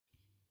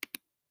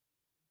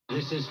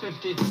This is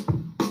 50.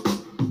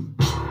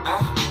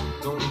 I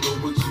don't know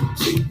what you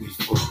take me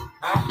for.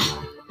 I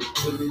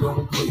really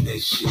don't play that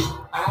shit.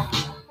 I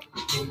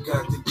ain't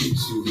got to get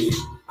you here.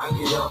 I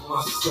get out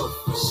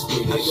myself and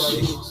spray that shit. I got an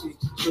itchy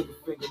trigger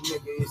finger,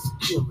 nigga, it's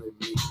killing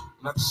me.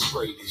 Not to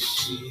spray this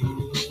shit.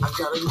 I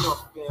got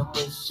enough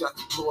ammo, shot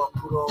to blow up,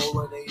 put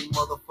all in a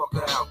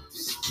motherfucker out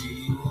this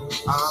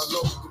bitch. I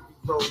know to be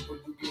low when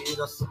you get hit,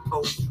 I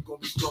suppose you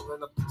gon' be strong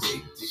enough to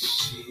take this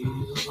shit.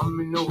 I'm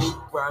in the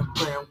hoop, riding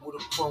around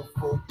with a chrome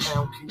 4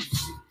 pound. Can you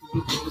see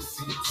through the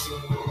pussy 10?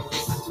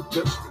 It's the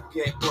dirt to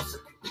get bust, I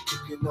get the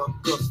kicking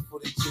up dust for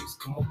the chicks.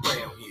 Come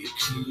around here,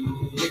 kid.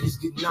 Niggas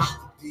get knocked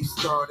at these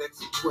start,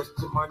 that's a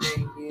question. My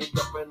name end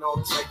up in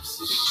all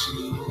types of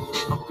shit.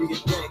 I'll be a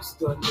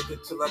gangster,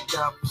 nigga, till I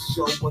die for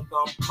sure. Whether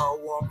I'm poor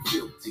or I'm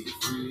filthy.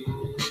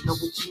 Know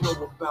what you know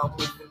about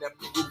moving that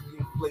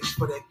Peruvian place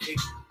for that cake?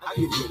 I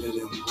get rid of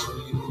them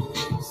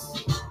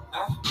boys. I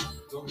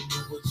don't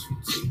know what you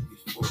take me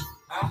for.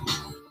 I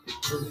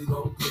really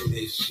don't play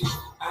that shit.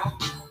 I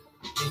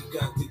ain't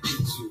got to get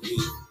you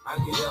here. I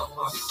get out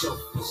myself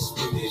and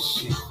spray that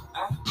shit. I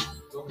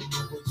don't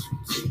know what you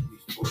take me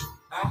for.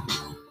 I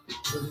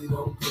really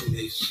don't play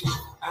that shit.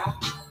 I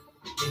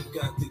ain't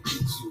got to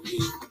get you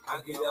here.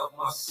 I get out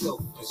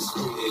myself and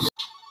spray that shit.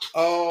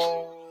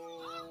 Oh,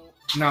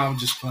 no, I'm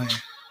just playing.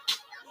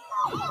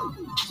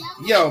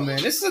 Yo,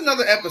 man, this is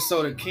another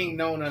episode of King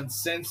Known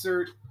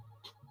Uncensored,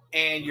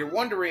 and you're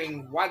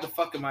wondering why the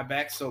fuck am I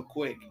back so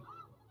quick?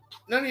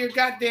 None of your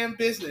goddamn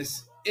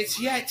business. It's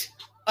yet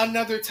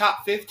another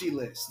top 50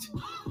 list.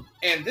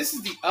 And this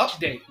is the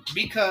update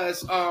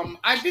because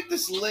I did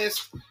this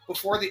list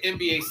before the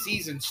NBA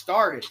season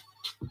started.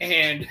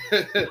 And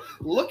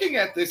looking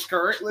at this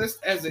current list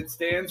as it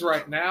stands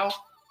right now,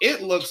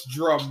 it looks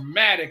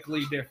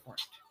dramatically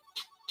different.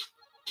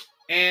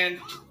 And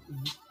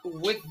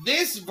with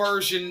this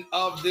version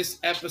of this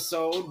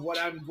episode, what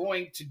I'm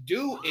going to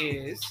do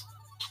is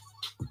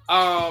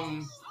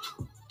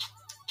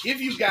give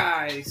you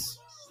guys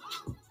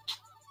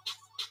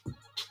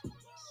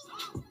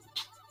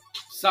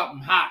something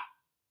hot.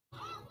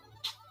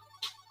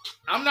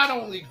 I'm not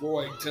only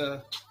going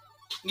to,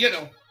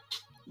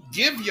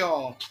 give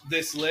y'all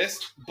this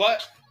list,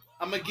 but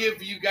I'm going to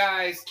give you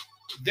guys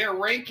their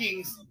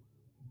rankings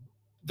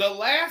the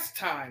last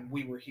time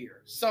we were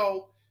here.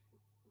 So,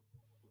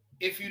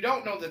 if you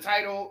don't know the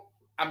title,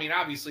 I mean,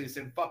 obviously it's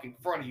in fucking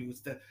front of you.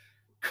 It's the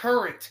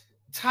current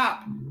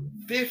top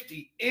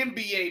 50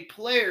 NBA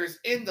players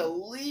in the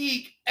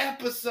league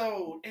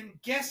episode. And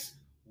guess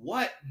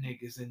what,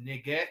 niggas and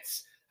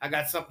niggettes? I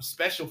got something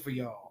special for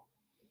y'all.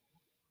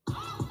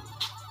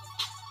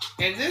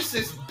 And this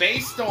is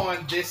based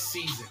on this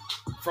season.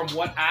 From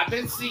what I've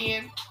been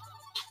seeing,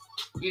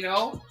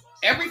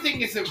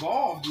 everything is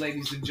involved,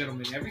 ladies and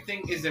gentlemen.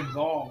 Everything is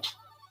involved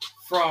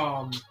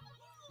from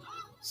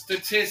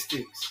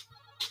statistics,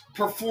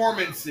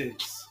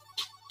 performances,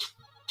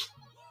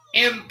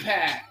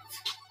 impact,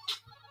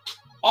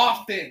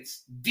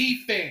 offense,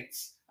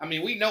 defense. I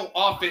mean, we know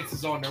offense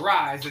is on the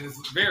rise and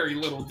it's very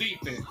little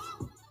defense.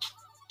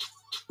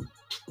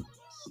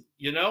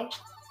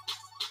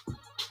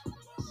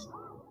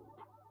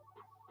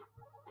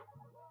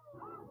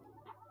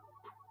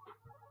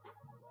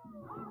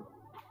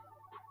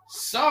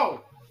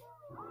 So,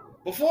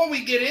 before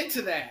we get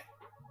into that,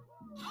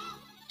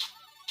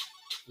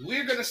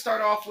 we're going to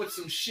start off with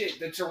some shit.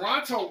 The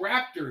Toronto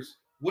Raptors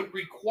would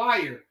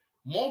require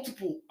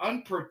multiple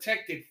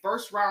unprotected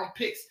first-round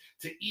picks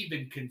to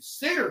even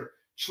consider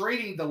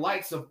trading the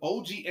likes of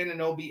OG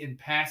Anunoby and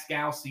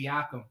Pascal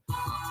Siakam.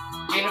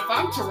 And if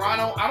I'm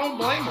Toronto, I don't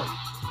blame them.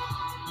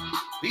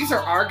 These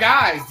are our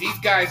guys. These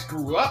guys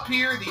grew up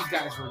here. These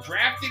guys were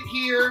drafted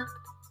here.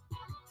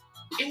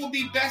 It would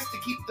be best to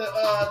keep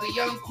the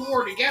young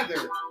core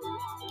together.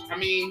 I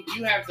mean,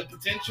 you have the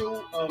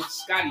potential of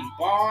Scotty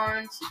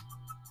Barnes.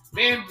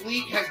 Van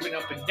Vliet has been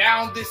up and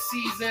down this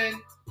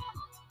season.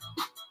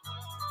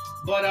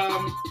 But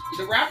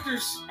the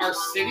Raptors are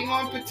sitting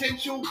on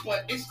potential,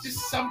 but it's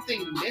just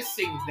something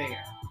missing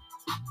there.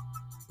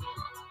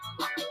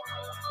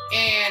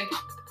 And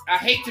I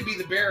hate to be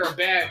the bearer of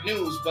bad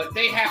news, but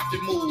they have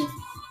to move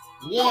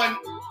one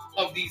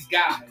of these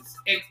guys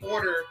in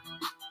order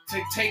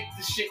to take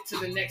the shit to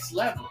the next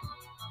level.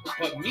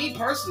 But me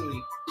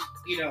personally,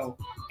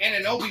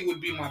 Anunoby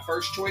would be my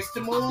first choice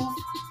to move.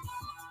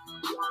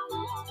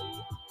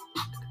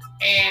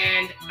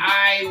 And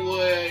I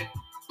would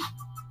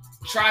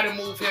try to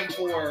move him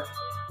for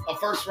a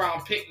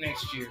first-round pick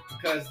next year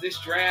because this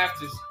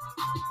draft is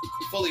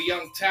full of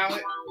young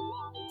talent.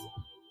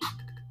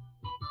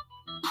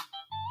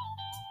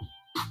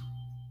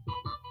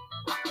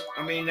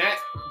 I mean, that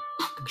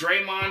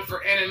Draymond for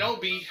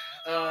Anunoby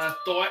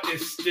thought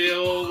is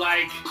still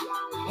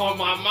on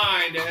my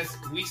mind as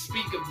we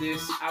speak of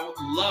this. I would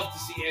love to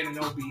see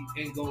Anunoby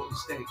in Golden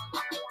State,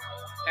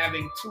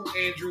 having two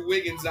Andrew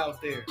Wiggins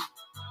out there.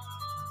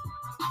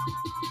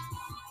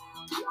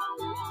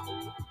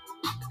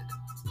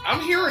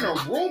 I'm hearing a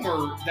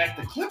rumor that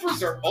the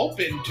Clippers are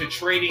open to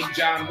trading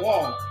John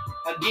Wall.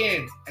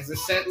 Again, as I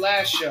said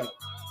last show,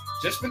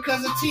 Just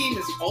because a team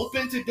is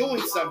open to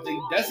doing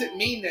something doesn't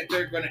mean that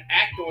they're going to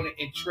act on it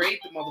and trade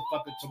the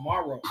motherfucker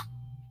tomorrow.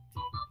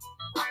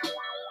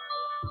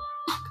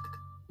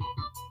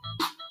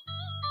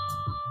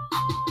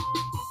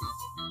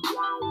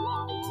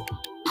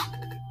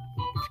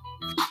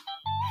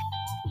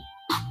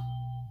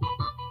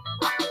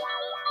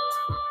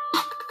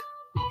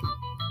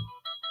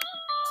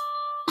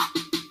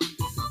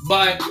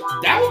 But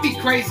that would be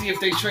crazy if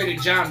they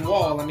traded John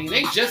Wall. I mean,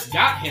 they just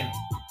got him.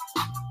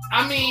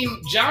 I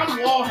mean,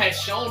 John Wall has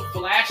shown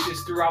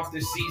flashes throughout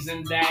this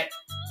season that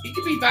he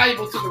could be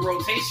valuable to the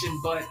rotation,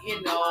 but,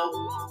 you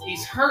know,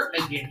 he's hurt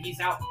again. He's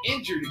out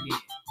injured again.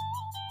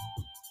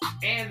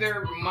 And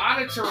they're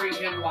monitoring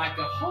him like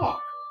a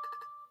hawk.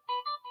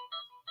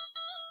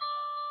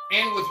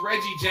 And with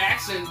Reggie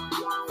Jackson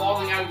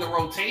falling out of the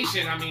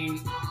rotation, I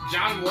mean,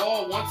 John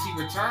Wall, once he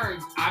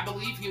returns, I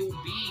believe he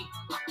will be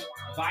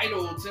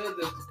vital to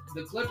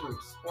the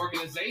Clippers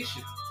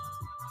organization.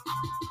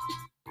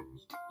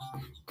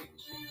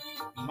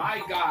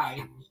 My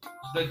guy,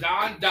 the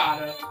Don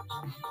Dada,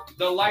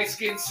 the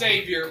light-skinned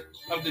savior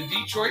of the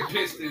Detroit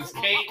Pistons,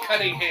 Cade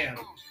Cunningham,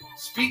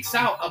 speaks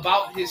out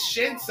about his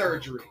shin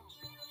surgery.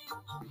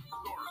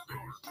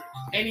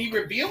 And he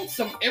revealed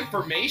some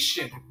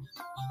information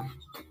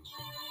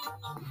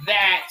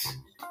that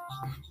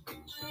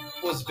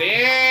was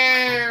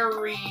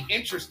very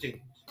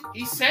interesting.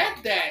 He said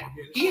that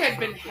he had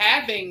been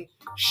having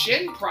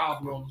shin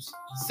problems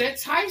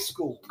since high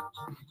school.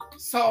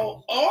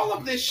 So all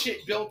of this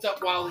shit built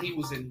up while he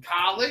was in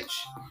college,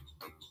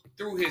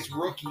 through his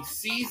rookie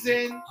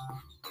season,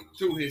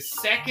 through his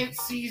second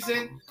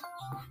season.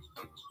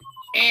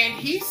 And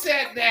he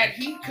said that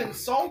he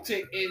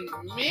consulted in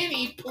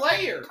many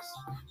players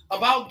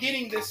about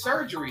getting this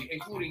surgery,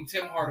 including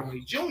Tim Hardaway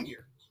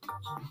Jr.,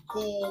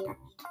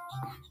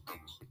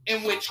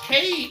 in which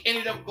Cade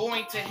ended up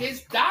going to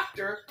his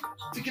doctor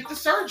to get the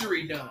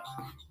surgery done.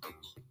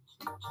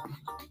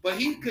 But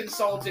he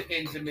consulted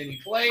into many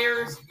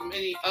players,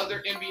 many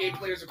other NBA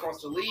players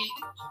across the league,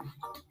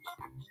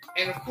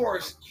 and of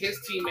course, his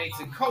teammates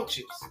and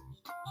coaches.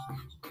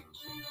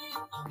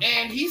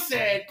 And he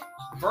said,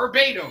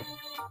 verbatim,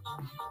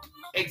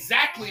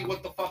 exactly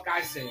what the fuck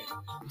I said.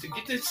 To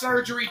get this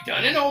surgery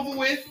done and over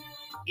with,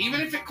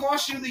 even if it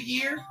costs you the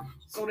year,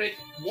 so that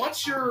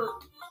once you're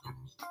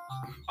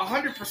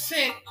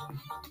 100%,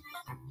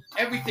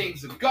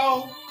 everything's a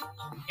go,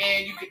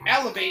 and you can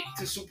elevate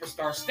to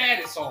superstar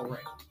status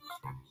already.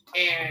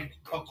 And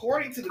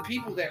according to the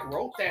people that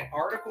wrote that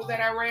article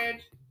that I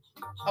read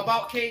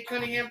about Cade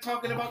Cunningham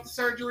talking about the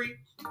surgery,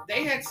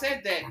 they had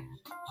said that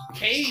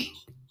Cade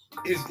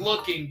is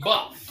looking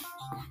buff.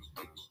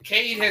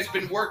 Cade has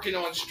been working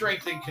on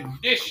strength and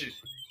conditioning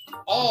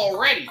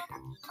already.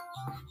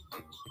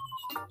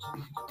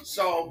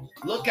 So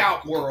look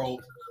out,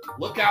 world.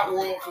 Look out,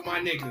 world, for my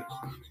nigga,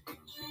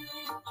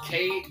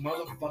 Cade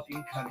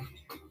motherfucking Cunningham.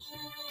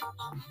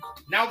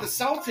 Now the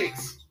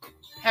Celtics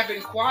have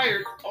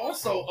inquired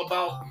also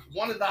about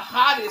one of the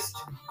hottest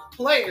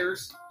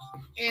players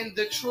in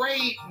the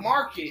trade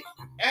market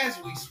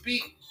as we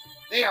speak.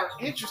 They are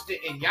interested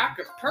in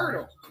Jakob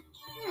Poeltl.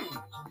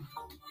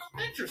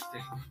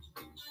 Interesting.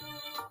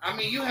 I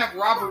mean, you have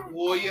Robert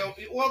Williams.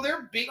 Well,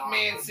 their big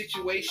man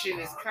situation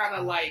is kind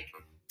of like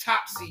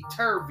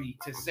topsy-turvy,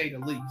 to say the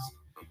least,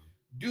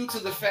 due to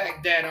the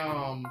fact that,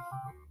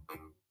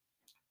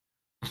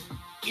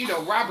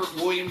 Robert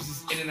Williams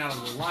is in and out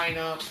of the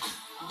lineup.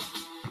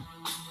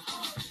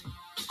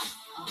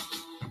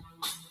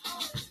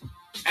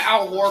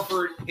 Al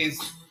Horford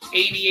is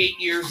 88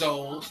 years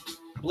old.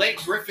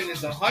 Blake Griffin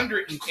is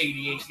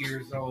 188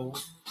 years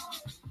old.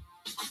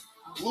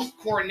 Luke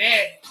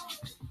Cornett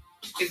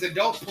is a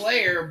dope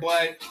player,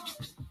 but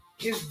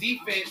his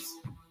defense,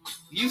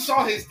 you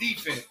saw his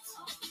defense.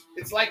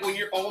 It's like when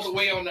you're all the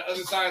way on the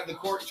other side of the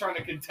court trying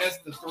to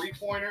contest the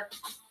three-pointer,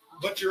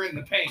 but you're in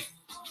the paint.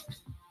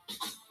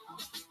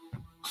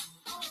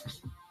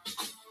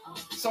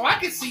 So I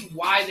can see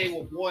why they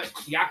would want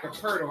Jakob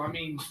Poeltl. I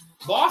mean,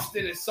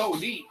 Boston is so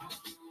deep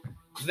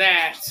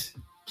that,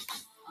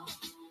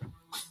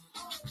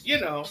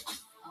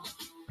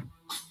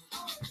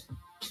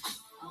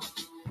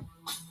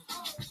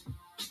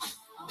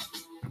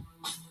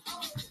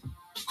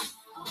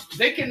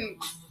 they can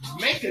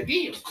make a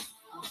deal.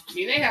 I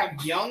mean, they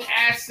have young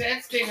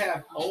assets. They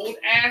have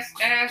old-ass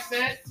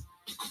assets.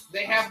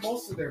 They have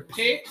most of their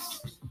picks.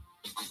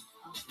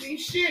 I mean,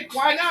 shit,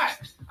 why not?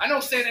 I know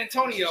San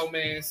Antonio,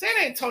 man. San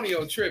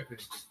Antonio tripping.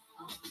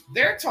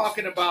 They're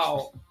talking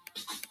about,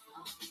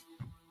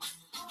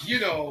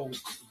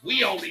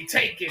 we only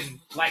taking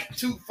like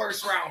 2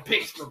 first-round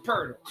picks for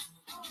Poeltl.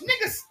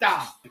 Nigga,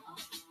 stop.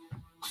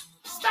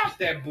 Stop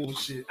that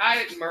bullshit.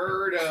 I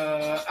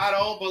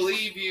don't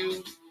believe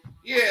you.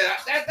 Yeah,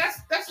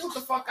 that's what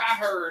the fuck I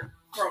heard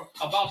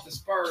about the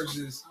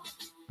Spurs'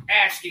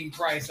 asking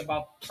price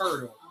about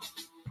Poeltl.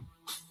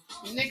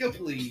 Nigga,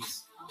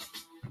 please.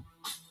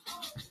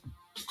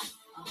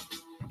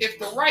 If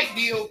the right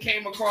deal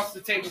came across the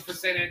table for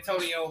San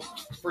Antonio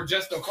for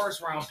just a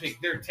first-round pick,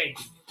 they're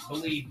taking it.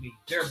 Believe me,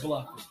 they're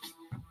bluffing.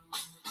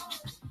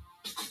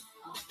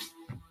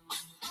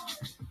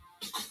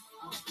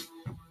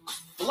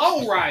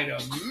 Flow Rider,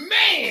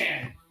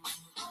 man.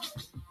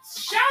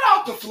 Shout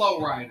out to Flow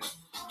Rider.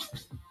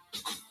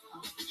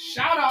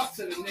 Shout out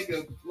to the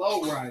nigga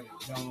Flow Rider,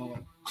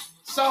 dog.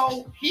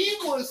 So he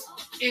was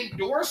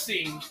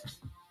endorsing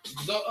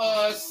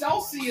the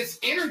Celsius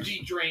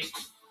energy drink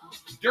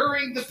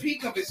during the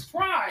peak of his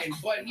prime,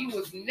 but he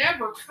was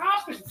never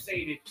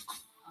compensated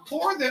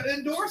for the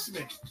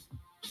endorsement.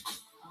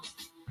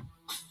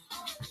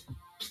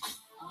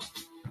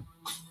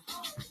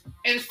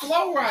 And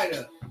Flow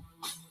Rider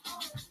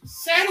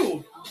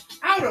settled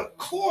out of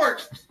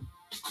court.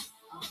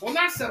 Well,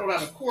 not settled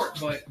out of court,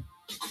 but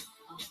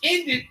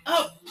ended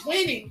up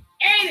winning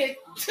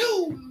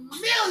 $82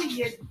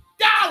 million.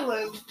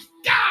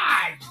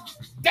 God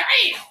damn.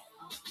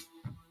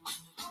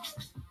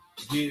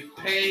 Get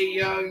paid,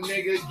 young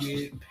nigga,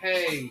 get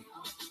paid.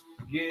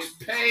 Get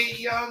paid,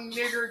 young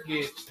nigger,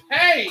 get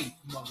paid,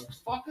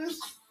 motherfuckers.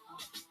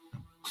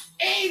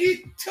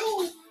 $82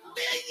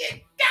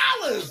 million.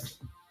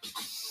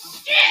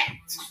 Shit.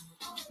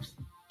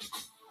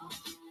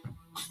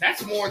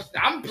 That's more,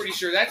 I'm pretty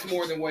sure that's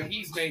more than what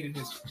he's made in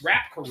his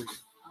rap career.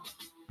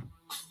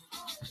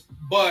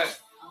 But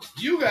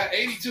you got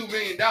 $82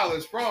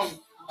 million from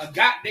a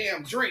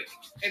goddamn drink.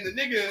 And the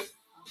nigga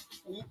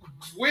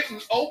went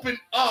and opened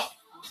up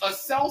a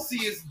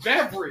Celsius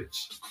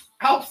beverage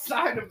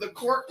outside of the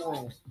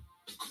courtroom.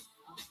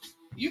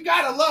 You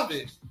gotta love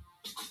it.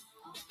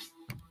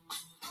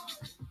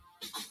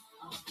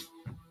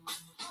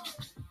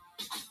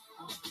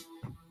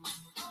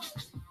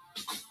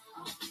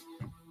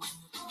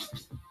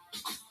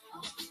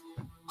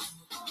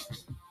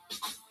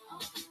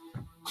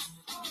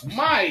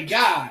 My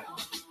God.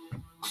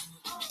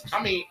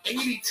 I mean,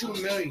 82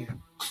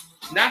 million.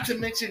 Not to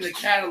mention the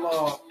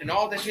catalog and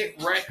all the hit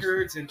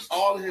records and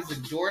all of his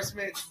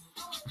endorsements.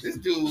 This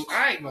dude,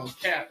 I ain't gonna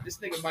cap. This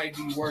nigga might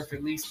be worth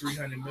at least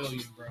 300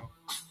 million, bro.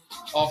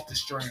 Off the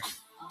strength.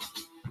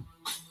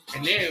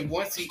 And then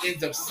once he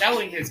ends up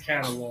selling his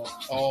catalog,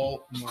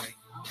 oh my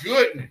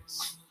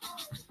goodness.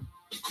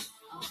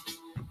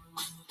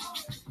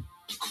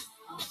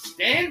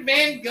 Stan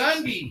Van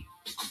Gundy.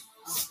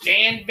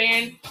 Stan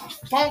Van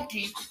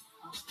Funky.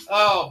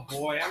 Oh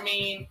boy, I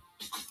mean,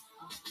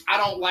 I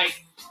don't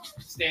like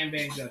Stan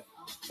Van Gundy.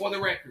 For the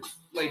record,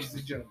 ladies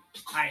and gentlemen,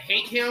 I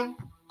hate him.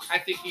 I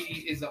think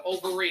he is an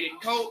overrated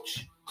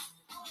coach.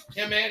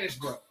 Him and his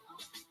brother.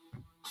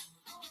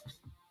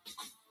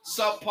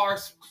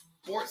 Subpar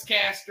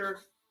sportscaster.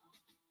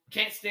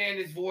 Can't stand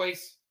his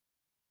voice.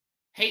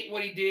 Hate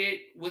what he did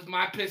with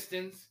my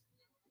Pistons.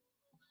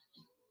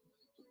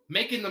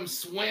 Making them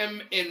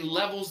swim in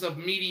levels of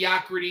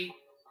mediocrity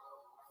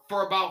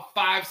for about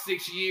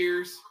 5-6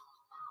 years.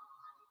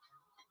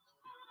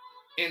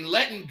 And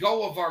letting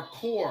go of our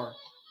core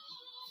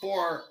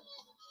for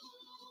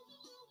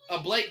a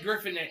Blake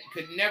Griffin that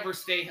could never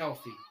stay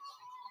healthy.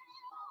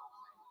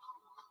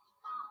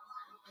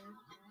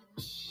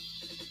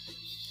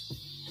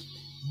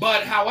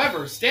 But,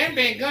 however, Stan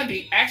Van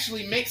Gundy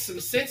actually makes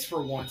some sense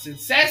for once and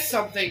says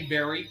something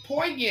very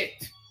poignant.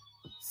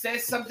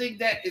 Says something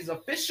that is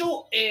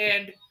official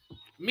and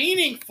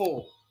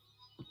meaningful.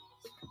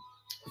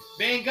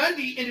 Van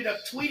Gundy ended up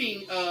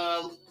tweeting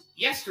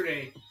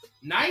yesterday,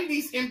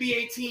 90s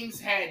NBA teams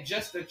had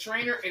just a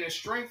trainer and a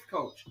strength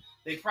coach.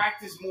 They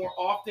practiced more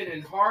often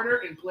and harder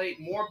and played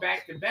more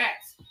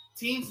back-to-backs.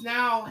 Teams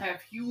now have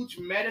huge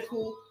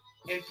medical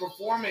and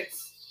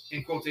performance,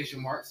 in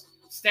quotation marks,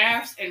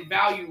 staffs and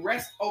value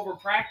rest over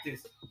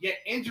practice. Yet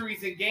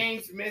injuries and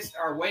games missed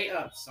are way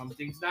up.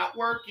 Something's not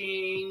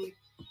working.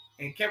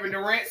 And Kevin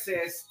Durant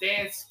says,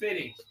 Stan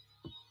spitting.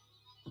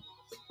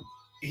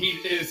 He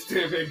is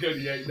Stan Van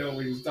Gundy. I know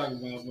what he was talking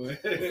about,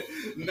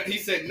 but he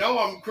said, no,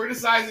 I'm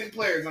criticizing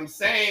players. I'm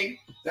saying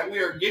that we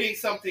are getting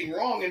something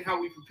wrong in how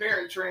we prepare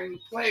and train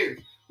players.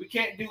 We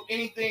can't do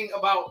anything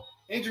about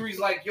injuries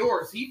like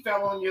yours. He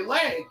fell on your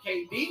leg,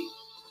 KD.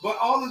 But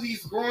all of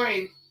these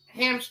groin,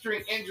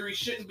 hamstring injuries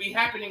shouldn't be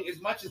happening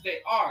as much as they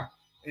are.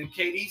 And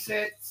KD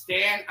said,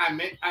 Stan,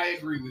 I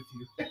agree with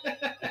you.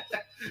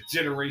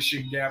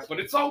 Generation gap, but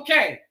it's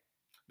okay.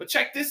 But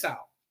check this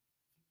out.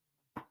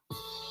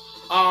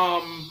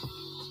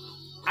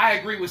 I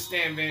agree with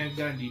Stan Van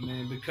Gundy,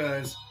 man,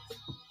 because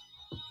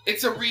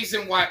it's a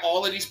reason why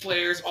all of these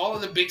players, all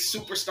of the big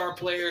superstar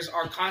players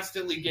are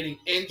constantly getting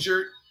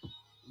injured.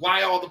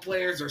 Why all the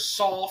players are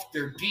soft,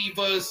 they're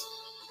divas,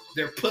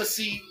 they're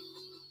pussy.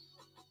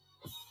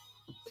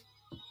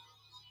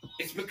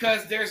 It's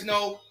because there's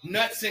no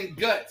nuts and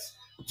guts,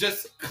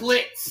 just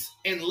clits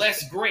and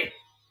less grit.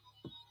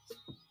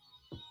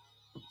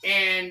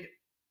 And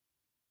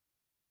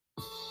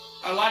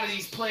a lot of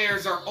these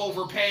players are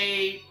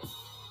overpaid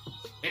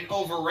and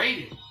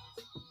overrated.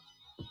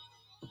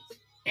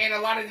 And a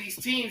lot of these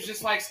teams,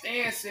 just like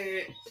Stan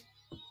said,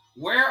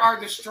 where are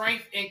the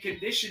strength and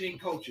conditioning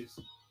coaches?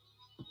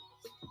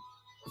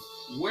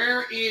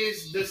 Where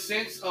is the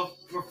sense of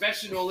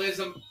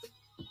professionalism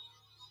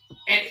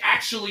and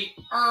actually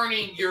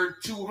earning your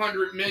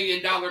 $200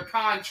 million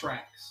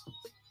contracts?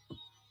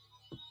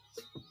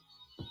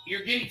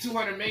 You're getting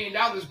 $200 million,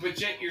 but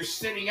yet you're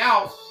sitting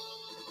out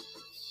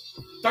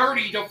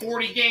 30 to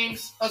 40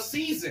 games a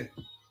season.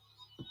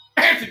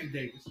 Anthony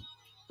Davis.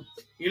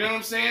 You know what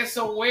I'm saying?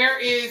 So where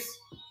is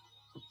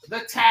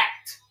the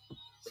tact?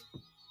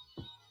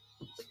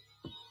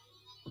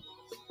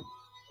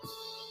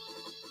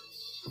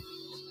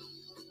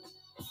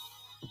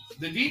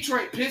 The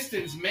Detroit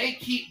Pistons may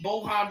keep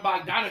Bojan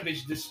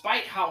Bogdanovic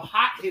despite how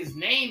hot his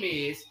name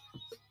is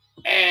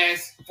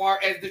as far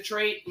as the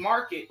trade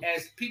market,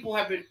 as people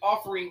have been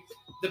offering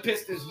the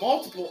Pistons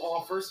multiple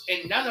offers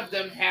and none of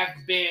them have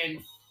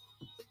been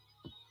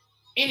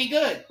any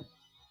good.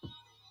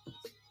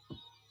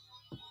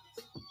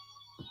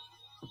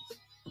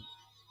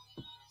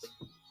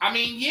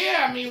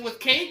 With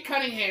Cade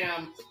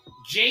Cunningham,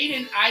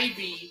 Jaden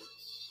Ivey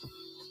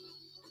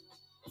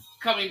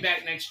coming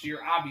back next year,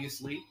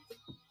 obviously.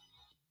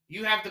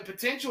 You have the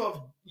potential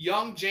of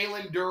young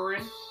Jalen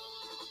Duren.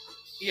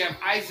 You have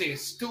Isaiah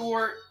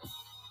Stewart.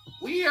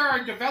 We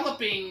are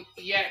developing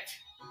yet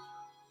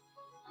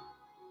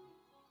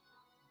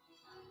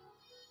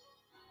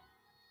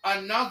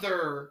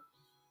another,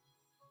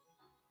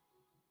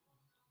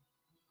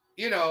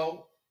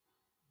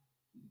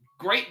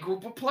 great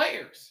group of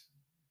players.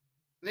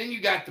 Then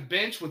you got the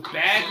bench with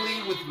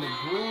Bagley, with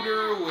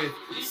Magruder, with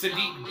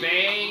Sadiq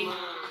Bey.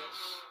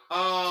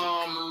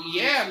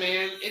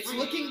 It's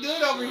looking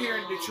good over here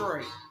in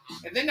Detroit.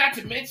 And then not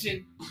to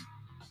mention,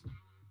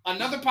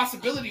 another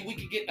possibility, we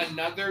could get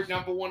another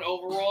number 1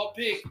 overall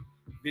pick.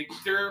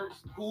 Victor,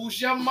 who's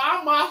your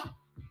mama?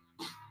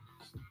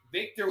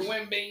 Victor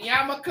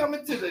Wembanyama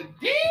coming to the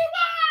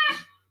Diva.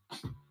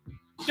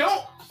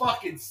 Don't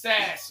fucking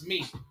sass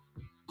me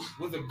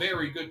with a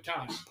very good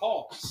time.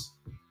 Pause.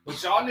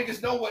 But y'all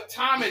niggas know what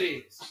time it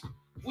is.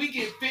 If we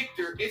get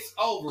Victor, it's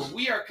over.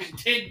 We are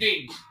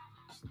contending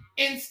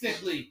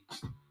instantly.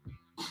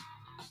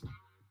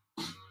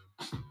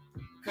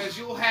 Because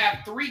you'll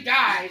have 3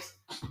 guys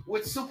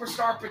with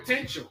superstar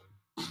potential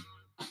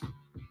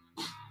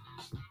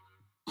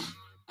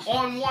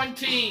on one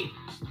team.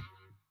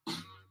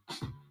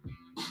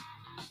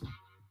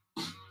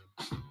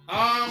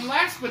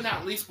 Last but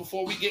not least,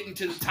 before we get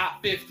into the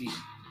top 50,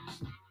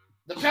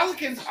 the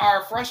Pelicans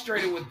are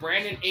frustrated with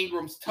Brandon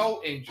Ingram's toe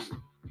injury.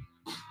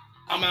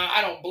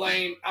 I don't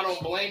blame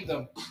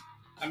them.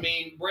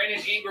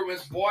 Brandon Ingram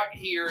is brought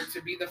here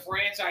to be the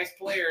franchise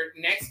player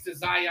next to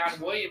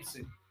Zion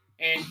Williamson,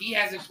 and he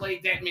hasn't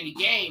played that many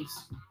games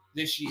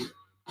this year.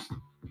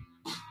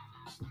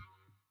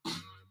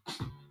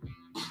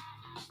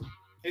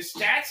 His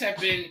stats have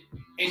been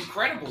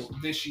incredible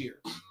this year,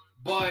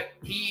 but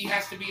he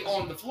has to be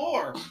on the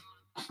floor.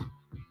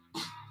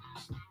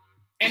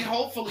 And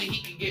hopefully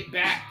he can get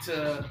back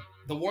to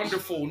the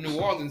wonderful New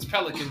Orleans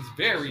Pelicans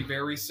very,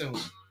 very soon.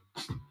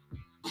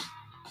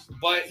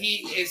 But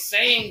he is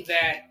saying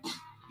that,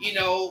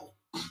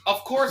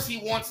 of course he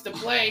wants to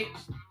play,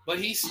 but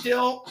he's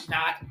still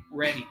not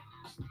ready.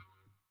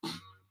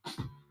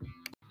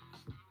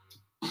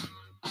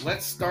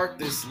 Let's start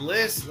this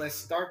list.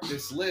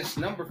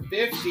 Number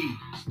 50.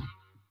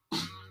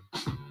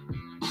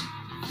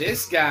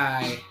 This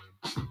guy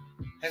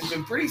has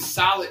been pretty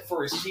solid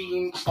for his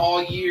team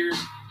all year.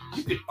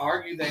 You could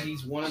argue that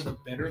he's one of the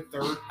better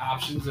third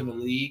options in the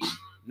league.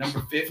 Number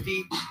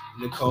 50,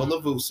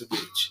 Nikola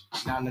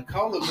Vucevic. Now,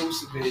 Nikola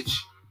Vucevic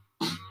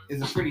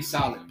is a pretty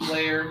solid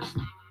player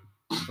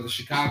for the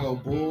Chicago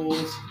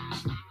Bulls.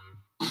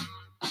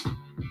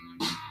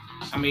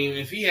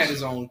 If he had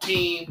his own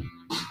team,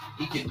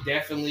 he could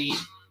definitely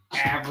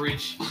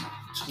average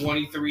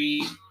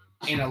 23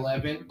 and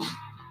 11.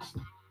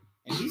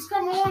 And he's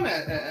come on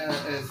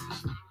as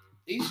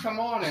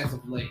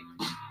of late.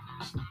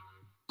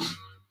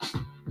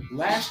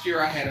 Last year,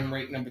 I had him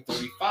ranked number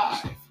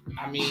 35.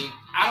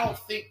 I don't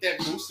think that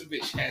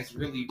Vucevic has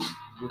really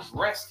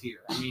regressed here.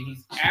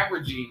 He's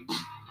averaging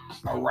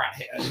around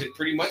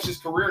pretty much his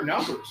career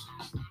numbers.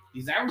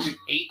 He's averaging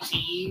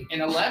 18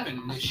 and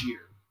 11 this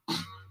year.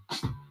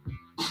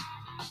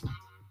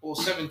 Well,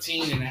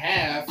 17 and a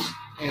half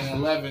and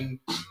 11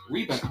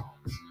 rebounds.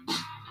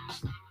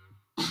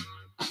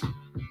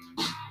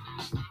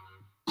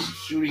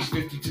 Shooting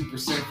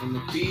 52% from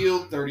the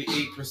field,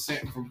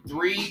 38% from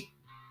 3.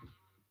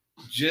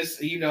 Just,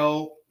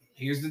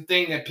 here's the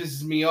thing that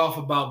pisses me off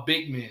about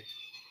big men.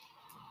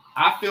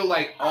 I feel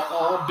like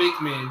all big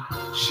men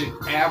should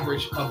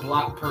average a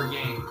block per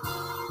game.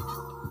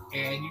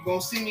 And you're going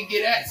to see me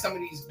get at some of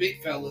these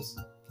big fellas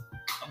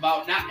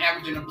about not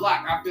averaging a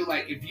block. I feel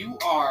like if you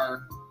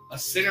are a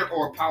center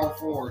or a power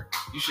forward,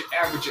 you should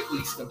average at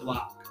least a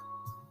block.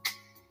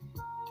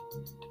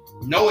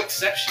 No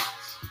exceptions.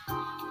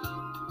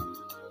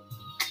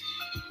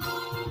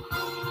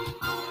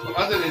 But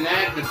other than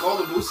that,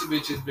 Nikola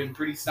Vucevic has been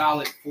pretty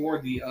solid for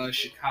the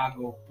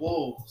Chicago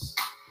Bulls.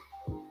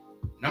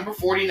 Number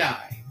 49.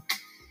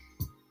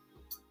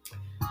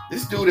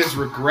 This dude has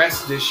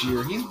regressed this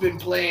year. He's been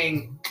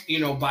playing,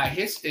 by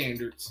his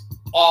standards,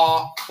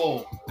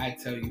 awful. I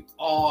tell you,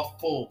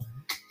 awful.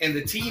 And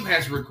the team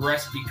has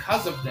regressed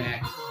because of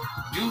that,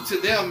 due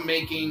to them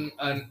making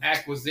an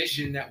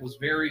acquisition that was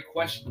very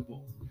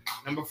questionable.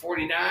 Number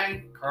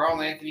 49,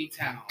 Karl Anthony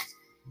Towns.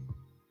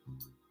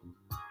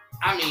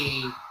 I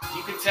mean,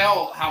 you can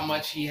tell how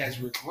much he has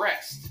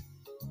regressed.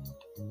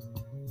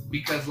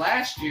 Because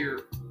last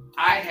year,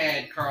 I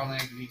had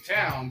Karl-Anthony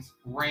Towns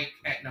ranked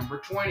at number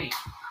 20.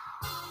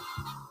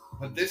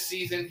 But this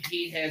season,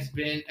 he has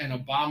been an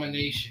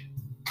abomination.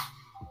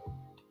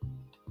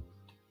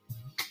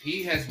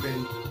 He has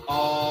been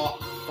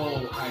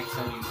awful, I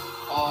tell you.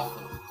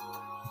 Awful.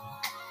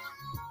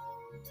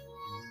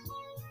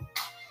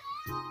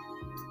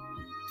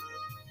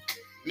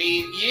 I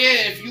mean,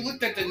 yeah, if you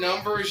looked at the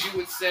numbers, you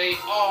would say,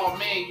 oh,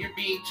 man, you're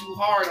being too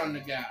hard on the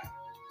guy.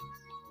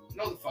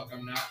 No, the fuck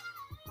I'm not.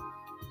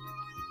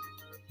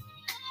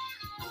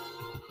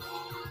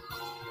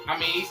 I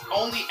mean, he's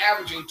only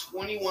averaging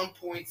 21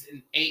 points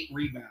and 8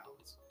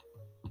 rebounds,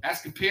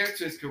 as compared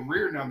to his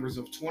career numbers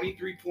of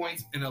 23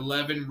 points and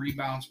 11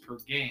 rebounds per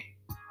game.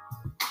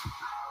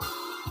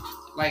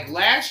 Like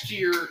last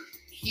year,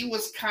 he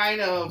was kind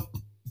of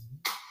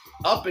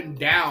up and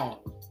down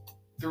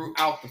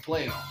throughout the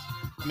playoffs.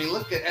 I mean,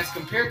 look at, as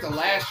compared to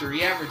last year,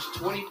 he averaged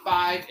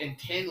 25 and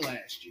 10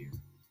 last year.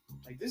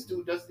 Like, this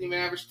dude doesn't even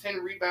average 10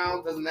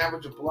 rebounds, doesn't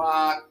average a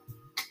block.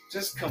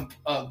 Just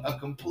a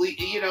complete,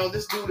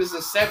 this dude is a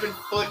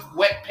 7-foot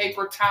wet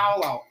paper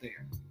towel out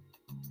there.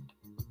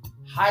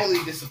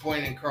 Highly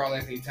disappointed in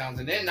Karl-Anthony Towns.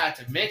 And then, not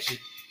to mention,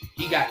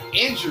 he got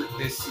injured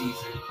this season.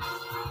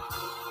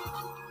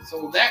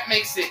 So that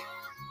makes it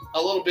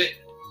a little bit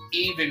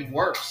even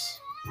worse.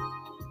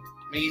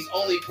 I mean, he's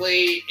only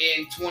played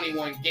in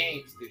 21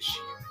 games this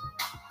year.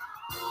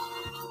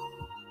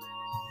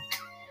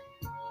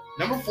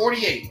 Number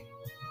 48.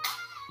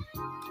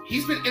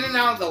 He's been in and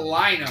out of the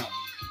lineup.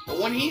 But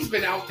when he's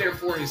been out there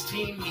for his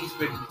team, he's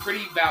been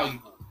pretty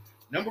valuable.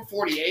 Number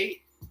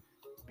 48,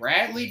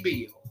 Bradley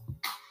Beal.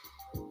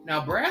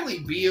 Now, Bradley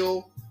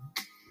Beal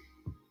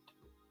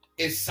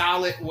is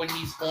solid when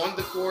he's on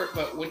the court,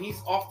 but when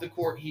he's off the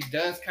court, he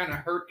does kind of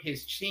hurt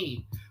his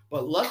team.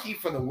 But lucky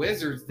for the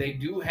Wizards, they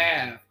do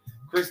have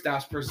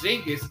Kristaps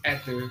Porzingis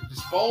at their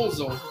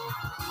disposal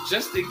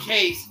just in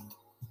case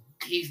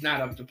he's not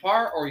up to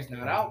par or he's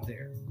not out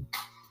there.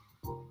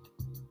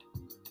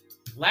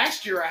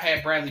 Last year, I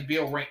had Bradley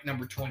Beal ranked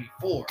number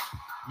 24.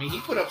 I mean, he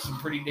put up some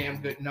pretty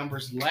damn good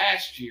numbers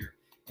last year,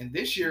 and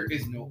this year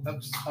is no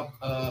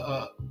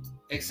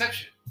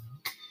exception.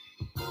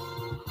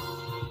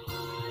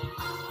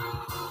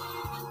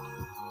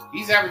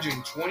 He's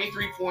averaging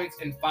 23 points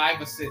and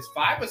 5 assists.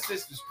 5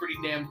 assists is pretty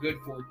damn good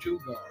for a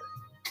 2-guard.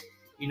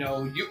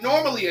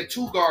 Normally a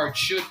 2-guard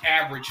should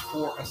average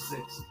 4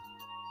 assists.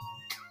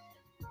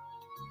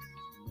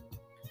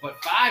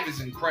 But 5 is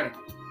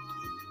incredible.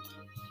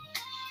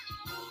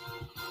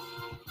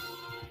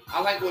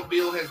 I like what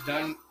Beal has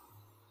done,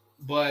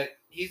 but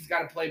he's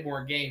got to play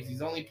more games.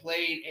 He's only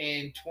played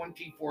in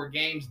 24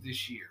 games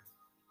this year.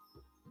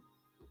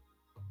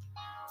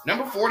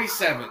 Number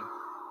 47.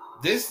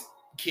 This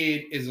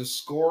kid is a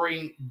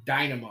scoring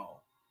dynamo.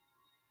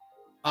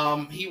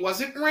 He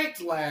wasn't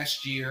ranked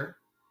last year,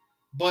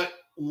 but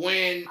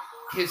when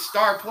his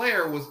star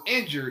player was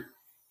injured,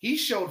 he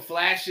showed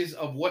flashes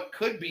of what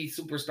could be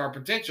superstar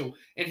potential,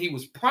 and he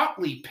was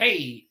promptly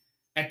paid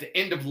at the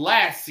end of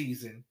last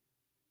season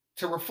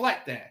to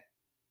reflect that.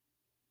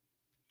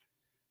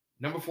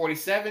 Number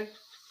 47,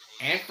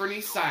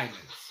 Anthony Simons.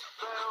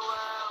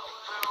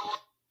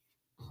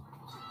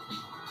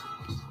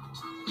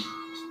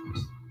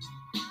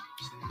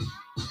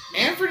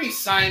 Anthony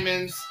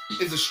Simons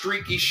is a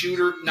streaky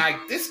shooter. Now,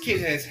 this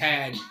kid has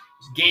had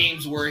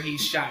games where he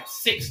shot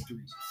 6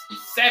 threes,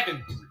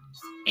 7 threes,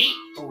 8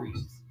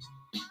 threes.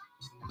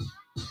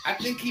 I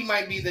think he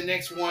might be the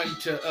next one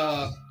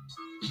to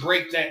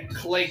break that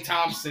Klay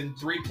Thompson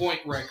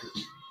 3-point record.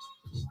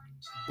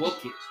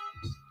 Book it.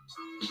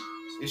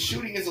 His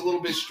shooting is a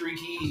little bit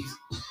streaky. He's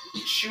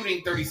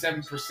shooting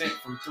 37%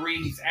 from 3.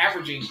 He's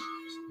averaging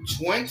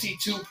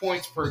 22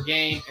 points per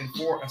game and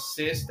 4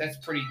 assists. That's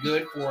pretty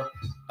good for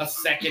a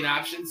second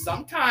option.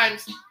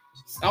 Sometimes,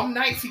 some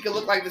nights he can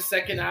look like the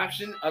second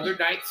option. Other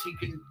nights he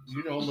can,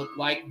 look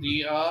like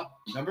the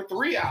number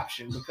 3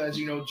 option because,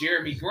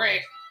 Jeremy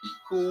Grant,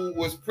 who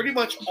was pretty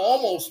much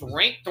almost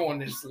ranked on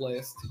this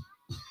list,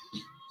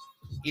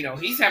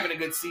 he's having a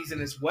good season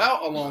as well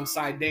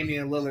alongside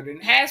Damian Lillard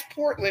and has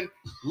Portland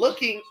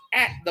looking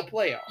at the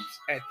playoffs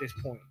at this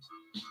point.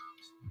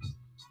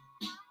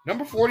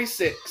 Number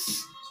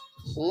 46.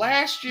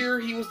 Last year,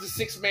 he was the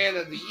 6th man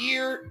of the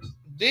year.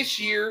 This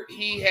year,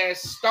 he has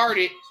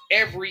started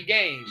every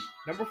game.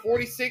 Number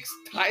 46,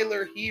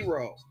 Tyler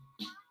Hero.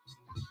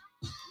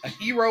 A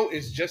hero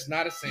is just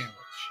not a sandwich.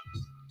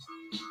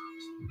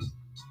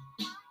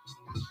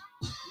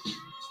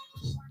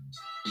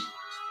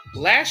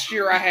 Last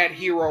year, I had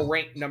Hero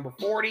ranked number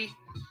 40.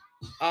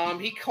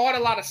 He caught a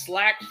lot of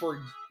slack for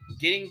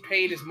getting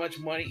paid as much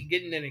money,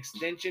 getting an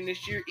extension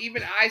this year.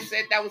 Even I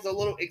said that was a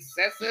little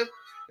excessive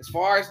as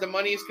far as the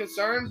money is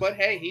concerned, but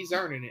hey, he's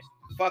earning it.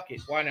 Fuck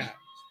it, why not?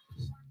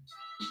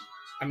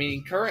 I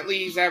mean, currently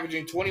he's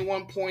averaging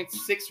 21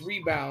 points, 6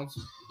 rebounds.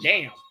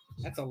 Damn,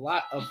 that's a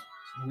lot of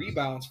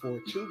rebounds for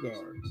a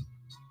 2-guard.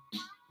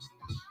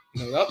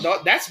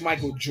 That's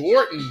Michael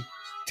Jordan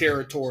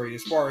territory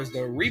as far as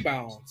the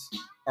rebounds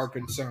are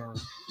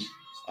concerned.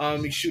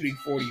 He's shooting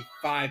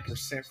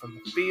 45% from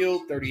the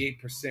field, 38%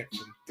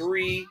 from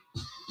three.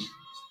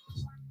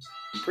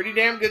 Pretty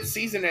damn good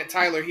season that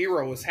Tyler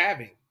Hero is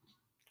having.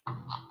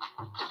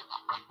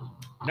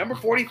 Number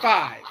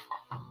 45.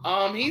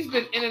 He's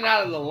been in and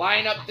out of the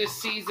lineup this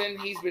season.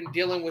 He's been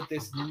dealing with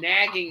this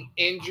nagging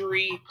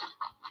injury.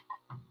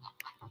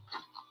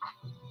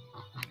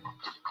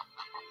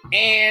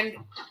 And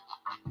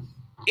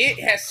it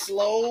has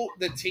slowed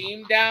the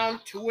team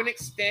down to an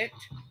extent.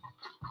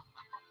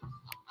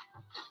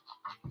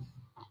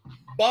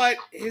 But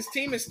his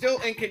team is still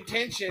in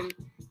contention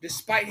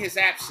despite his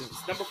absence.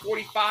 Number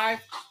 45,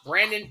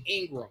 Brandon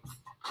Ingram.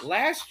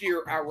 Last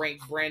year, I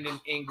ranked Brandon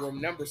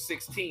Ingram number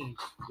 16.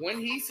 When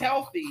he's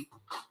healthy,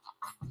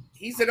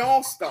 he's an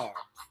all-star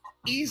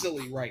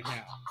easily right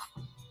now.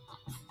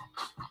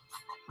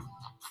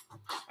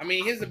 I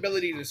mean, his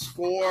ability to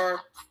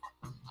score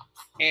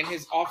and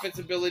his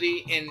offensive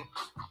ability, and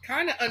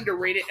kind of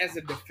underrated as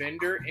a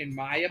defender, in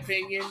my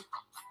opinion.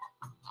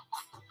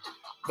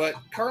 But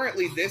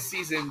currently this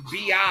season,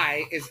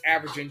 B.I. is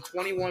averaging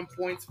 21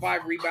 points,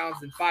 5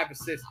 rebounds, and 5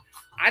 assists.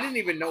 I didn't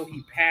even know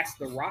he passed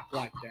the rock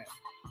like that.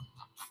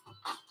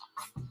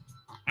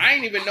 I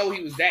didn't even know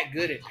he was that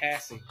good at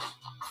passing.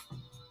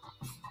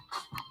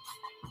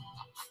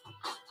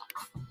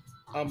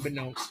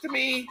 Unbeknownst to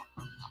me.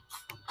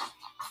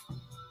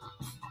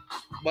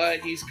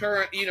 But he's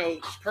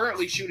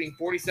currently shooting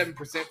 47%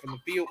 from the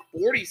field,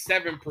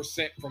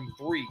 47% from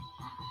three.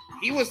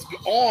 He was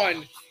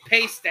on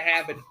pace to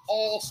have an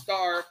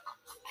all-star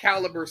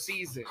caliber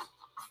season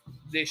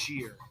this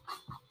year.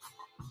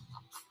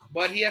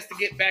 But he has to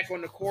get back on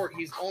the court.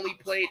 He's only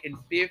played in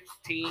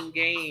 15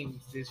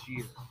 games this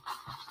year.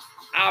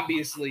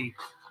 Obviously,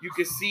 you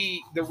can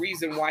see the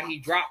reason why he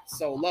dropped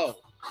so low.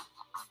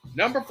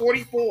 Number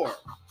 44.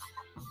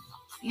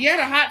 He had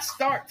a hot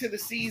start to the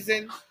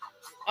season.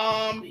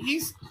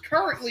 He's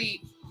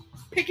currently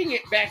picking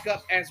it back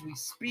up as we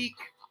speak.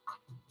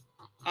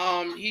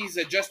 He's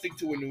adjusting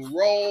to a new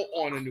role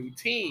on a new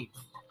team.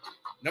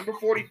 Number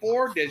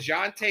 44,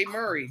 DeJounte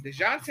Murray.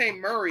 DeJounte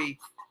Murray,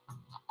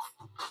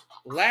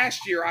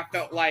 last year I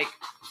felt like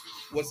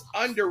was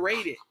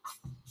underrated.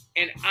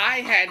 And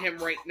I had him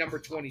ranked number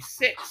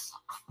 26.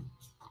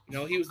 You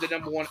know, he was the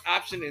number one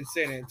option in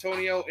San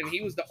Antonio, and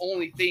he was the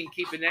only thing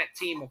keeping that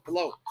team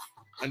afloat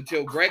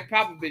until Greg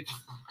Popovich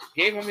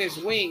gave him his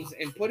wings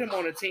and put him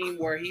on a team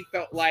where he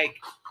felt like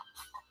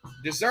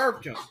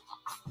deserved him.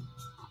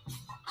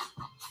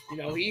 You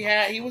know,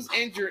 he was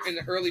injured in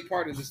the early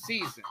part of the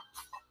season.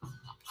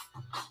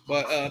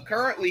 But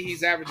currently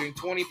he's averaging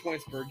 20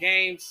 points per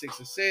game, 6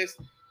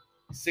 assists,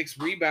 6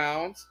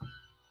 rebounds,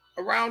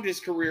 around his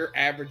career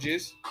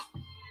averages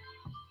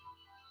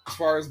as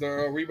far as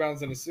the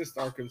rebounds and assists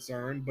are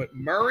concerned. But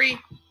Murray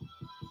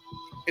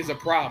is a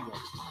problem.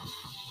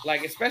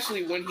 Like,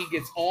 especially when he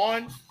gets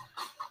on.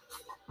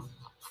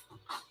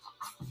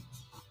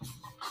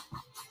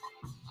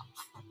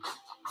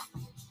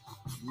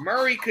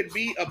 Murray could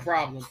be a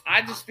problem.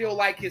 I just feel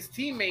like his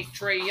teammate,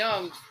 Trae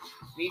Young,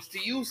 needs to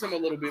use him a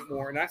little bit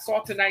more. And I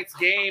saw tonight's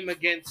game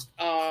against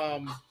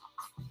the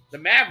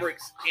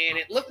Mavericks, and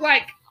it looked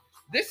like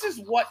these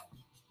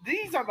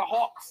are the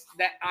Hawks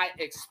that I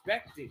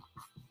expected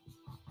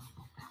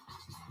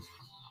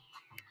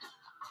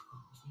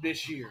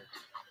this year.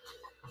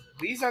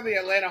 These are the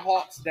Atlanta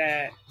Hawks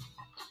that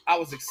I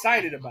was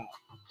excited about.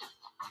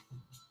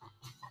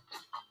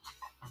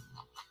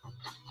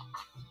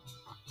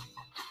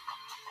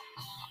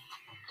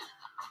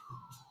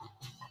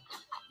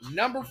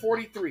 Number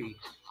 43.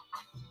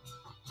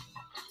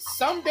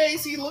 Some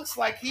days he looks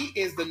like he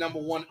is the number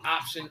one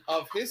option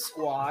of his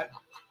squad.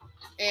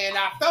 And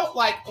I felt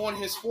like on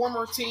his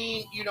former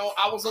team, you know,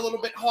 I was a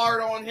little bit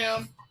hard on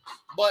him.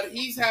 But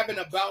he's having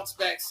a bounce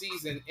back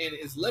season and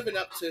is living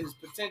up to his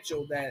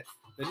potential that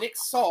the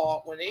Knicks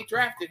saw when they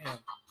drafted him.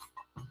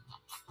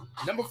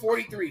 Number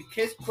 43,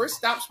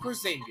 Kristaps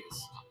Porzingis.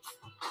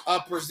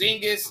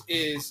 Porzingis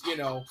is, you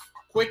know,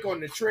 quick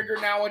on the trigger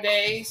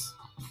nowadays.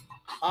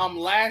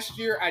 Last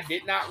year, I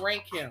did not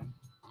rank him.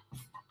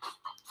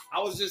 I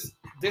was just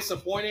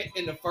disappointed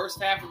in the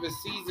first half of his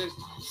season,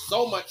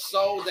 so much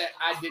so that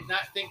I did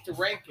not think to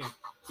rank him,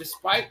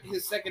 despite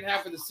his second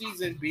half of the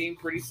season being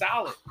pretty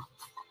solid.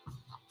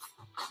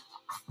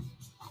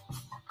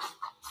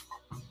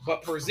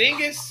 But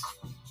Porzingis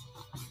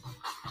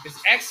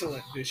is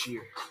excellent this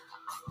year.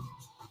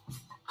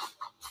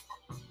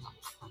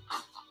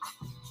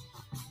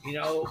 You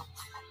know,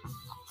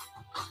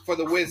 for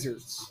the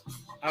Wizards.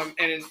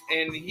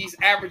 And he's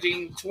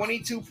averaging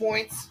 22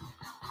 points,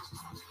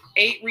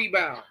 8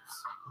 rebounds,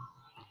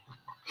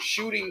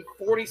 shooting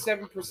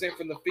 47%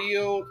 from the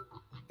field,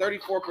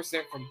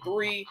 34% from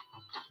three.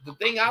 The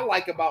thing I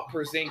like about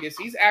Porzingis,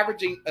 he's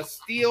averaging a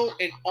steal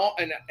and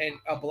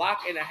a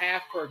block and a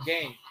half per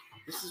game.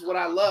 This is what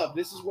I love.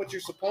 This is what you're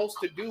supposed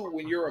to do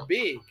when you're a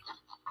big,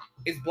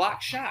 is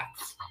block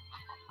shots.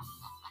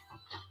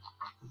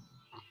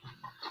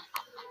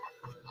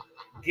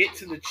 Get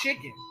to the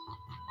chicken.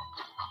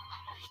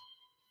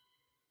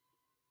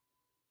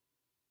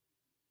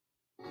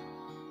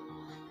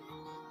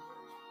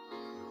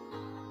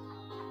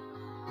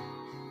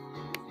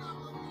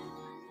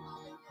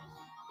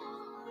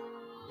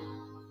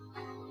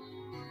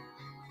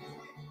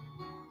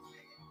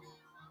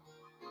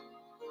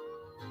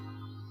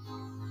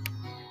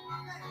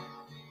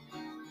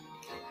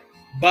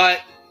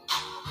 But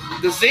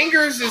the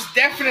Zingers is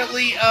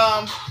definitely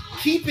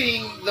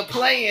keeping the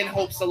play-in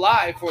hopes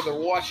alive for the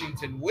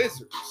Washington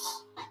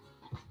Wizards.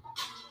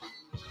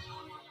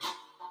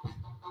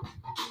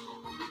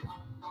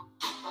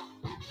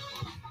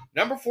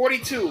 Number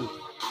 42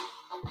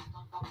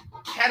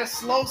 had a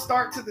slow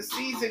start to the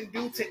season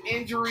due to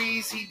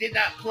injuries. He did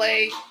not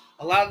play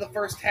a lot of the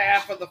first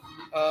half of the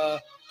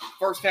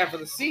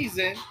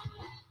season,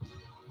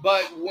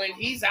 but when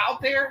he's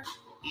out there,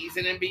 he's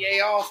an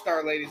NBA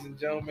All-Star, ladies and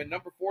gentlemen.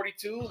 Number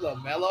 42,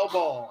 LaMelo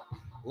Ball.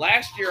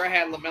 Last year, I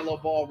had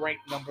LaMelo Ball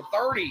ranked number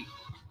 30.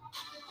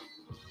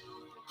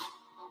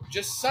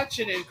 Just such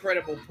an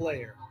incredible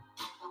player.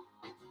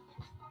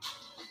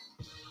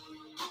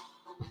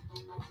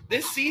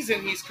 This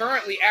season, he's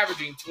currently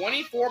averaging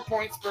 24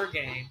 points per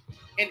game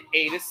and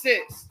 8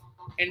 assists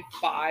and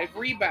 5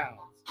 rebounds.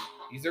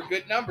 These are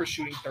good numbers,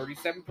 shooting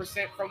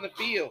 37% from the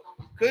field.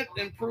 Could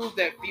improve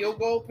that field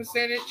goal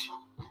percentage.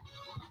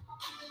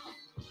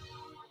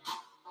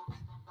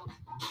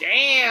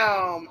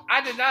 Damn,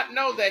 I did not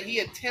know that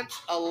he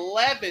attempts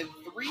 11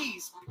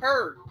 threes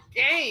per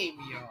game,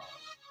 y'all.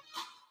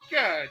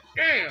 God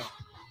damn.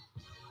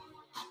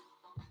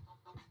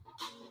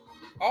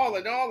 All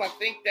in all, I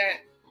think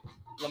that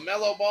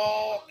LaMelo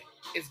Ball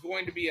is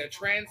going to be a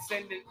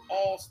transcendent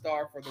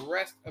all-star for the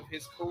rest of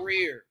his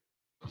career,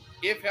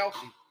 if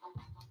healthy.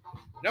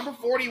 Number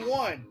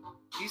 41,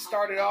 he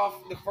started off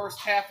the first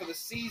half of the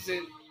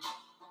season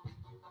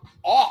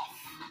off.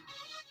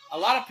 A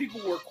lot of people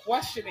were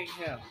questioning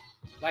him.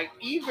 Like,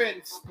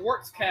 even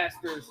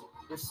sportscasters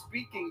were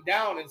speaking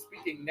down and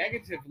speaking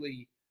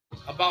negatively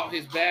about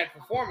his bad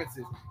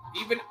performances.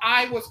 Even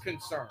I was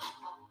concerned.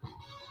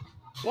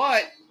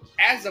 But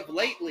as of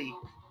lately,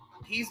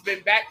 he's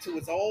been back to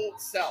his old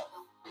self.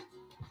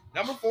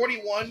 Number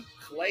 41,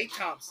 Klay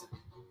Thompson.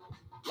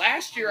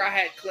 Last year, I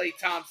had Klay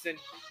Thompson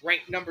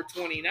ranked number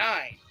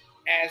 29,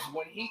 as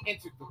when he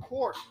entered the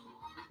court,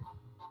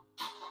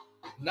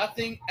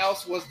 nothing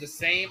else was the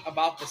same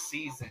about the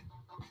season,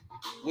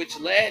 which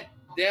led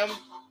him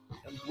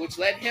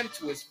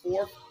to his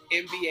 4th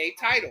NBA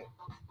title.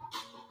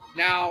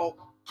 Now,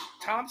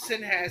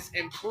 Thompson has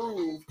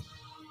improved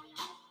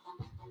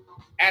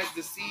as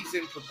the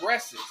season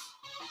progresses.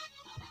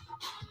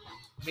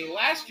 I mean,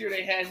 last year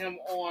they had him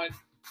on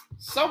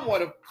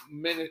somewhat of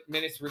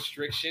minutes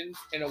restrictions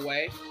in a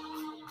way.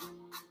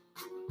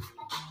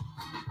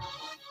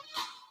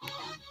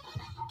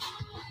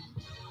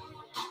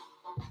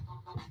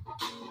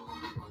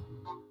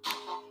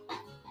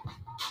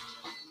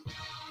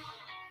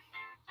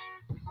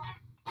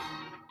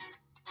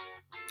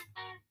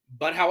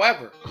 But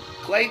however,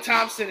 Klay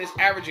Thompson is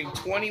averaging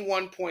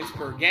 21 points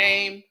per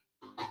game.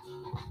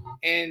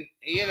 And,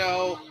 you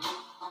know,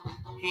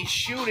 he's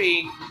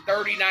shooting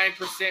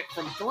 39%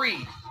 from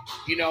 3.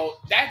 You know,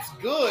 that's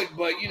good,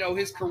 but, you know,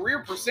 his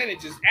career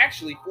percentage is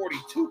actually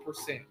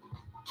 42%.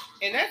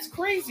 And that's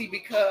crazy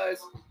because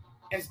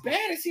as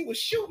bad as he was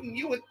shooting,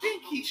 you would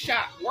think he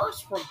shot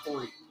worse from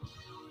 3.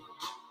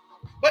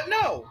 But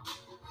no.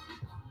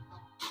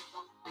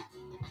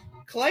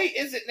 Klay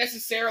isn't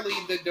necessarily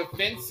the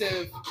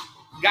defensive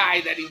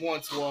guy that he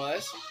once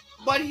was,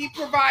 but he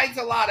provides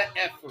a lot of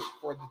effort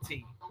for the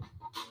team.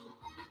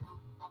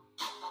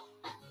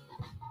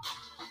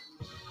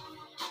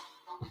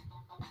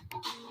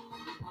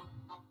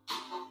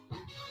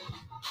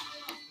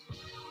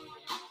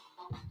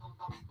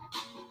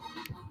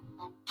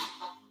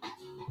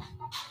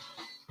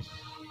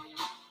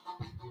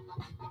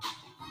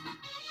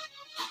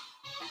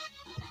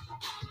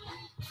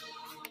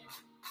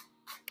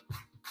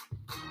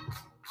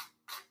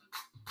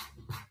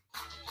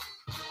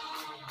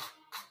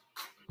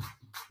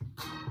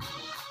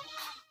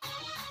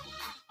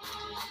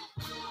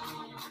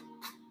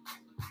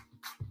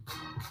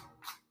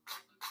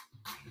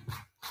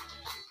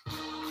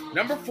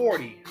 Number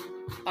 40.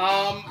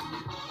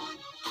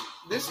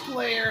 This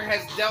player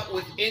has dealt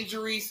with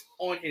injuries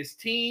on his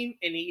team,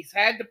 and he's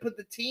had to put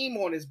the team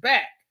on his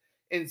back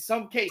in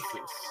some cases.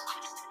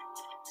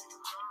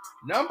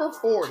 Number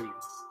 40,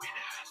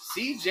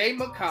 C.J.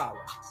 McCollum.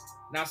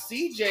 Now,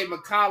 C.J.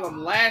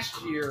 McCollum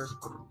last year,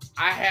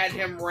 I had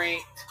him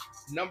ranked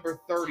number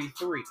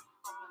 33.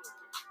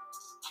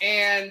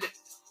 And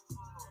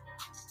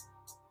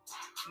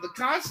the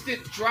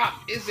constant drop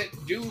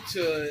isn't due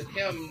to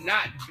him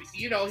not,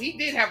 you know, he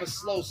did have a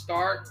slow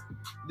start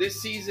this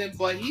season,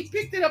 but he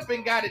picked it up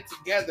and got it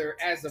together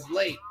as of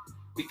late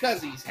because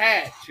he's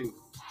had to.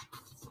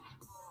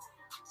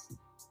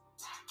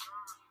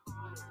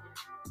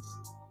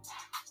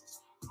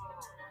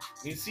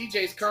 I mean,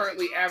 CJ's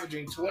currently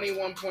averaging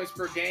 21 points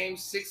per game,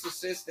 6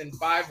 assists, and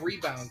 5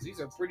 rebounds.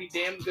 These are pretty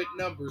damn good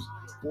numbers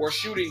for a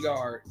shooting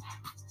guard.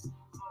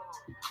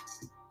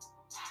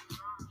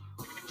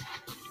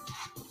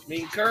 I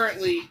mean,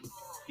 currently,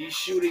 he's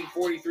shooting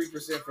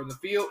 43% from the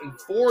field and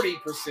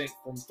 40%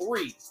 from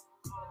 3.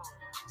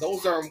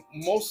 Those are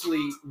mostly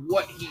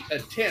what he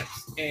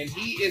attempts, and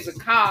he is a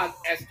cog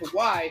as to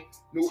why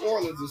New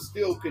Orleans is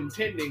still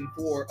contending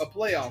for a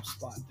playoff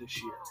spot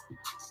this year.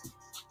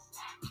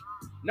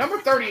 Number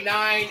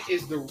 39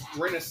 is the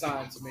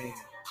Renaissance Man,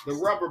 the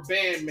rubber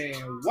band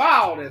man,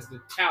 wild as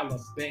the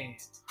Taliban.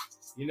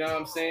 You know what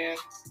I'm saying?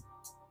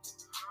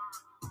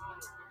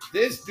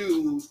 This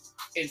dude,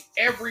 in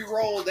every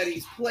role that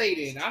he's played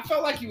in, I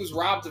felt like he was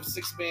robbed of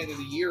Sixth Man of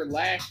the Year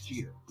last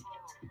year.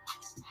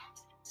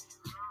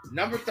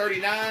 Number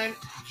 39,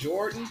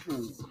 Jordan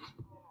Poole.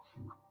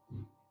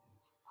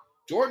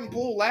 Jordan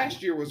Poole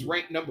last year was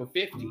ranked number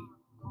 50.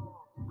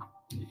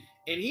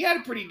 And he had a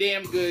pretty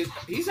damn good,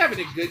 he's having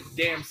a good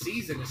damn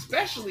season,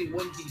 especially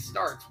when he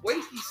starts. When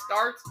he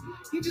starts,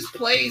 he just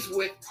plays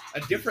with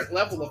a different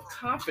level of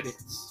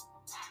confidence.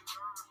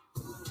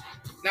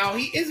 Now,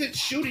 he isn't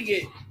shooting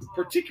it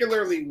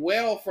particularly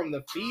well from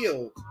the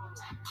field,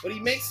 but he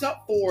makes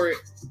up for it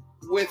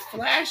with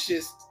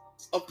flashes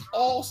of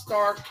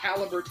all-star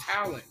caliber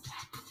talent.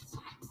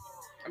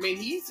 I mean,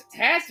 he's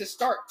had to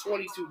start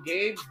 22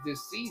 games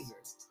this season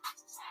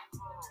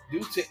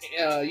due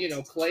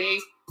to, Clay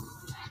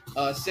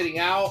sitting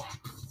out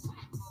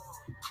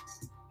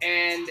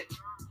and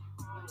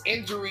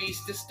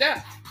injuries to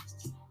Steph.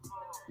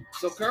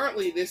 So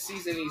currently this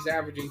season he's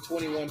averaging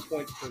 21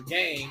 points per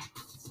game,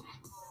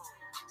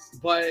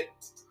 but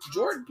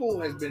Jordan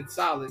Poole has been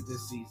solid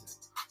this season.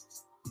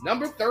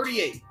 Number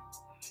 38.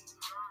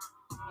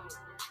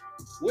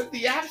 With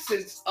the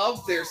absence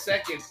of their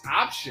second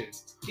option,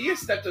 he has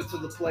stepped up to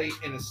the plate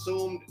and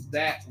assumed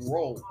that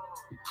role.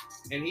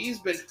 And he's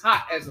been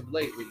hot as of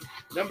lately.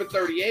 Number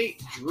 38,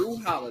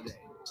 Jrue Holiday.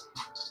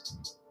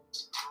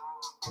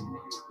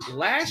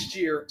 Last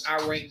year,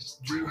 I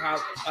ranked Jrue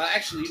Holiday.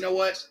 Actually, you know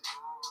what?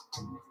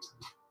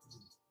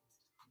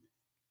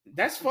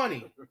 That's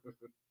funny.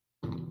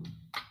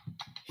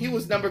 He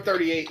was number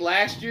 38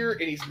 last year,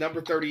 and he's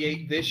number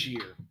 38 this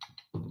year.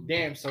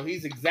 Damn, so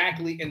he's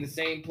exactly in the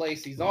same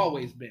place he's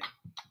always been.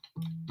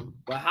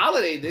 But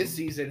Holiday this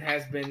season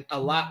has been a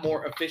lot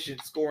more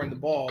efficient scoring the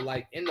ball.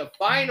 Like in the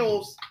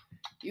finals,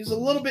 he was a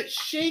little bit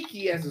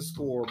shaky as a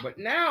scorer, but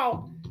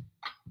now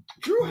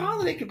Jrue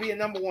Holiday could be a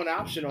number one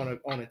option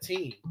on a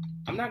team.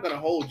 I'm not going to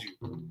hold you.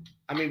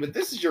 I mean, but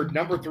this is your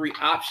number 3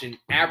 option,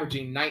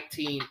 averaging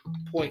 19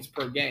 points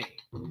per game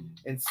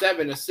and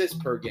 7 assists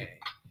per game,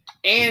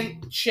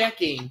 and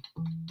checking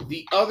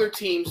the other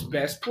team's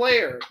best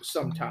player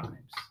sometimes.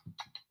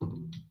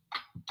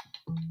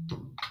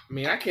 I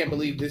mean, I can't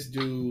believe this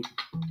dude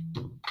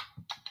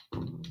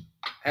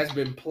has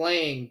been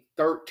playing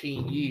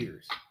 13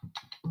 years.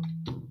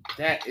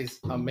 That is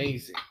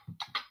amazing.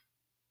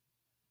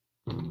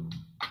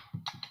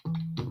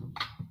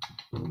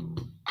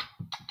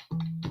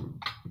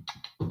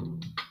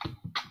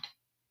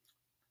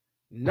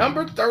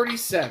 Number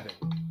 37.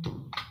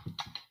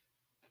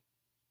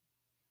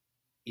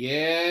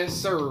 Yes,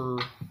 sir.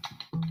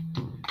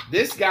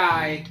 This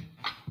guy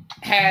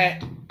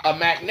had a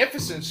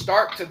magnificent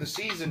start to the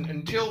season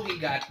until he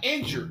got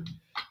injured.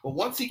 But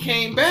once he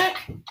came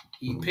back,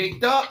 he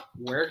picked up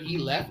where he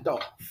left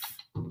off.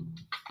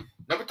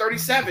 Number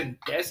 37,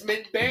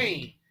 Desmond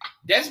Bane.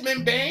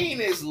 Desmond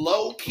Bane is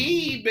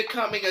low-key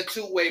becoming a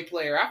two-way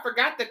player. I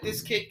forgot that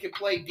this kid can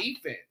play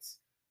defense.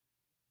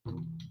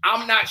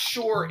 I'm not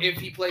sure if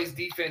he plays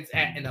defense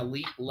at an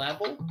elite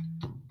level,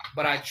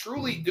 but I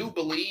truly do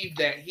believe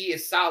that he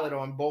is solid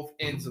on both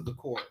ends of the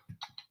court.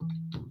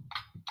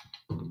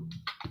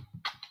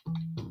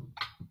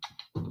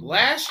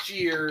 Last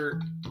year,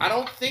 I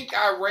don't think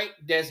I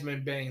ranked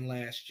Desmond Bane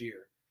last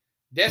year.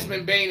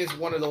 Desmond Bane is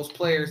one of those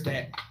players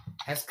that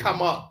has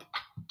come up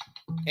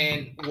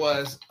and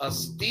was a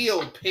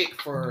steal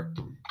pick for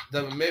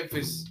the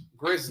Memphis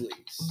Grizzlies.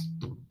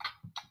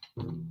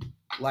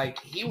 Like,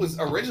 he was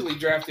originally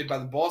drafted by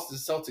the Boston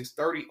Celtics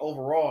 30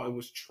 overall and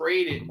was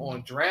traded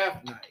on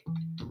draft night.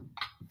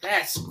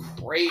 That's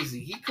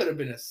crazy. He could have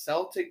been a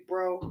Celtic,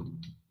 bro.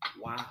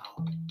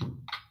 Wow.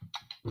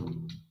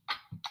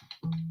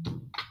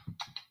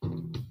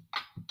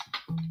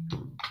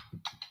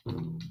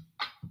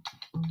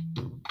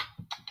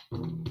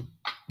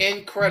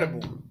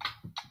 Incredible.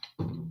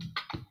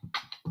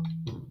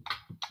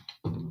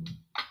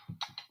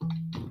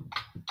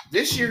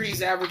 This year,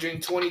 he's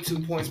averaging 22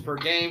 points per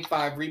game,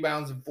 5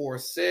 rebounds, and 4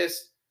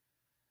 assists.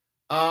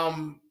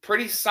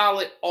 Pretty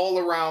solid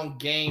all-around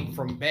game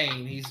from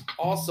Bane. He's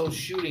also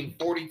shooting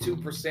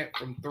 42%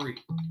 from 3.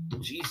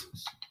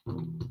 Jesus.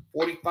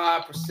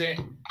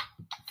 45%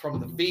 from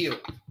the field.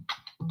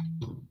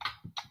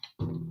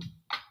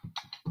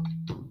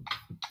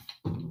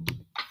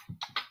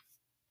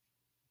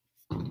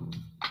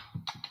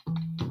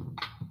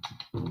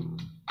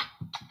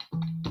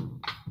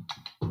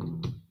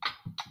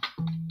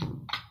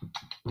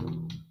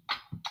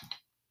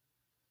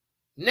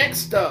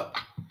 Next up,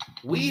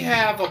 we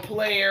have a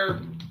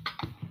player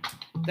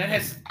that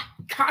has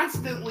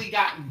constantly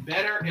gotten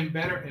better and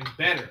better and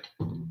better.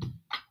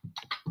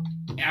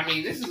 I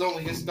mean, this is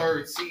only his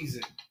 3rd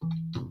season.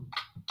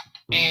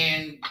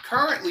 And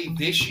currently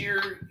this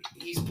year,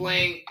 he's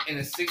playing in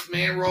a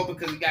 6-man role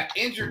because he got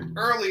injured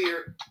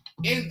earlier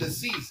in the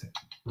season.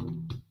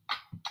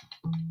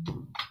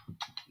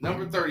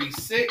 Number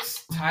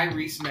 36,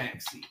 Tyrese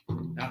Maxey.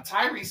 Now,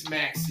 Tyrese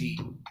Maxey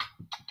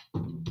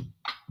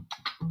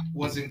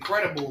was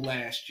incredible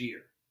last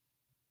year.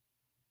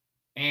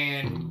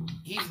 And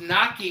he's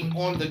knocking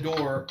on the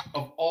door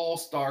of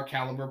all-star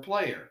caliber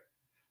player.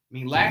 I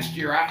mean, last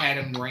year I had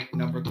him ranked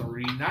number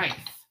 39th.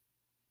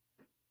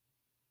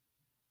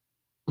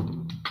 I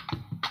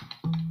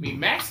mean,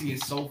 Maxey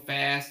is so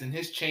fast, and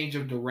his change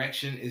of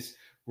direction is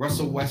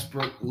Russell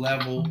Westbrook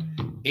level.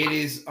 It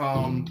is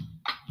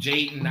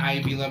Jaden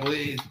Ivey level. It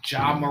is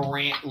Ja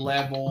Morant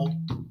level.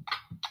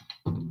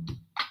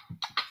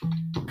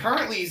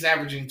 Currently, he's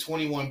averaging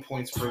 21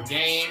 points per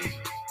game,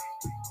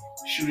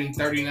 shooting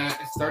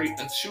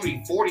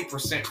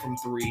 40% from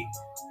three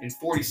and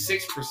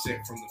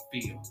 46% from the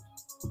field.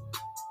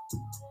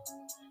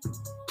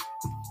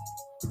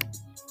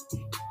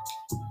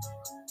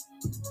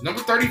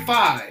 Number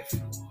 35.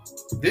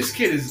 This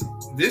kid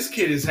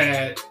has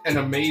had an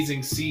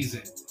amazing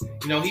season.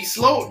 You know, he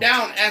slowed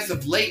down as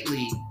of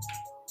lately,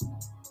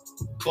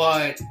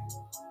 but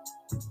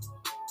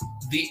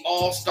the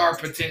all-star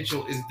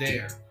potential is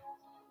there.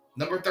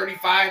 Number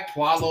 35,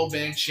 Paolo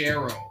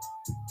Banchero.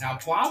 Now,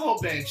 Paolo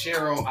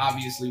Banchero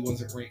obviously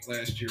wasn't ranked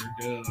last year,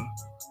 duh.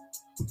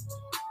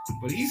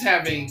 But he's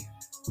having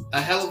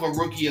a hell of a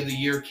Rookie of the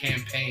Year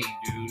campaign,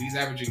 dude. He's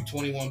averaging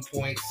 21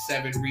 points,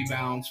 7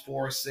 rebounds,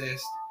 4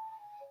 assists.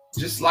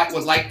 Just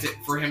would like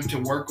for him to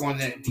work on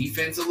that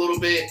defense a little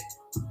bit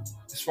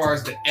as far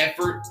as the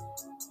effort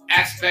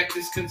aspect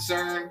is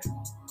concerned.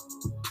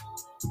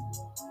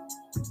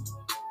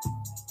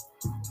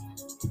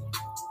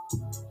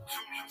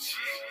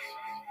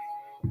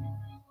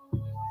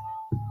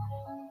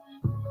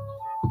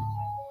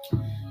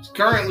 He's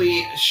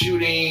currently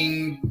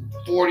shooting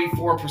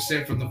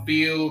 44% from the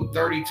field,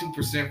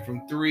 32%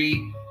 from three.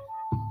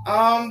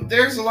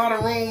 There's a lot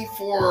of room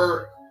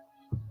for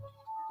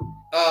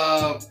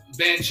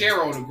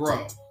Banchero to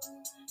grow.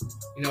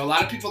 You know, a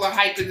lot of people are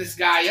hyping this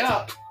guy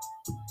up,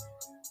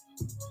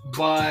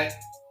 but,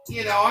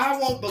 you know, I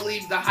won't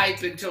believe the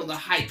hype until the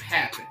hype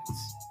happens.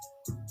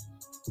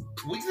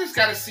 We just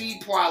got to see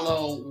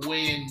Paolo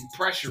when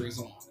pressure is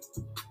on.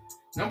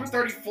 Number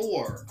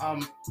 34,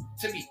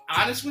 to be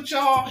honest with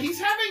y'all, he's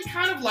having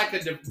kind of like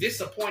a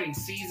disappointing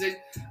season.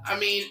 I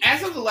mean,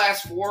 as of the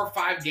last 4 or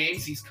 5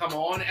 games he's come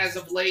on as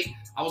of late,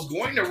 I was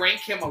going to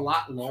rank him a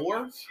lot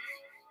lower.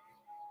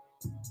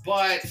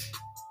 But,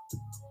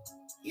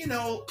 you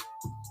know,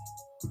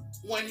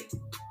 when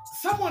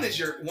someone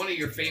is one of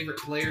your favorite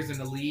players in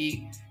the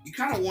league, you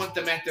kind of want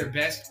them at their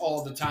best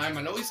all the time.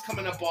 I know he's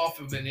coming up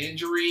off of an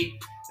injury,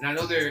 and I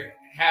know they're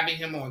having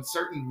him on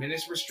certain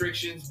minutes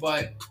restrictions,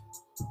 but,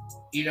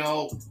 you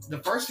know, the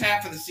first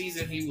half of the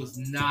season, he was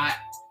not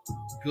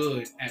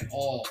good at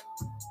all.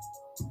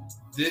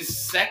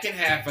 This second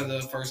half of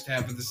the first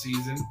half of the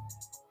season,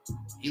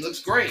 he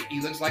looks great.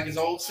 He looks like his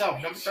old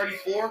self. Number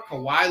 34,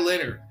 Kawhi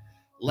Leonard.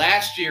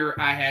 Last year,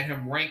 I had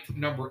him ranked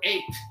number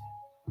 8,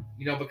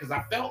 you know, because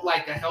I felt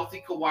like a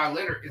healthy Kawhi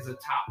Leonard is a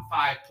top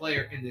 5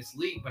 player in this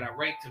league, but I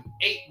ranked him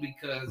 8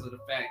 because of the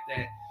fact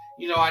that,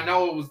 you know, I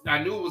knew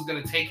it was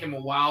going to take him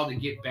a while to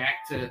get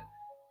back to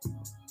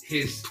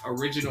his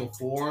original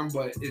form,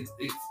 but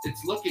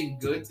it's looking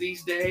good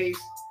these days.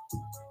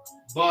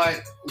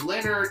 But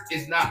Leonard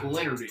is not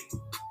Leonarding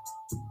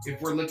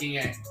if we're looking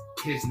at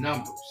his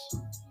numbers.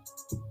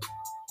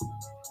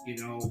 You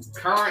know,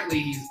 currently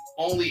he's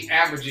only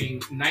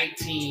averaging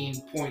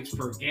 19 points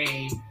per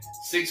game,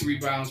 6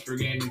 rebounds per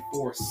game, and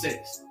 4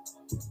 assists.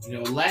 You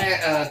know,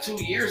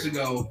 2 years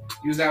ago,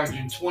 he was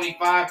averaging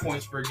 25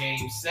 points per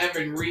game,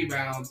 7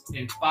 rebounds,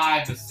 and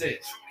 5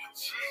 assists.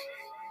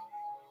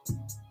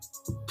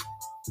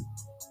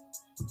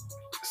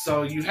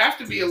 So you have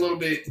to be a little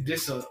bit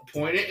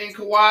disappointed in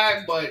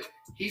Kawhi, but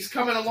he's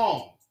coming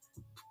along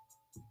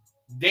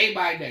day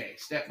by day,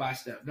 step by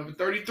step. Number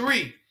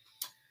 33.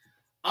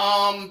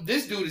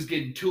 This dude is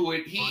getting to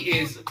it.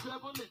 He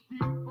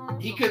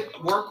could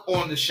work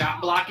on the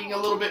shot blocking a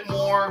little bit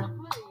more.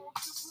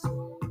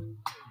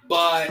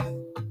 But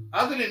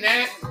other than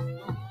that,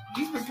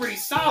 he's been pretty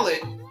solid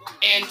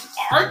and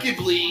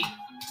arguably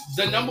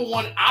the number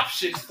 1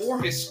 option for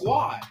his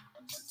squad.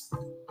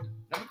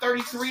 Number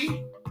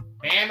 33,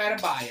 Bam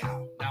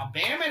Adebayo. Now,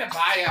 Bam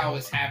Adebayo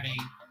is having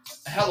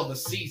a hell of a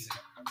season,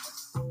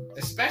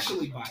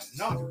 especially by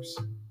the numbers.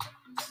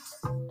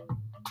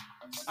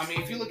 I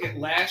mean, if you look at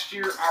last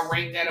year, I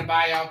ranked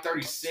Adebayo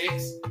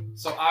 36.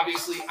 So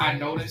obviously, I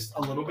noticed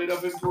a little bit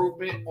of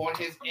improvement on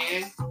his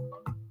end.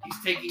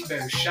 He's taking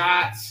better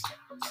shots.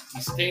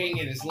 He's staying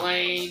in his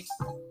lane.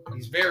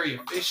 He's very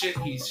efficient.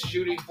 He's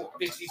shooting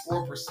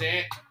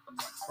 54%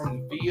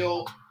 from the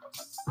field.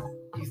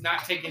 He's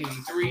not taking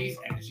any threes,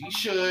 as he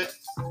should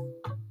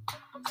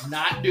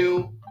not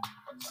do.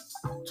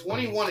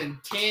 21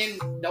 and 10,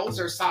 those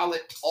are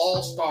solid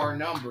all-star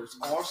numbers,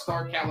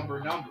 all-star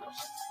caliber numbers.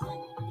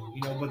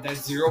 You know, but that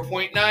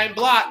 0.9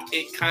 block,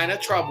 it kind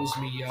of troubles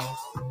me, yo.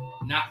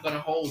 Not going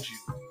to hold you.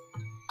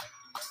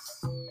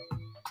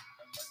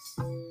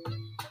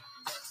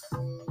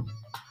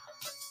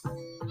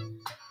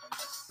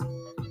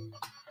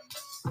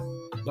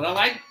 But I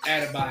like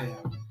Adebayo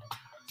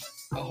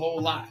a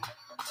whole lot.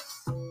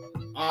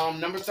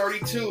 Number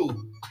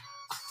 32,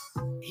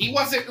 He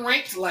wasn't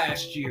ranked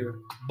last year,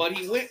 but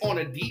he went on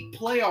a deep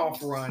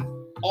playoff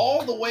run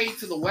all the way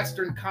to the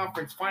Western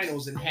Conference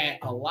Finals and had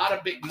a lot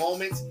of big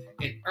moments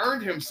and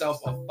earned himself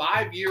a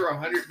 5-year,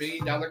 $100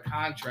 million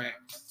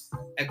contract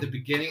at the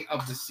beginning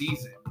of the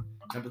season.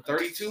 Number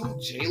 32,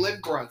 Jalen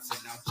Brunson.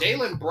 Now,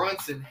 Jalen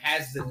Brunson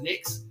has the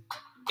Knicks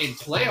in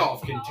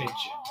playoff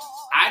contention.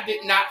 I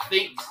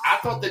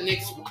thought the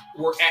Knicks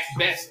were at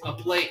best a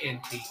play-in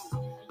team.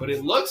 But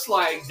it looks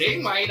like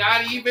they might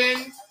not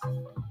even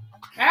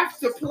have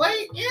to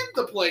play in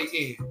the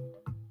play-in.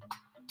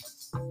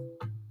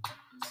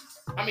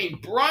 I mean,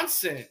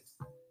 Brunson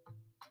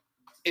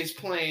is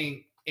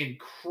playing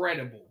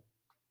incredible.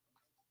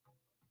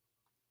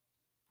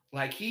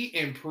 Like, he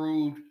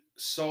improved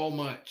so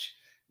much.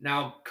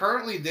 Now,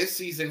 currently this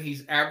season,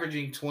 he's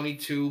averaging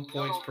 22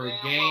 points per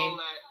game.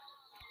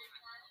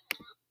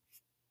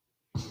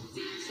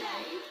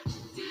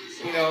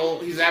 You know,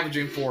 he's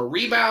averaging 4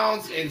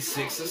 rebounds and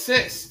 6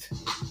 assists.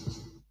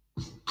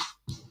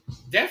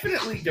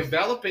 Definitely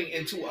developing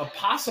into a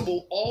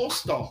possible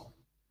all-star.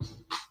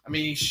 I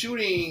mean, he's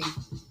shooting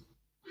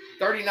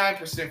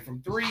 39%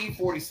 from 3,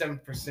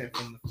 47%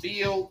 from the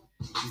field.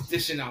 He's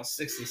dishing out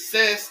 6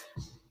 assists.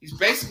 He's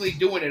basically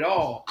doing it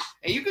all.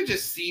 And you can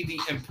just see the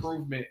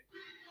improvement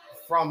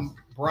from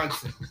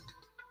Brunson.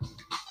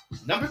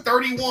 Number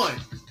 31.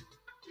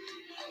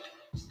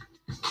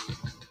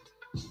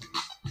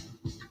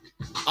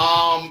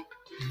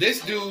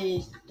 This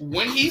dude,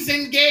 when he's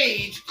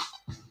engaged,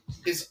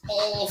 is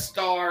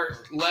all-star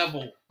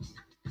level.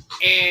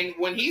 And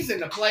when he's in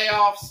the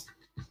playoffs,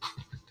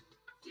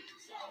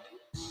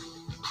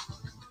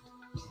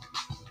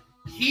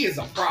 he is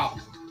a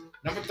problem.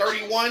 Number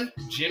 31,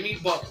 Jimmy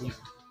Butler.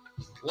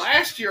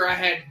 Last year, I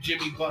had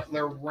Jimmy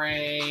Butler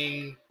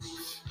ranked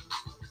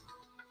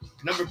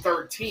number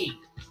 13.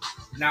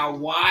 Now,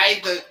 why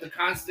the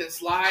constant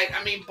slide?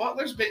 I mean,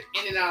 Butler's been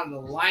in and out of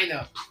the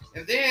lineup.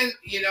 And then,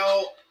 you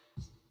know,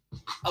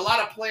 a lot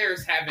of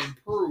players have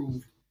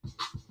improved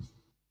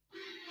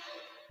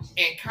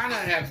and kind of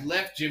have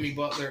left Jimmy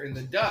Butler in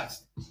the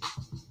dust.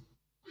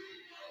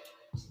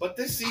 But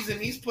this season,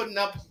 he's putting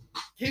up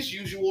his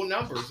usual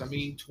numbers. I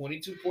mean,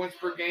 22 points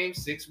per game,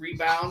 6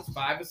 rebounds,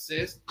 5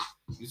 assists.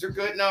 These are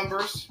good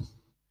numbers.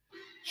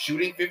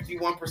 Shooting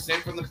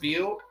 51% from the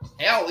field.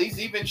 Hell, he's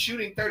even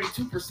shooting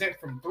 32%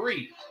 from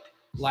 3.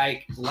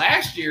 Like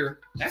last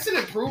year, that's an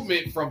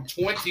improvement from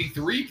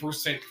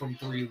 23% from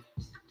 3.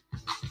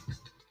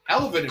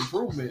 Hell of an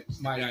improvement,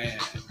 might I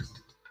add.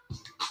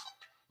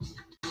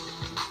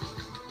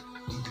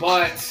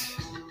 But let's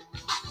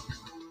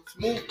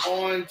move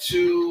on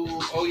to,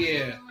 oh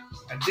yeah,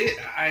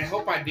 I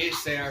hope I did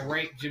say I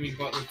ranked Jimmy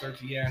Butler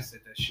 13. Yeah, I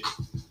said that shit.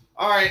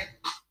 All right,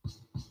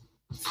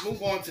 let's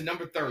move on to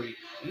number 30.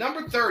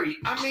 Number 30,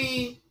 I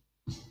mean,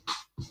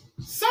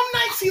 some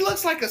nights he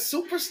looks like a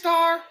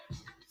superstar.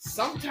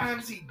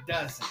 Sometimes he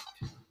doesn't.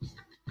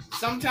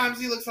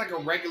 Sometimes he looks like a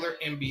regular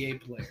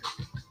NBA player.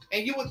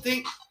 And you would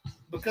think,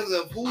 because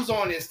of who's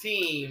on his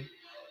team,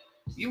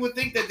 you would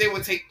think that they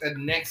would take the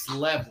next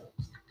level.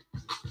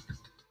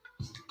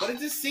 But it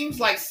just seems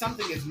like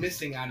something is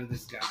missing out of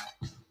this guy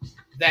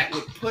that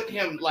would put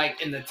him like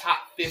in the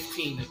top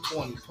 15 to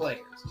 20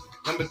 players.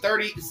 Number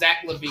 30,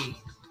 Zach LaVine.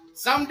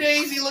 Some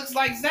days he looks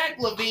like Zach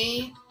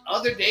LaVine.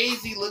 Other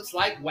days he looks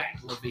like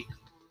Whack LaVine.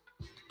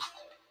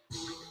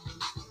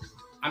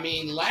 I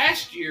mean,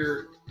 last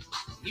year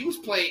he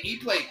played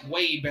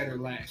way better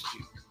last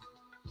year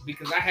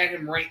because I had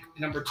him ranked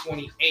number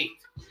 28.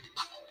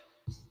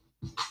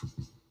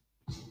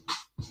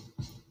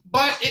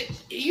 But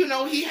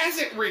he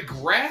hasn't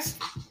regressed.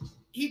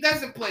 He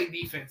doesn't play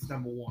defense,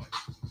 number 1.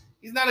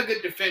 He's not a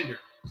good defender.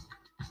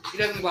 He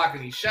doesn't block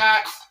any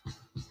shots.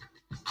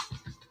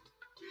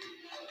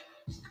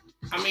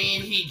 I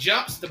mean, he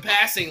jumps the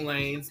passing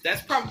lanes.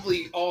 That's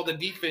probably all the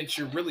defense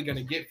you're really going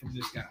to get from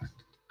this guy.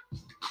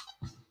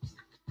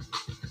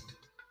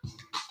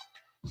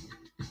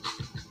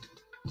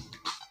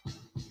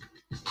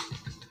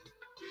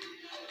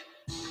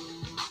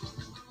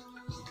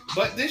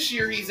 But this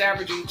year he's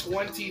averaging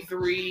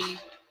 24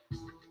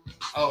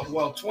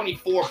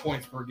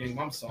 points per game.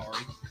 I'm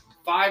sorry.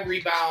 5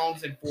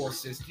 rebounds and 4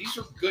 assists. These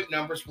are good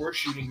numbers for a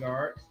shooting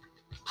guard.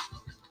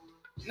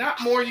 Not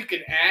more you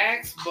can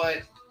ask,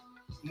 but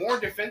more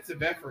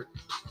defensive effort.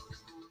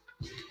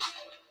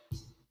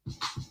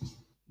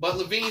 But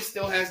LaVine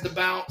still has the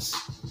bounce.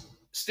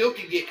 Still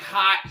can get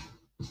hot.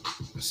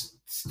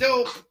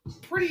 Still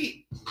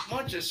pretty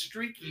much a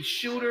streaky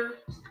shooter.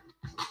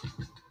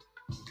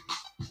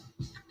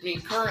 I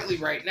mean, currently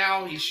right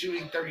now, he's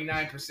shooting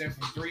 39%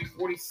 from 3,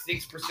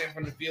 46%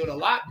 from the field. A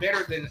lot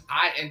better than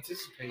I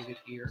anticipated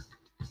here.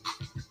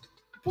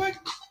 But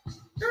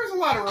there's a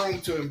lot of room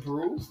to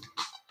improve.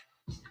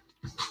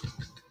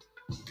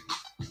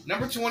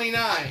 Number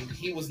 29,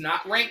 he was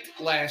not ranked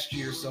last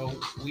year, so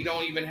we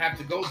don't even have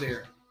to go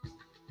there.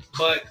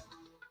 But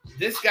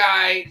this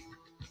guy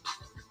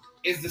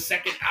is the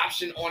second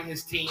option on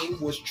his team,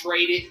 was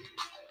traded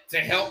to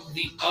help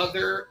the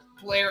other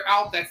player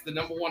out. That's the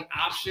number 1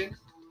 option.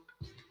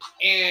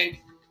 And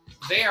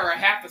they are a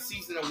half a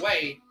season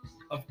away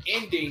of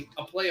ending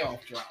a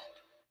playoff drought.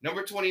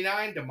 Number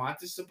 29,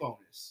 Domantas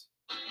Sabonis.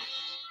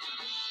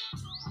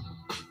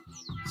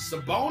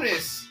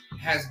 Sabonis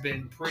has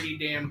been pretty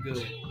damn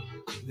good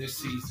this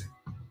season.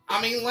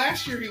 I mean,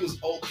 last year he was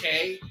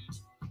okay.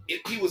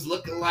 He was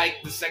looking like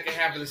the second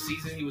half of the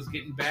season he was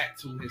getting back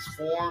to his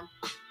form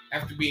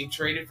after being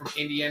traded from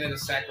Indiana to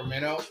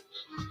Sacramento.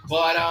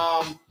 But,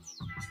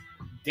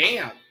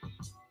 damn.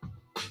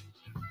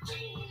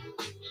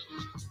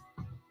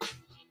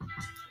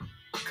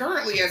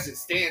 Currently, as it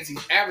stands,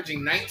 he's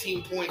averaging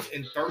 19 points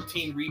and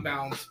 13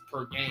 rebounds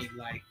per game.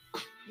 Like,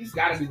 he's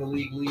got to be the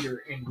league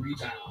leader in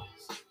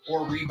rebounds,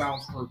 or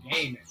rebounds per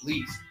game at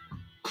least.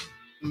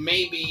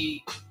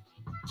 Maybe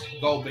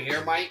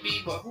Gobert might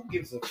be, but who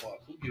gives a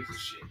fuck? Who gives a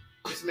shit?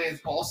 This man's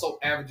also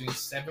averaging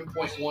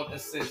 7.1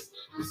 assists.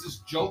 This is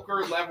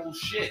Joker level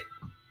shit.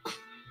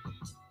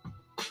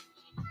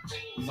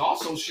 He's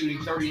also shooting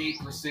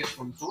 38%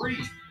 from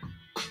three.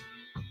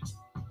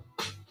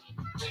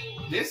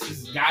 This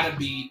has got to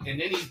be, and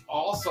then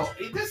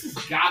this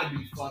has got to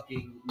be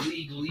fucking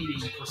league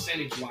leading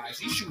percentage wise.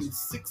 He's shooting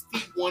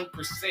 61%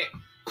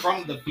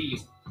 from the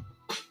field.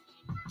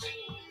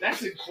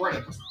 That's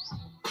incredible.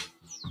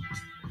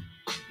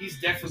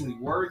 He's definitely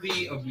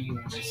worthy of being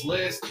on this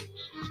list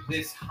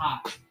this high.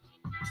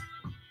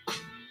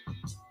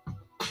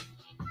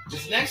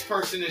 This next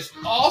person is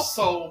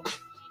also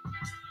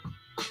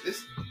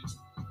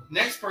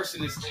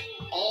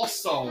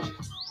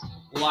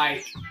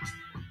like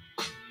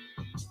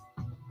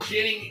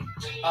getting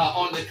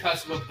on the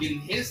cusp of getting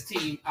his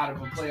team out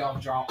of a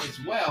playoff drought as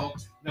well.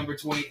 Number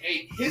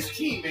 28, his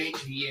teammate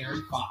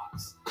De'Aaron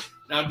Fox.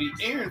 Now,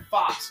 De'Aaron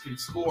Fox can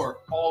score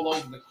all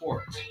over the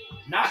court.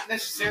 Not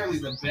necessarily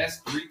the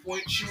best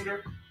three-point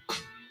shooter,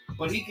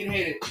 but he can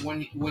hit it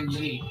when you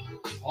need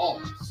it.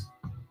 Pause.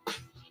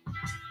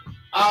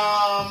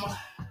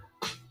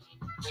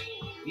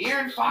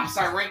 De'Aaron Fox,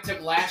 I ranked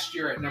him last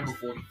year at number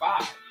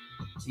 45.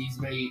 He's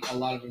made a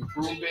lot of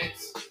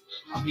improvements.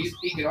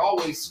 He could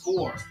always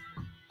score.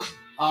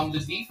 The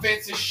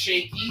defense is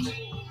shaky.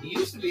 He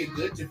used to be a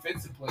good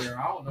defensive player.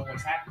 I don't know what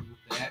happened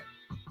with that.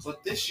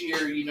 But this year,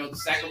 the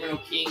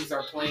Sacramento Kings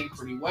are playing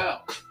pretty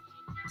well.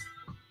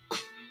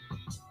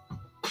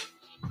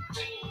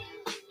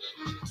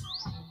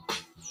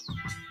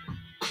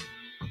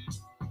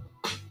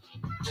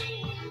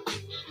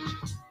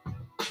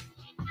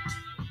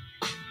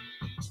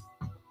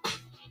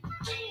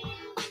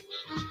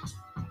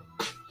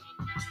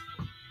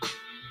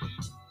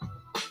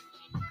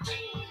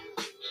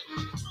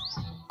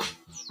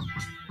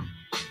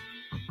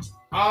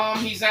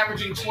 He's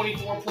averaging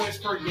 24 points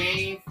per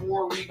game,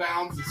 4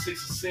 rebounds, and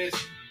 6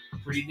 assists.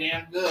 Pretty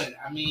damn good.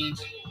 I mean,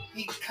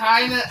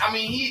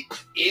 he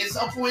is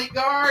a point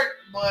guard,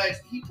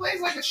 but he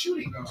plays like a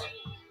shooting guard.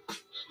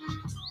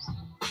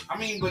 I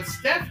mean, but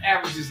Steph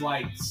averages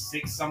like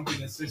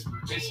 6-something assists per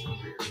his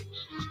career.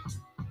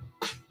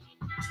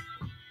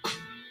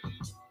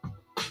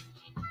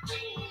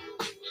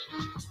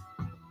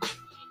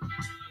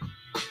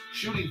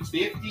 Shooting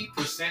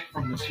 50%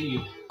 from the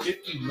field.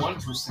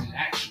 51%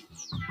 actually.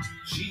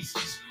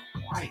 Jesus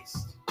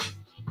Christ.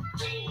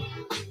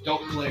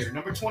 Dope player.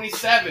 Number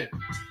 27.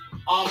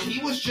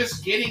 He was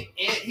just getting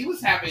in. He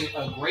was having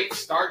a great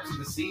start to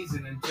the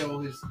season until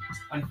his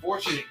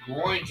unfortunate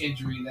groin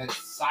injury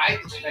that's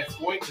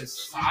going to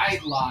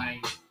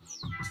sideline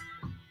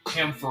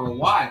him for a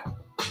while.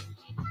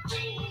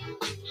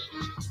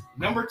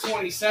 Number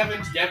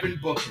 27, Devin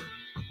Booker.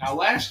 Now,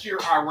 last year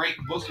I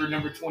ranked Booker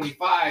number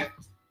 25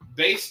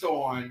 based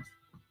on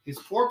his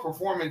poor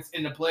performance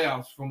in the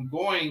playoffs, from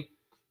going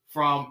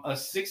from a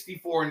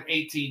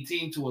 64-18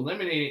 team to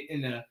eliminated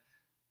in the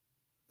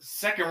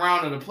second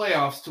round of the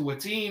playoffs to a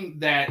team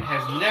that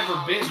has never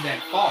been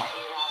that far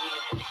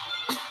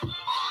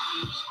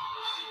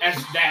as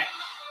that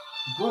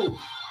group.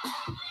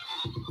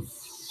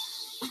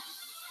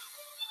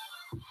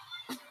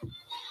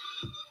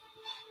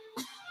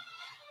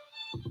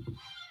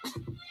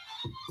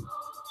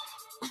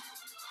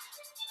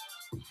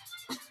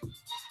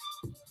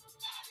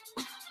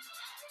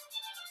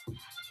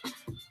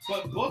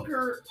 But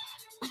Booker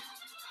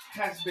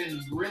has been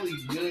really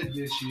good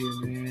this year,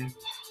 man.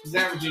 He's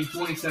averaging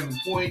 27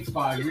 points,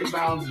 5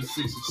 rebounds, and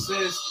 6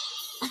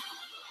 assists.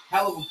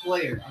 Hell of a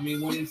player. I mean,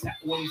 when he's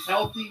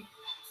healthy,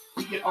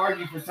 he can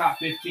argue for top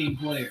 15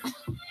 players.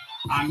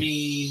 I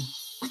mean,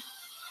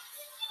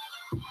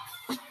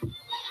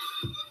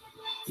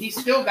 he's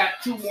still got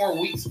 2 more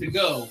weeks to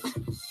go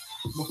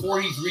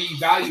before he's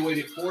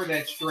reevaluated for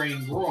that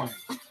strained groin.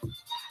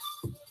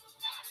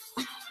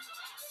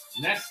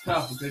 And that's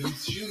tough because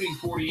he's shooting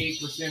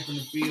 48% from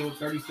the field,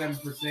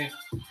 37%.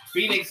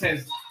 Phoenix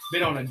has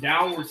been on a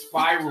downward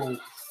spiral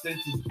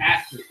since his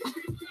absence.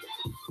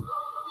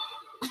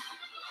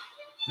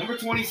 Number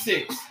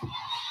 26.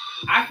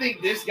 I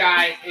think this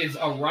guy is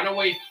a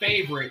runaway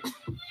favorite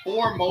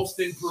for most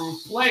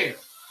improved player.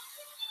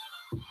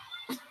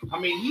 I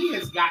mean, he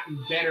has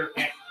gotten better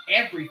at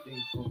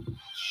everything from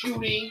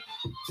shooting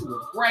to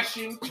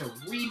aggression to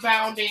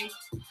rebounding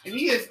And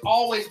he has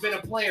always been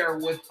a player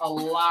with a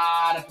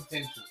lot of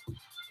potential.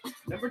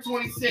 Number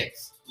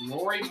 26,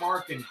 Lauri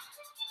Markkanen.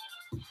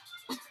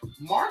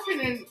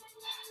 Markkanen,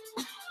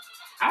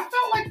 I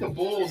felt like the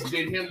Bulls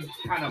did him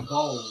kind of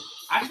bold.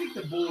 I think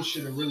the Bulls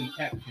should have really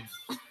kept him.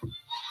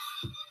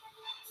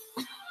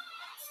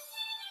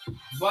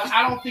 But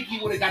I don't think he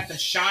would have got the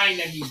shine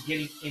that he's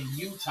getting in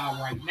Utah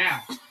right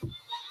now.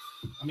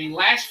 I mean,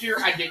 last year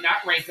I did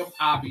not rank him,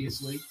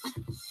 obviously.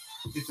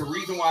 It's the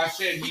reason why I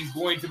said he's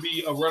going to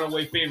be a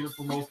runaway favorite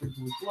for most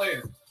improved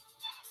players.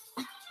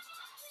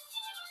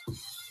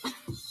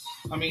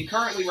 I mean,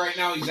 currently right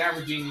now he's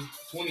averaging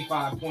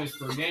 25 points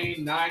per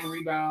game, 9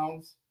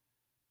 rebounds.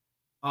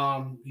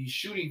 He's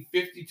shooting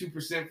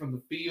 52% from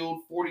the field,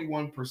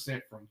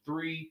 41% from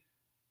 3.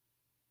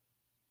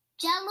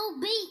 Jello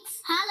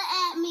Beats, holla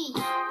at me.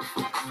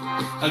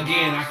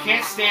 Again, I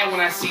can't stand when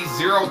I see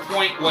 0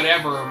 point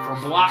whatever for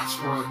blocks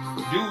for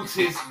dudes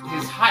his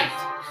height.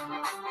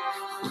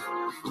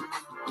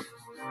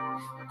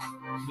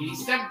 I mean,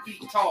 he's 7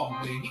 feet tall,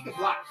 but he can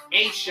block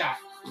a shot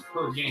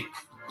per game.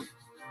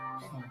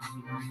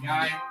 Come on,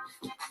 guy.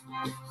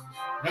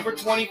 Number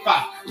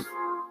 25.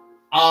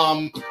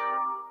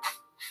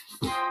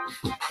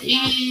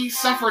 He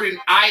suffered an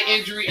eye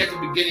injury at the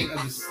beginning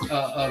of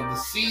the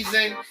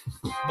season,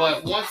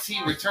 but once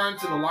he returned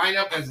to the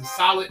lineup as a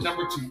solid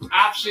number 2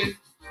 option,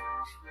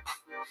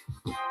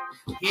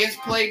 he has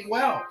played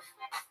well.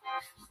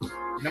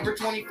 Number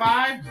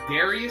 25,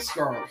 Darius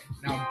Garland.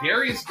 Now,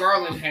 Darius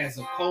Garland has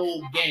a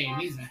cold game.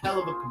 He's a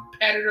hell of a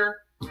competitor.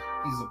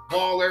 He's a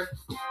baller.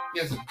 He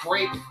has a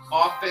great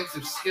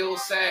offensive skill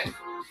set.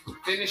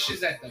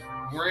 Finishes at the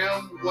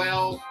rim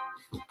well.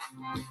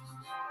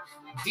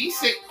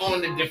 Decent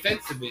on the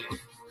defensive end.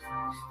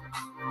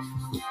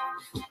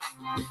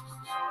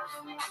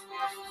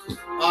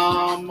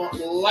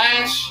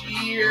 Last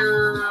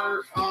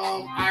year,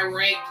 I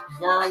ranked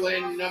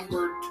Garland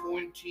number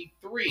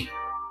 23.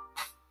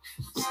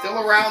 Still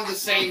around the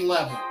same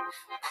level,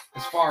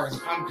 as far as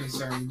I'm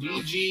concerned.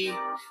 DG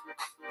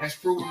has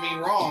proven me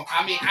wrong.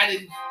 I mean, I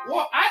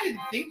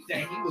didn't think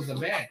that he was a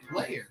bad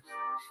player.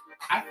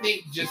 I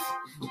think just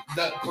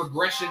the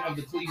progression of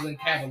the Cleveland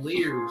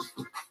Cavaliers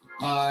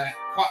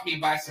caught me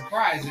by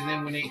surprise. And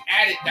then when they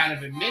added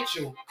Donovan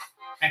Mitchell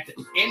at the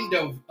end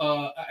of,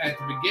 at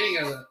the beginning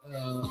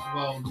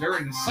of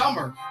during the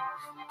summer,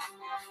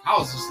 I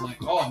was just like,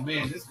 oh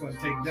man, this is going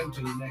to take them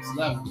to the next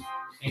level.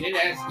 And it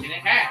has.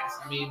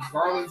 I mean,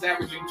 Garland's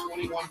averaging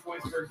 21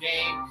 points per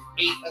game,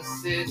 8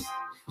 assists,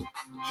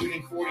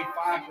 shooting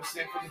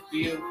 45% from the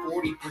field,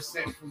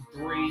 40% from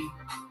 3.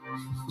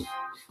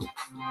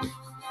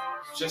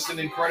 Just an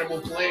incredible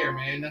player,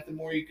 man. Nothing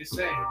more you could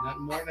say.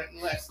 Nothing more,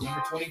 nothing less.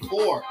 Number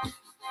 24.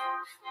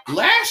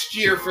 Last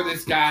year for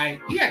this guy,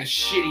 he had a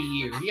shitty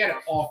year. He had an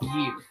off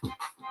year.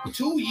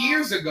 2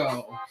 years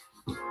ago,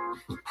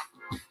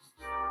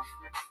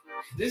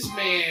 this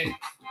man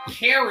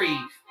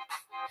carried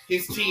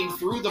his team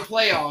through the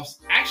playoffs,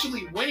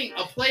 actually winning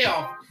a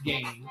playoff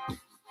game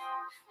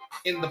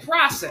in the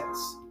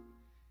process.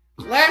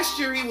 Last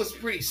year, he was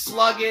pretty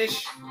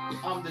sluggish.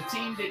 The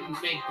team didn't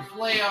make the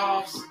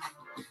playoffs.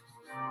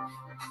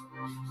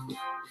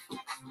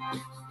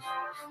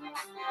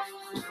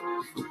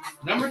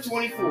 Number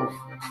 24,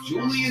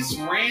 Julius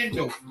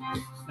Randle.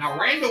 Now,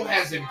 Randle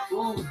has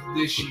improved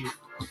this year,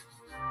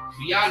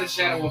 beyond a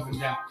shadow of a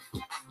doubt.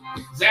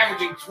 He's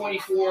averaging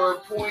 24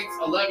 points,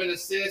 11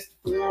 assists,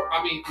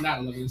 11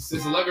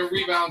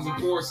 rebounds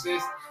and 4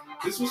 assists.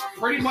 This was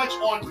pretty much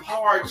on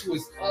par to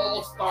his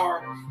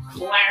all-star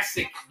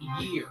classic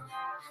year.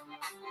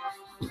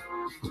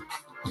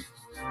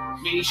 I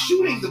mean, he's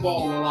shooting the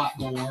ball a lot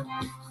more.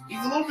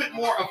 He's a little bit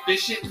more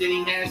efficient than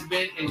he has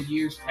been in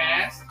years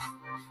past.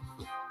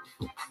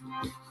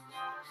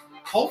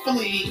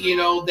 Hopefully,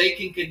 they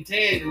can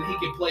contend and he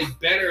can play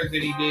better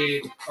than he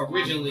did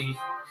originally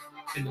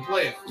in the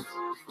playoffs.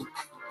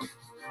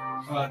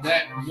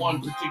 That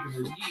one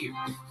particular year.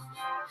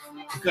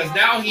 Because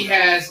now he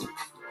has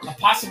a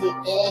possible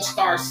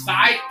all-star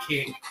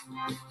sidekick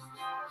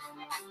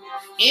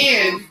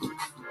in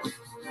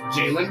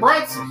Jalen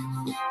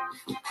Brunson.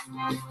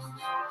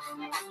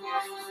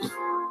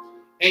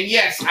 And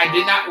yes, I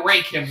did not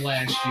rank him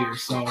last year,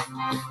 so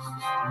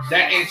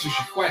that answers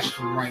your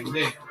question right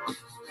there.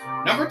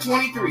 Number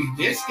 23,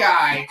 this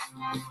guy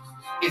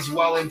is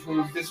well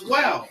improved as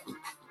well.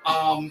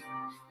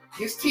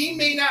 His team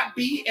may not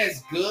be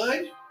as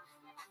good,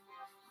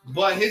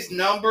 but his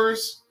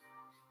numbers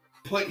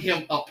put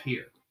him up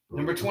here.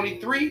 Number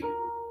 23,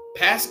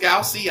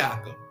 Pascal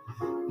Siakam.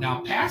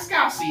 Now,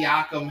 Pascal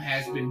Siakam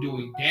has been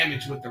doing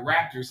damage with the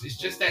Raptors. It's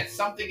just that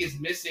something is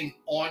missing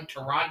on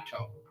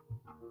Toronto.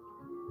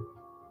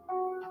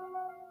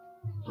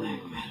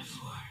 Black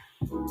metaphor.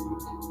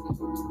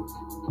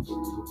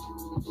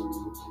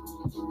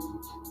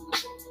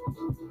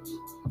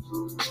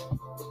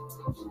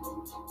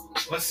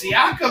 But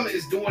Siakam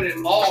is doing it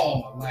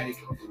all. Like,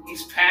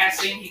 he's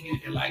passing. He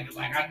can, like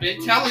I've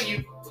been telling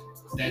you,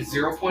 that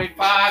 0.5,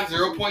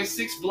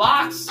 0.6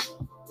 blocks.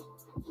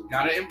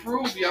 Gotta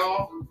improve,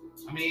 y'all.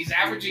 I mean, he's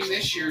averaging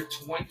this year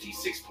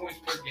 26 points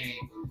per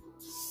game,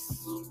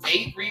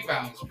 8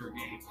 rebounds per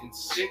game, and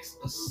 6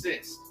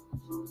 assists.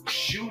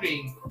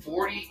 Shooting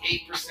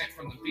 48%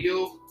 from the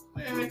field.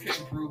 Man, it could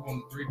improve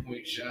on the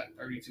three-point shot,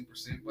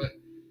 32%. But,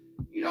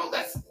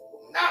 that's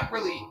not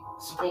really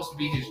supposed to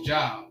be his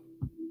job.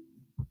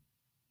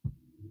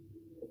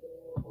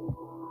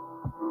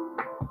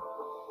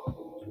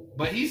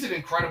 But he's an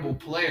incredible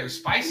player.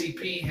 Spicy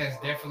P has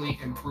definitely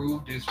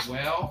improved as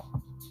well.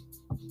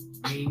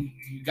 I mean,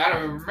 you got to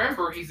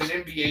remember he's an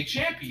NBA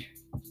champion.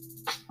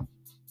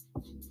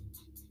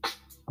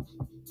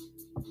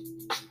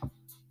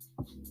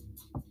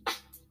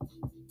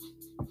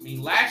 I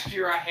mean, last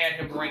year I had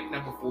him ranked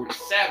number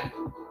 47.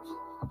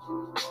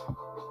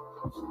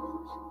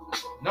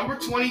 Number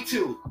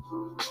 22.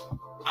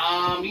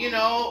 In and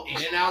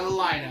out of the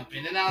lineup,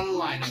 in and out of the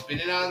lineup, in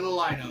and out of the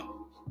lineup.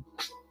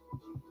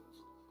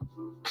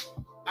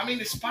 I mean,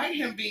 despite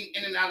him being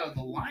in and out of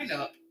the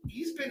lineup,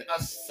 he's been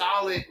a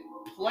solid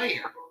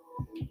player.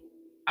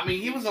 I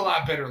mean, he was a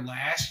lot better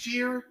last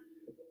year,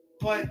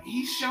 but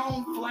he's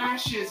shown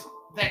flashes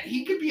that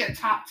he could be a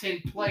top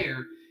 10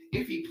 player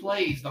if he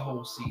plays the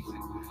whole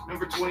season.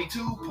 Number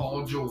 22,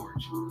 Paul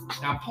George.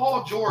 Now,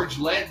 Paul George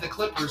led the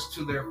Clippers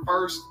to their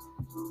first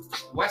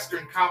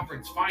Western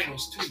Conference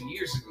Finals 2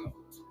 years ago.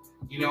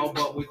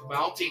 But with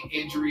mounting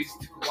injuries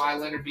to Kawhi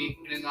Leonard being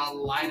in and out of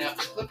the lineup,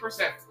 the Clippers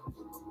have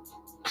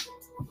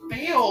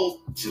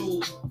failed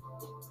to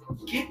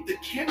get the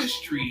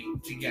chemistry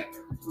together.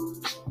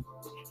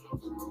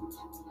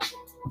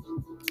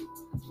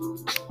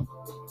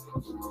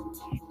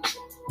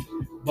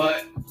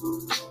 But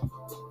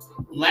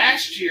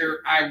last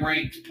year, I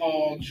ranked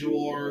Paul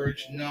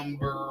George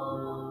number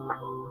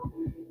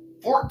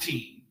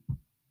 14.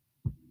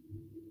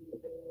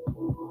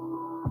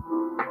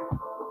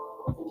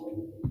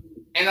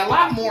 And a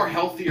lot more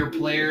healthier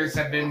players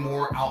have been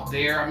more out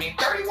there. I mean,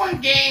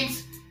 31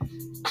 games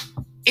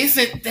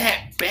isn't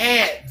that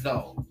bad,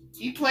 though.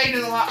 He played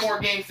in a lot more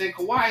games than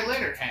Kawhi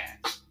Leonard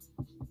has.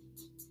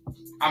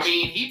 I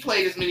mean, he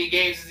played as many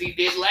games as he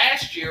did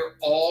last year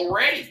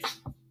already.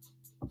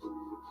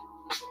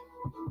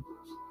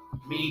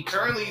 I mean,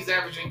 currently he's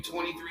averaging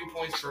 23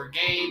 points per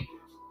game,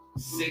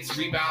 6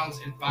 rebounds,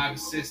 and 5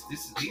 assists.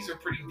 These are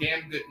pretty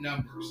damn good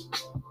numbers.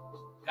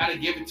 Gotta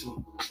give it to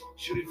him.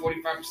 Shooting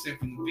 45%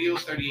 from the field,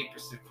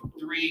 38% from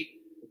 3.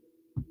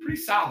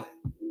 Pretty solid.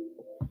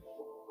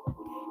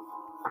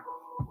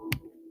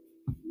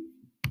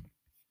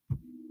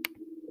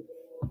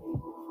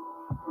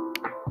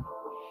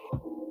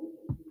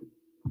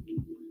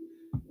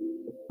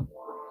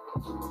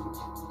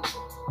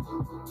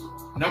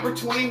 Number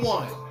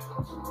 21.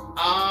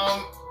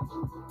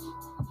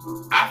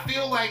 I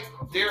feel like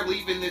they're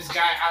leaving this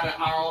guy out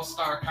of our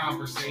all-star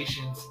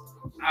conversations.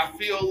 I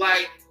feel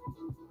like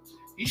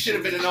he should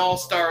have been an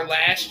all-star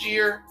last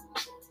year,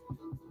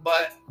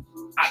 but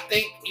I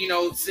think,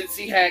 since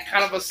he had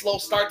kind of a slow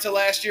start to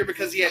last year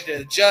because he had to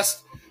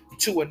adjust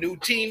to a new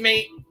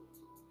teammate,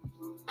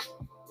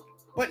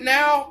 but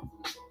now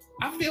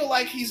I feel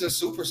like he's a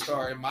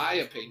superstar in my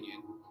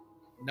opinion.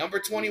 Number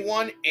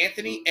 21,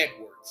 Anthony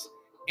Edwards.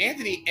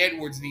 Anthony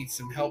Edwards needs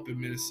some help in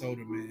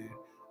Minnesota, man.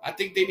 I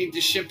think they need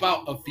to ship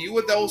out a few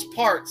of those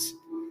parts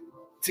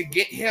to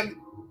get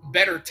him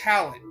better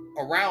talent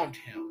around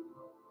him.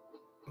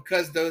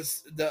 Because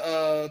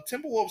the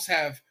Timberwolves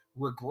have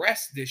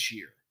regressed this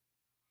year.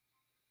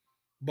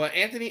 But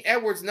Anthony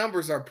Edwards'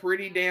 numbers are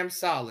pretty damn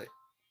solid.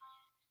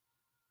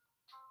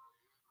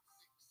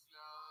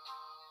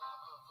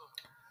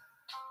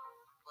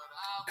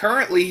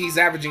 Currently, he's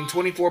averaging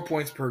 24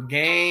 points per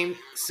game,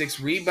 6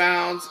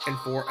 rebounds, and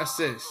 4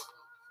 assists.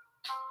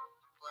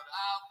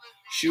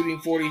 Shooting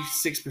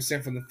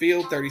 46% from the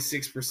field,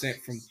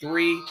 36% from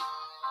 3.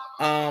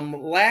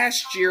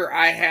 Last year,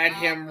 I had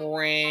him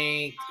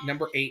ranked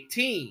number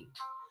 18.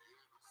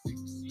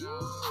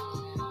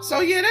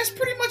 So, yeah, that's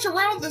pretty much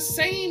around the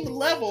same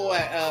level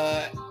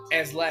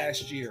as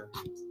last year.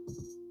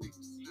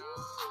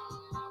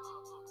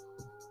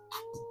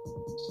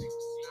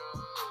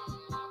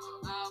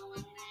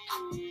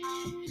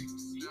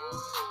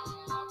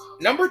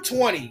 Number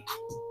 20.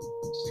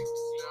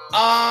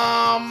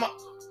 I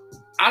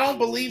don't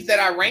believe that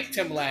I ranked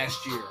him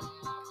last year.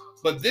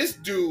 But this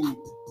dude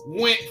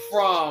went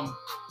from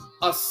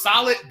a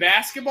solid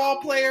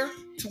basketball player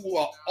to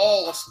an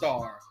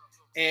all-star.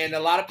 And a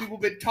lot of people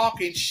have been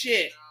talking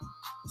shit.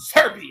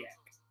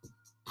 Serbiak.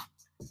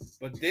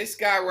 But this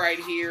guy right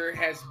here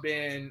has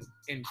been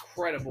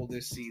incredible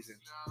this season.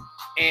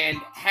 And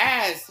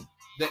has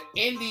the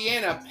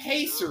Indiana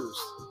Pacers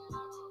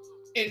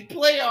in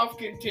playoff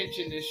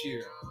contention this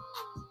year.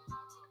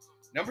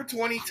 Number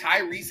 20,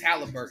 Tyrese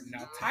Halliburton.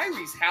 Now,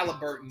 Tyrese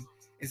Halliburton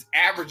is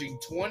averaging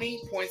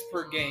 20 points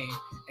per game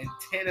and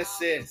 10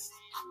 assists.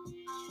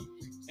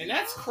 And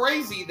that's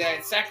crazy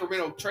that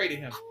Sacramento traded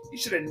him. You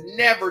should have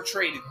never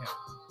traded him.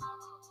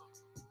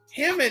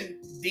 Him and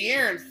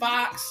De'Aaron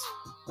Fox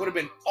would have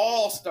been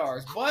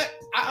all-stars. But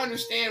I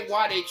understand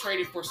why they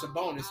traded for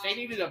Sabonis. They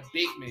needed a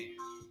big man.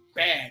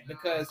 Bad.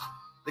 Because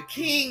The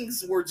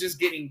Kings were just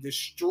getting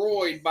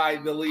destroyed by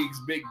the league's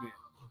big men.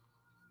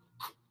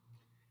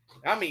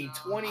 I mean,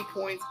 20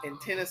 points and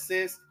 10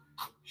 assists,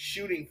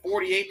 shooting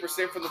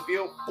 48% from the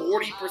field,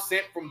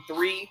 40% from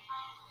three.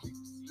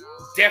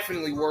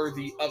 Definitely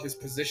worthy of his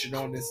position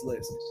on this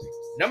list.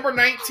 Number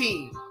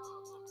 19.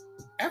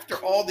 After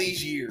all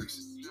these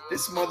years,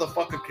 this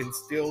motherfucker can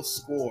still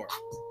score.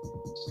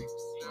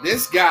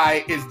 This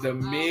guy is the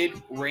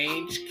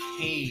mid-range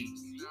king.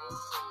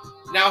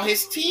 Now,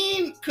 his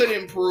team could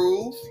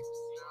improve.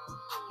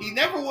 He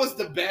never was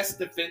the best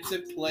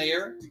defensive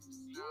player.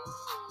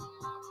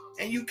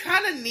 And you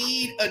kind of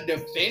need a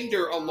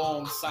defender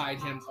alongside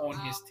him on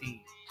his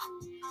team.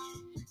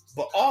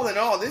 But all in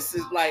all, this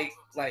is like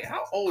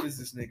how old is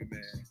this nigga,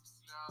 man?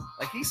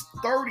 Like, he's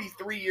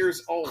 33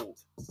 years old.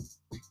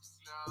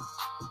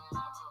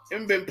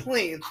 And been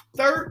playing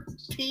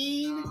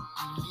 13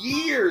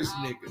 years,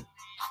 nigga.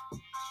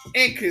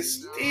 And can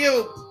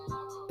still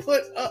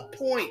put up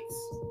points.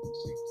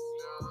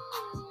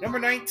 Number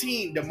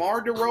 19,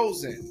 DeMar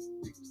DeRozan.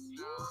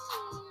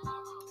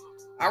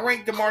 I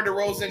ranked DeMar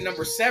DeRozan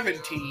number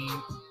 17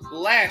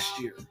 last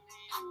year.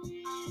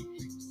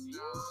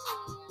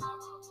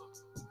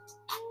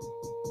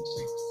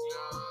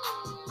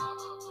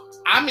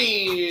 I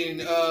mean,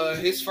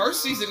 his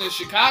first season in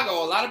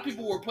Chicago, a lot of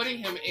people were putting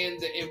him in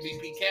the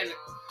MVP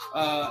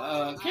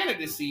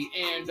candidacy.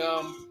 And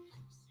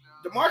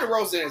DeMar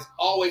DeRozan has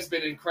always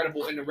been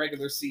incredible in the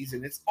regular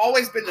season. It's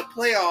always been the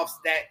playoffs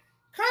that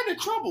kind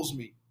of troubles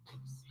me.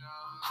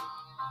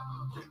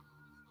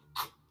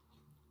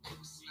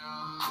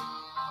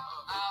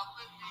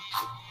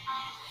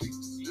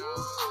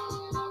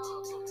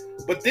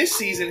 But this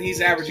season, he's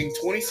averaging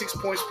 26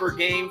 points per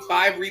game,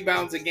 5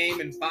 rebounds a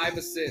game, and 5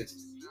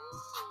 assists.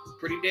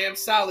 Pretty damn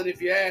solid if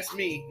you ask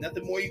me.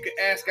 Nothing more you could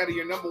ask out of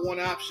your number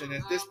one option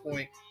at this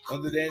point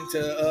other than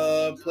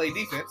to play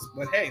defense.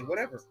 But hey,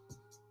 whatever.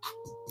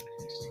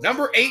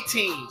 Number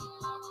 18.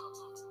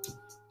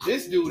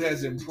 This dude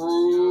has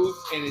improved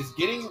and is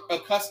getting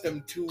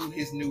accustomed to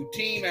his new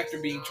team after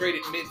being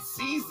traded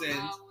mid-season.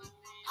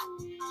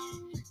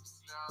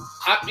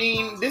 I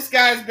mean, this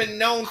guy's been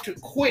known to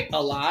quit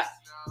a lot.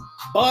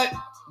 But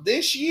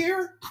this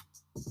year,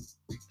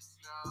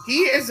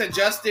 he has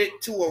adjusted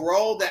to a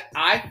role that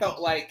I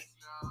felt like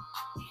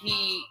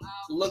he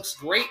looks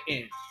great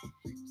in,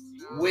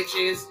 which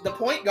is the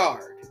point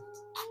guard.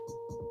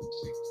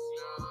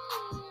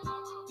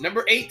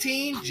 Number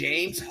 18,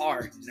 James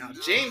Harden. Now,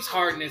 James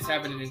Harden is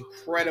having an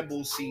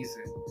incredible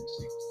season.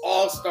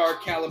 All-star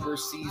caliber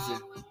season.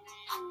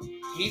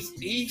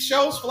 He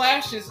shows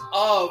flashes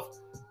of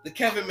the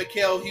Kevin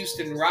McHale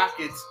Houston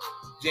Rockets,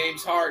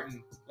 James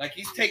Harden. Like,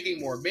 he's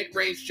taking more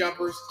mid-range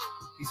jumpers.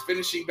 He's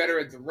finishing better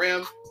at the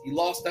rim. He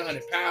lost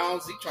 100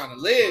 pounds. He's trying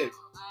to live.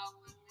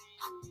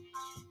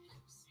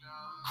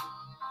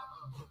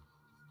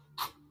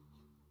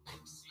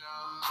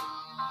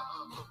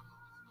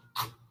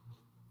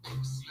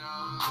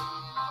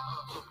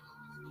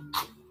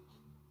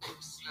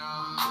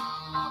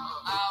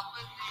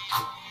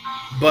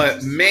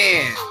 But,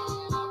 man,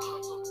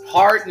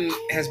 Harden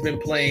has been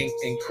playing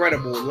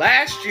incredible.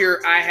 Last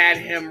year, I had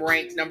him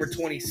ranked number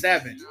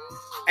 27.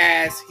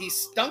 As he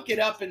stunk it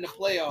up in the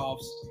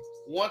playoffs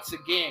once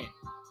again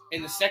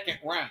in the second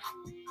round.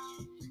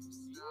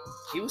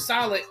 He was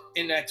solid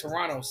in that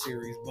Toronto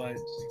series, but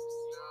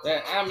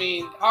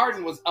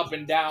Harden was up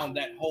and down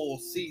that whole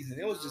season.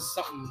 It was just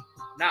something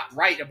not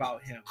right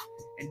about him.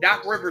 And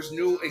Doc Rivers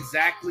knew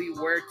exactly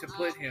where to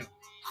put him.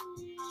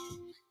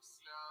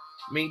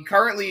 I mean,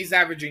 currently he's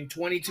averaging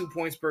 22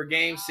 points per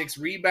game, 6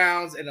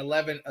 rebounds, and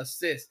 11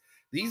 assists.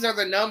 These are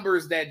the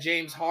numbers that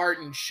James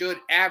Harden should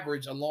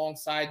average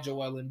alongside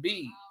Joel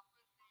Embiid.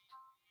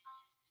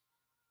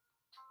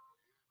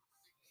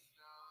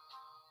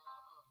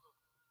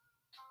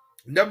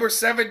 Number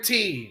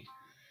 17.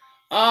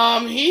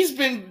 He's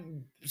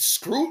been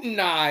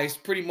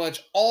scrutinized pretty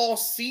much all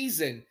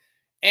season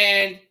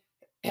and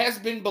has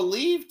been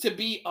believed to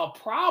be a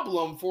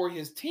problem for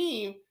his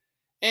team.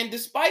 And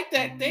despite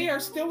that, they are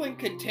still in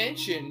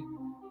contention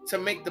to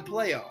make the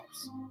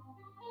playoffs.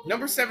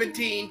 Number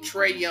 17,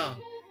 Trae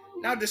Young.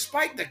 Now,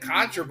 despite the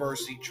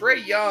controversy,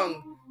 Trae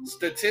Young,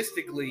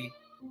 statistically,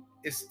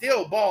 is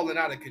still balling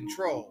out of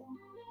control.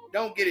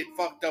 Don't get it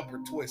fucked up or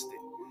twisted.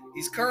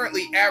 He's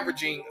currently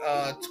averaging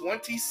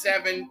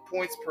 27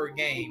 points per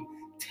game,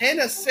 10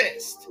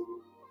 assists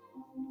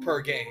per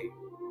game.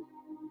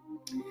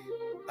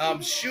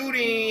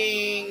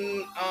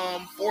 Shooting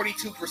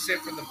 42%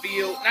 from the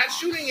field. Not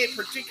shooting it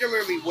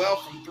particularly well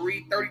from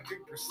 3,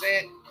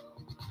 33%.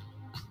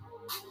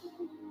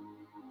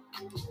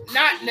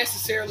 Not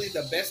necessarily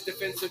the best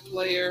defensive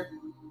player.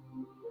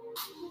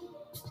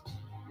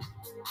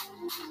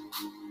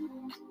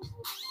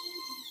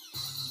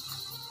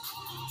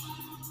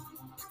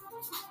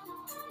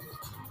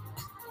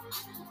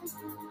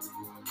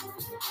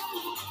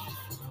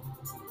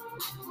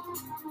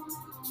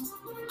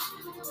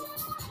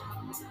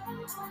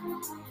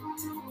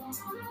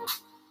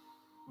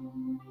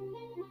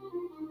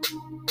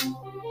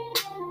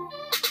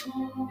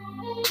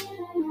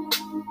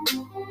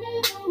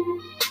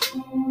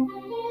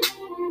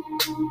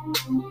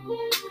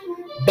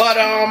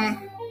 But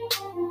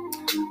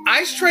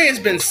Ice Trae has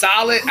been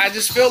solid. I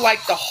just feel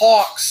like the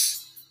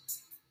Hawks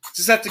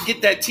just have to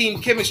get that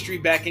team chemistry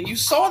back. And you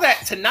saw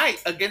that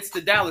tonight against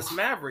the Dallas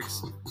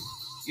Mavericks.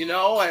 You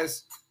know,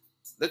 as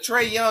the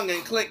Trae Young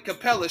and Clint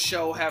Capella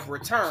show have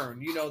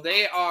returned. You know,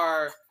 they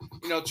are,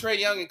 you know, Trae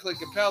Young and Clint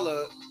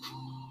Capella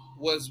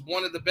was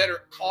one of the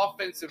better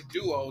offensive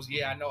duos.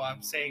 Yeah, I know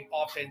I'm saying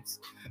offense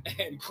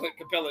and Clint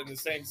Capella in the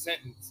same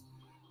sentence.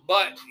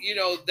 But, you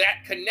know,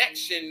 that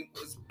connection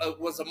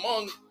was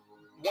among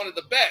one of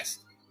the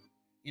best.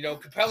 You know,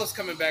 Capella's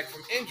coming back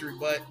from injury,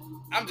 but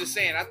I'm just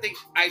saying, I think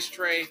Ice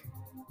Trae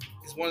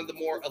is one of the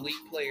more elite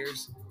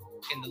players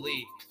in the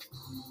league.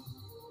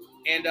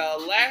 And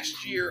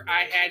last year,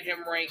 I had him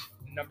ranked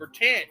number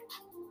 10.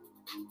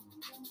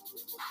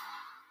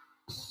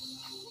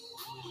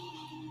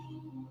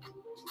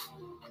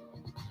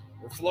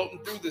 We're floating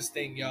through this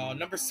thing, y'all.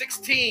 Number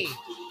 16.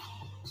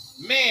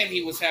 Man,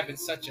 he was having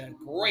such a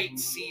great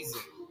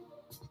season.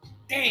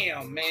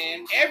 Damn,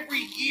 man.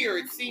 Every year,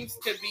 it seems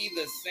to be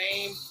the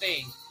same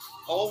thing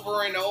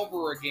over and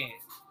over again.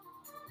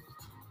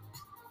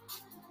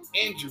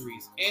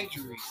 Injuries.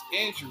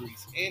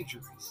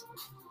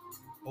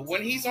 But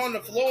when he's on the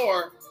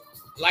floor,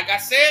 like I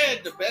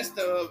said, the best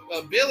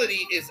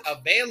ability is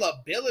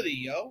availability,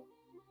 yo.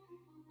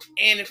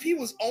 And if he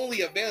was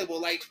only available,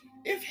 like,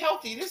 if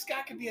healthy, this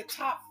guy could be a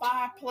top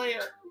 5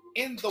 player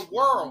in the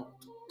world.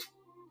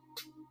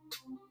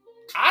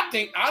 I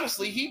think,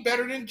 honestly, he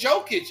better than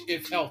Jokic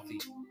if healthy.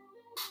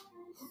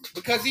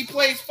 Because he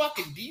plays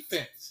fucking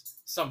defense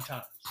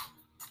sometimes.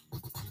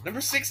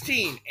 Number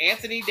 16,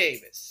 Anthony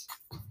Davis.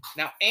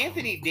 Now,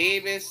 Anthony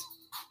Davis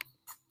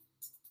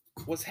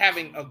was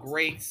having a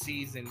great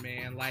season,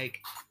 man. Like,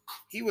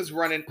 he was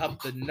running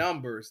up the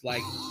numbers.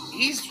 Like,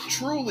 he's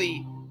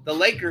truly the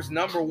Lakers'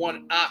 number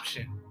 1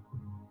 option.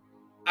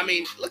 I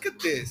mean, look at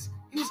this.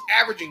 He was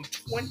averaging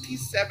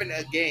 27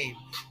 a game,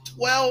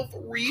 12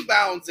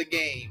 rebounds a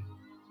game,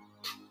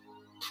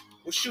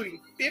 was shooting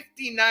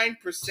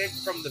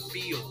 59% from the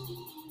field,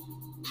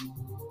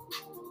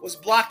 was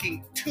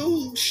blocking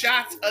 2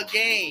 shots a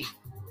game.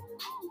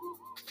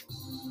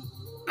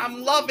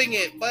 I'm loving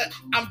it, but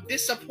I'm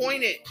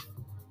disappointed.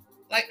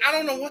 Like, I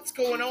don't know what's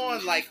going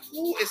on. Like,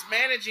 who is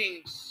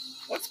managing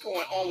what's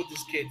going on with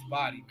this kid's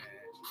body, man?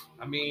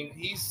 I mean,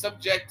 he's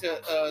subject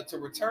to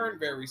return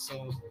very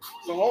soon.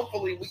 So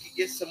hopefully we can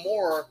get some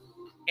more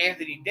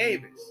Anthony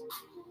Davis.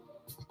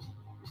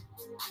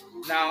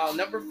 Now,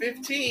 number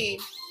 15,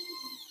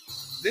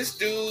 this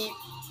dude,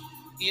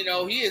 you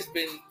know, he has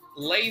been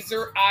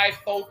laser eye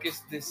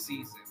focused this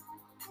season.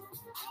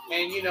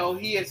 And, you know,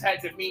 he has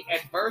had to meet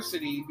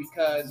adversity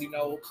because, you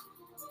know,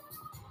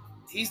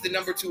 he's the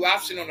number 2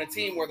 option on a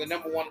team where the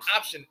number 1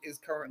 option is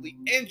currently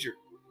injured.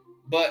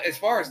 But as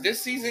far as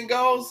this season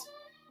goes,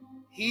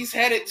 he's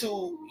headed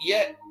to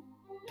yet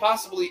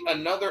possibly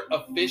another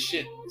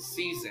efficient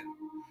season.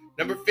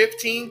 Number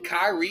 15,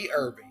 Kyrie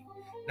Irving.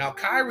 Now,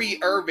 Kyrie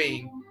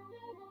Irving,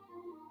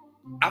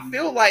 I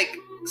feel like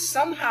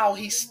somehow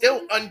he's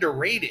still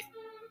underrated.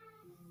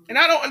 And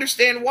I don't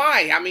understand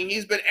why. I mean,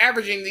 he's been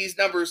averaging these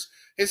numbers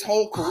his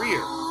whole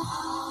career.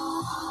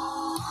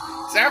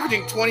 He's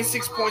averaging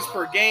 26 points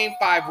per game,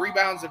 5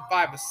 rebounds and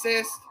 5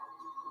 assists.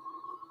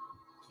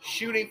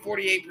 Shooting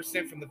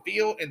 48% from the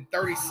field and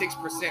 36%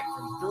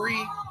 from 3.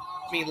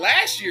 I mean,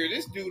 last year,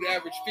 this dude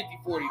averaged 50,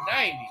 40,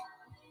 90.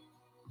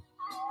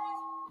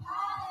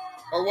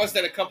 Or was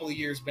that a couple of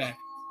years back?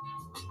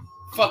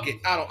 Fuck it,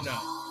 I don't know.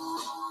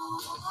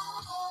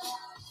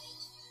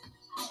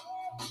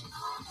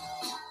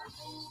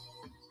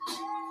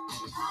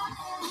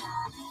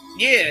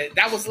 Yeah,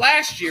 that was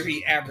last year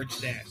he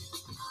averaged that.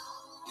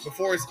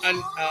 Before his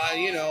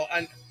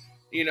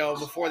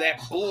before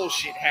that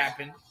bullshit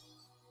happened.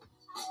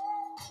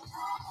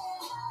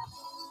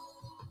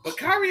 But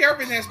Kyrie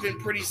Irving has been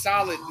pretty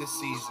solid this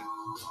season.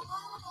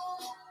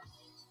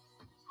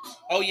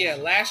 Oh yeah,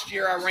 last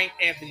year I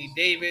ranked Anthony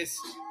Davis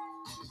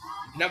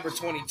number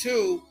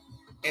 22,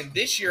 and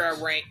last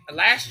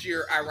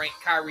year I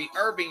ranked Kyrie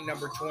Irving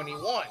number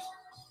 21.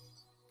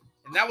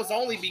 And that was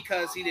only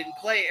because he didn't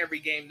play every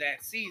game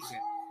that season.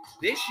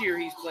 This year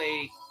he's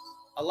played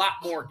a lot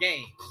more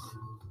games.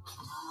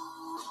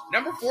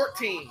 Number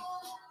 14.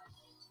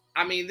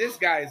 I mean, this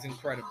guy is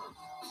incredible.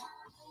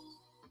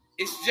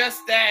 It's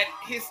just that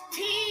his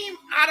team,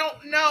 I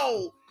don't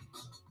know.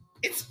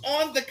 It's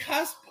on the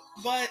cusp,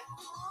 but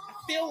I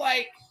feel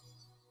like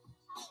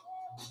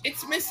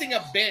it's missing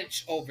a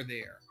bench over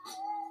there.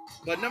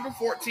 But number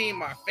 14,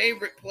 my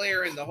favorite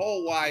player in the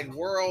whole wide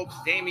world,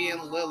 Damian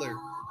Lillard.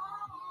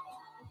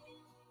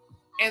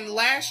 And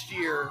last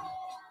year,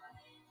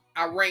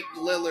 I ranked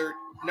Lillard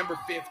number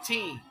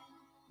 15,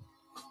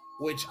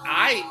 which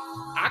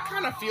I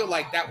kind of feel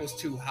like that was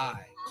too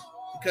high.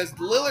 Because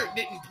Lillard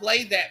didn't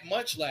play that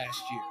much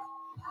last year.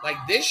 Like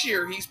this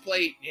year, he's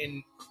played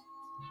in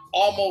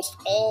almost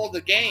all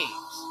the games.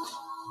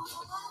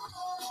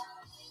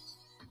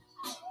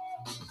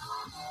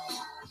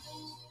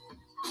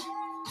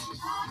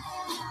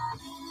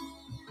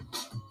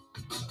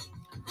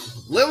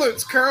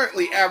 Lillard's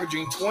currently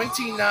averaging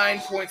 29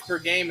 points per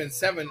game and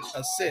 7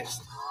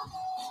 assists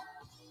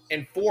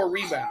and 4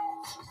 rebounds.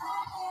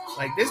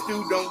 Like, this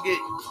dude don't get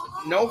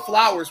no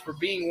flowers for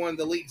being one of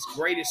the league's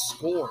greatest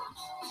scorers.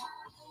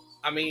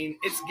 I mean,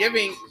 it's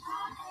giving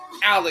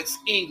Alex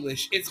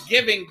English, it's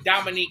giving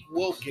Dominique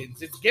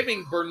Wilkins, it's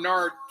giving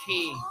Bernard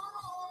King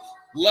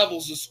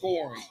levels of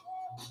scoring.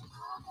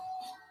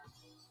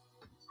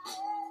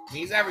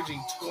 He's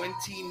averaging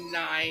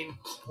 29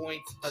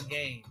 points a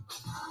game.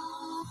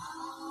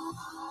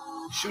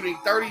 Shooting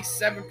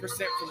 37%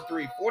 from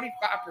 3, 45%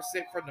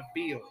 from the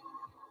field.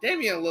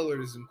 Damian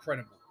Lillard is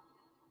incredible.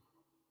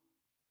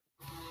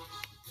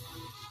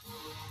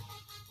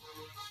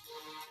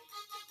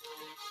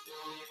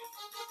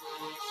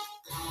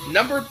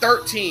 Number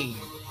 13.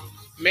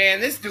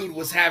 Man, this dude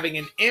was having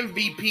an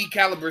MVP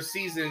caliber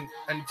season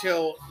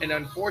until an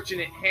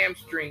unfortunate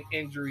hamstring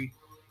injury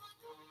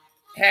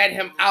had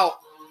him out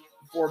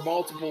for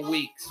multiple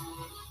weeks.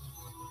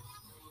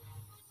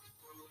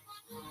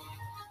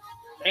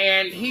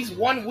 And he's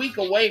 1 week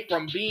away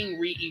from being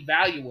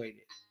reevaluated.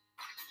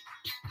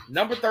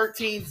 Number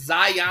 13,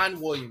 Zion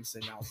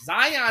Williamson. Now,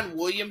 Zion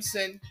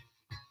Williamson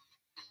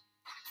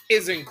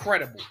is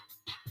incredible.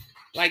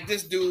 Like,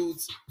 this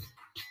dude's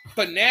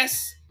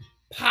finesse,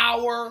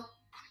 power,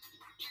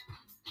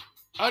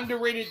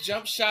 underrated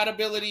jump shot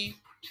ability,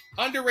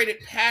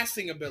 underrated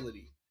passing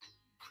ability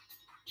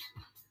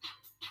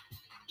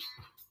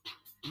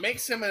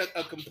makes him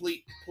a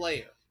complete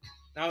player.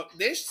 Now,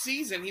 this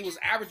season, he was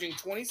averaging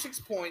 26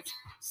 points,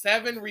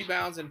 7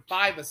 rebounds, and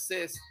 5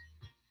 assists,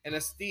 and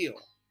a steal.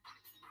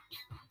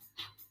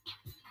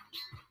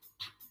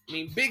 I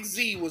mean, Big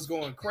Z was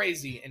going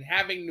crazy and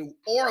having New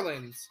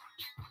Orleans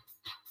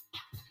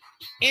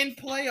in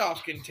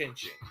playoff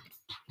contention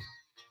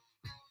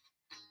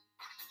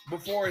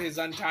before his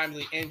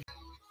untimely injury.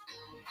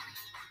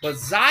 But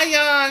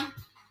Zion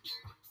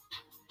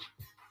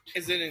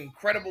is an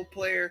incredible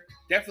player,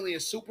 definitely a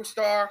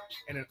superstar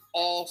and an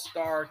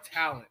all-star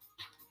talent.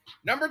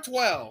 Number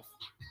 12.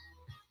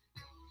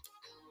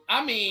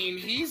 I mean,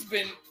 he's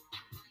been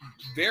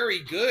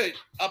very good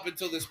up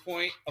until this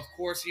point. Of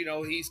course, you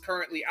know, he's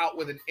currently out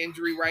with an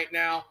injury right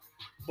now,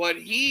 but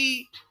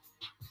he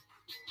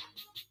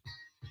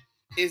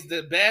is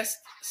the best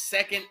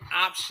second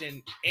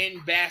option in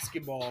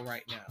basketball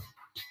right now.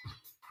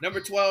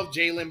 Number 12,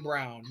 Jaylen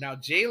Brown. Now,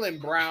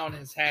 Jaylen Brown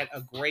has had a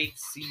great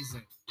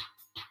season.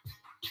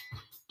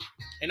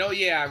 And oh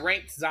yeah, I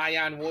ranked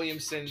Zion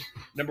Williamson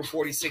number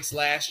 46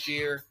 last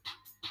year,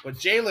 but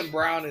Jaylen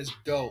Brown is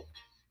dope.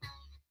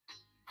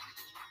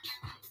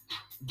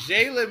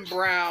 Jaylen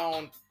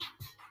Brown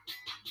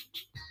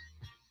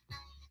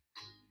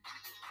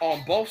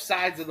on both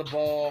sides of the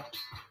ball,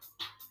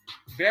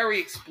 very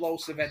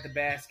explosive at the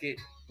basket,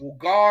 will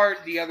guard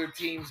the other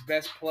team's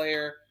best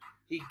player.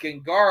 He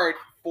can guard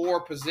 4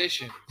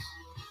 positions.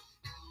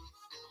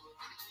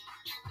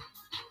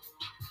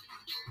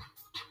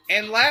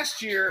 And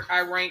last year,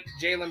 I ranked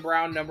Jaylen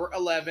Brown number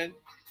 11.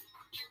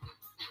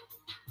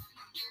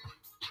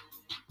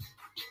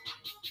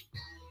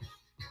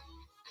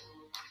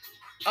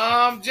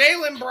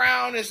 Jaylen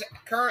Brown is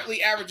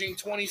currently averaging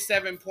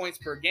 27 points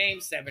per game,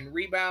 7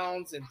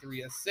 rebounds, and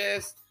 3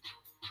 assists.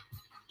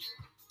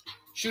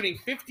 Shooting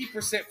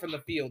 50% from the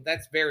field.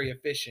 That's very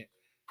efficient.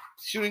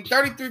 Shooting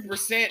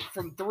 33%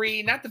 from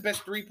 3. Not the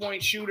best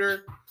three-point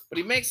shooter, but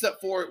he makes up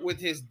for it with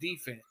his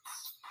defense.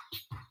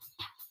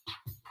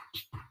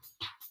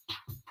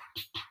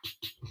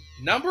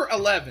 Number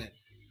 11.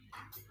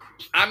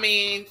 I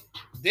mean,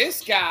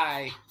 this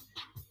guy,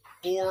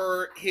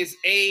 for his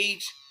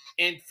age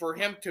and for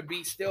him to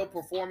be still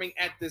performing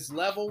at this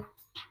level,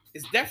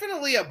 is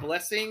definitely a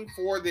blessing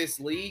for this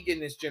league and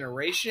this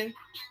generation.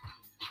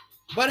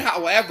 But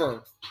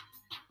however,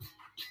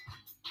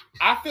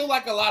 I feel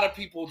like a lot of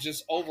people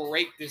just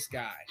overrate this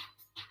guy.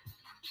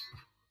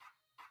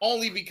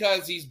 Only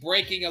because he's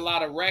breaking a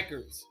lot of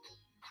records.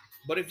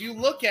 But if you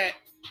look at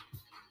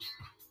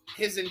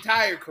his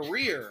entire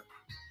career,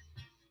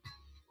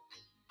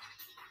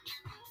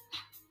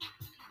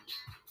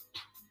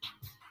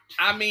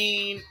 I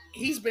mean,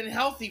 he's been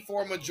healthy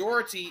for a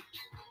majority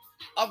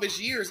of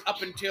his years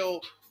up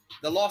until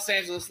the Los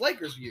Angeles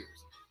Lakers years.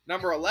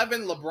 Number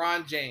 11,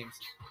 LeBron James.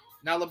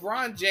 Now,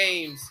 LeBron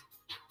James,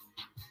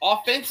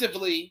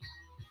 offensively,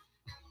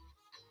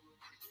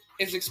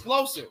 is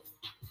explosive.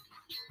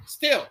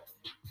 Still,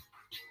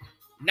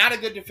 not a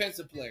good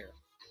defensive player.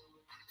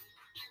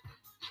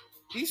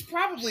 He's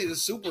probably the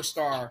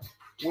superstar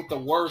with the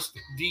worst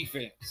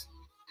defense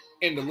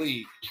in the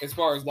league as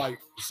far as, like,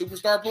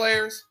 superstar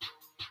players.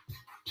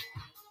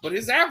 But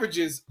his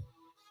averages,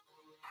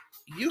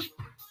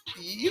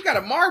 you got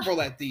to marvel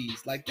at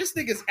these. Like, this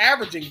nigga's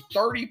averaging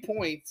 30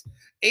 points,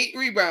 8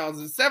 rebounds,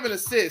 and 7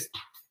 assists,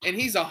 and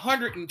he's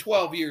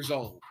 112 years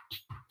old.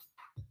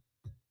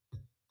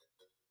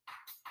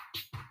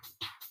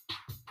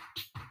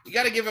 You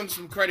got to give him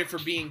some credit for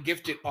being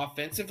gifted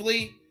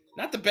offensively.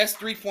 Not the best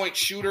three-point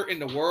shooter in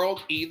the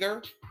world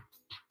either.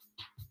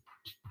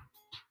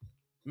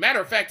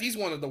 Matter of fact, he's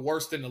one of the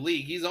worst in the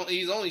league. He's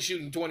only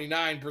shooting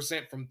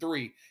 29% from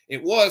three.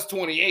 It was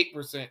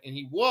 28%, and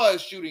he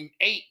was shooting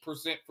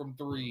 8% from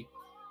three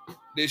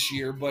this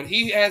year, but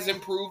he has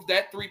improved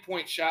that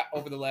three-point shot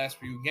over the last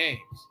few games.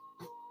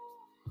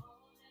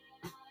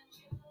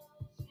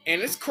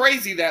 And it's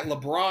crazy that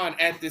LeBron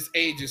at this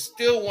age is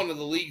still one of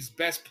the league's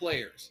best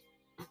players.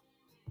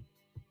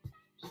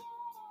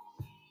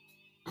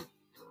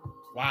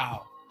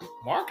 Wow.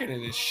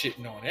 Marketing is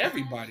shitting on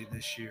everybody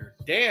this year.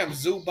 Damn,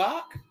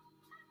 Zubac.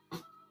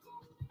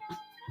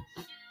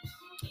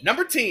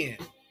 Number 10.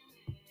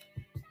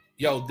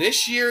 Yo,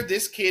 this year,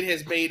 this kid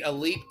has made a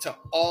leap to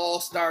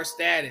all-star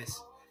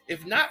status.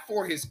 If not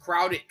for his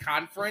crowded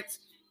conference,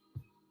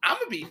 I'm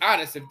going to be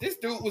honest. If this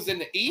dude was in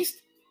the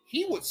East,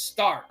 he would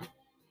start.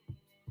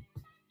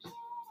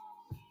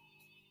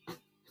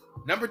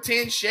 Number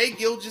 10, Shai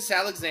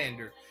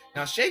Gilgeous-Alexander.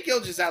 Now, Shai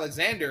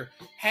Gilgeous-Alexander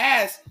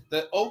has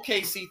the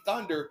OKC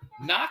Thunder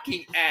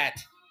knocking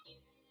at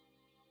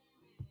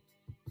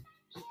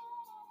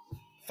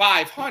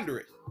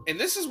 500. And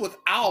this is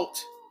without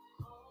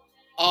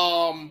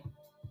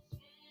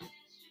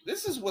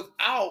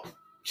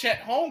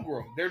Chet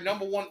Holmgren, their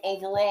number one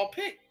overall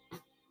pick.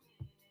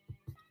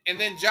 And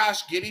then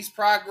Josh Giddey's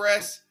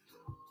progress.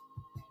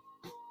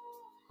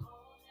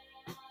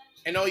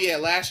 And oh yeah,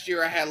 last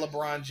year I had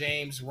LeBron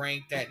James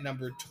ranked at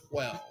number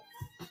 12.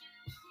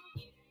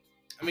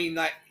 I mean,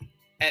 like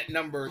at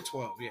number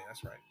 12. Yeah,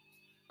 that's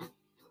right.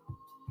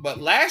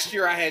 But last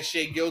year I had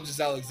Shai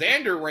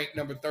Gilgeous-Alexander ranked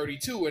number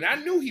 32, and I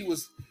knew he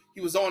was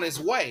on his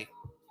way.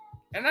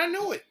 And I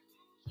knew it.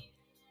 I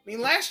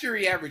mean, last year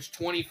he averaged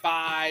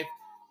 25,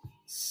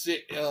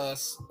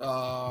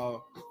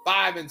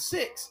 5 and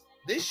 6.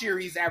 This year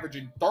he's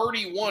averaging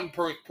 31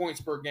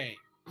 points per game,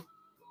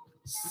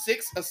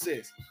 6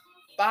 assists,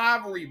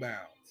 5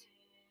 rebounds.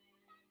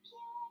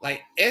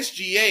 Like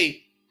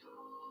SGA,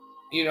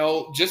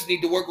 just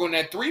need to work on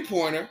that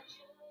three-pointer.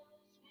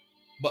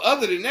 But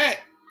other than that,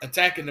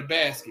 attacking the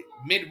basket,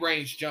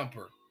 mid-range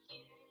jumper.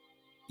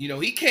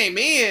 He came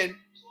in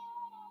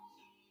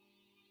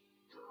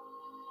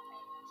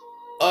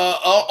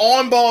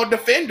on-ball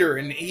defender,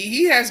 and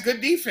he has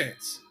good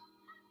defense.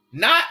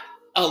 Not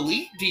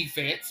elite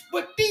defense,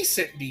 but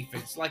decent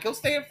defense. Like, he'll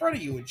stay in front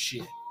of you and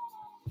shit.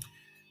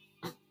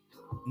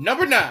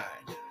 Number 9,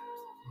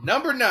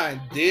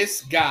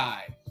 this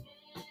guy.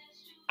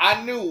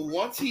 I knew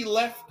once he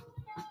left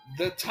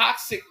the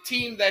toxic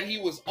team that he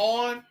was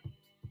on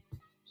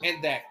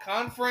and that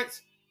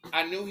conference,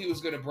 I knew he was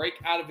going to break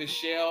out of his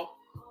shell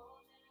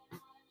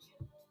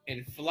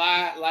and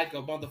fly like a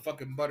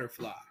motherfucking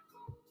butterfly.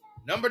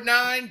 Number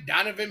 9,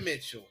 Donovan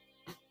Mitchell.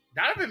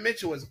 Donovan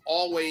Mitchell has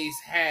always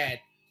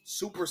had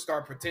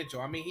superstar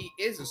potential. I mean, he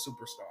is a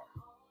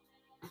superstar.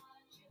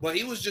 But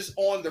he was just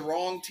on the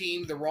wrong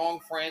team, the wrong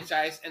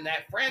franchise, and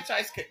that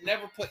franchise could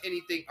never put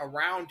anything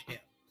around him.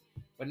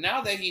 But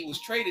now that he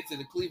was traded to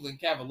the Cleveland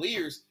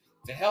Cavaliers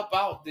to help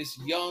out this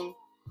young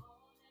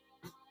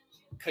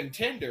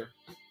contender,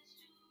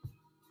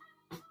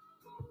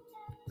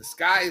 the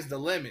sky is the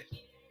limit.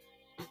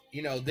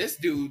 This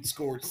dude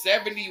scored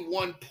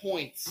 71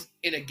 points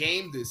in a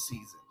game this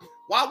season.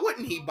 Why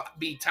wouldn't he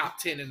be top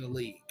 10 in the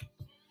league?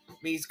 I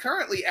mean, he's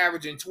currently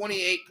averaging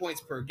 28 points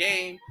per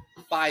game,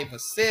 5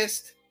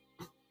 assists,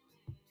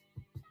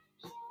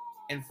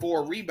 and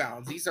 4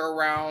 rebounds. These are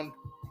around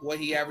what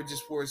he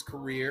averages for his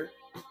career.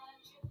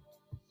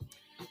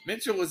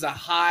 Mitchell is a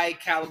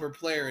high-caliber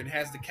player and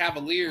has the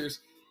Cavaliers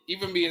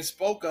even being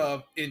spoke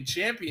of in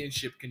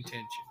championship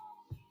contention.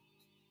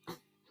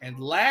 And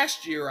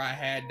last year I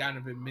had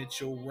Donovan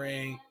Mitchell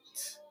ranked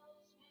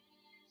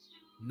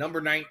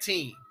number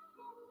 19.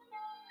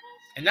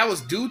 And that was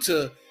due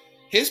to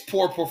his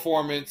poor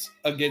performance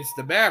against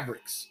the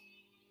Mavericks.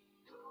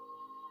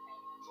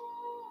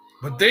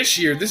 But this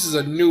year, this is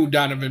a new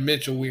Donovan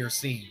Mitchell we are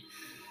seeing.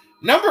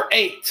 Number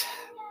 8.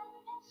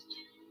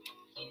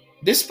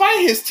 Despite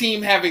his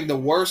team having the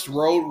worst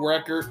road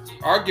record,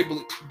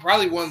 arguably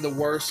probably one of the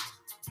worst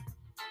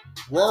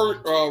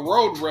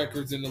road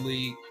records in the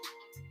league,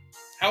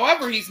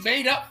 however, he's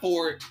made up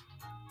for it.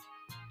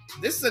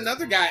 This is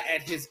another guy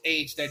at his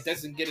age that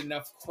doesn't get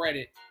enough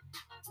credit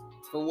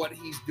for what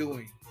he's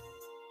doing.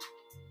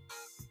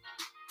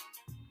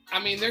 I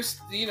mean,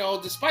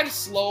 despite a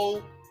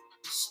slow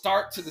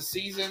start to the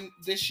season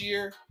this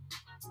year,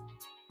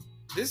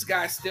 this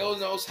guy still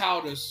knows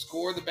how to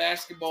score the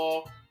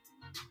basketball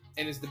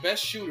and is the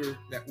best shooter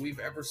that we've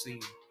ever seen.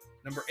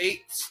 Number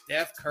 8,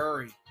 Steph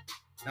Curry.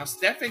 Now,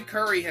 Stephen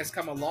Curry has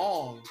come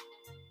along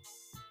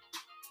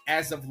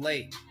as of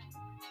late.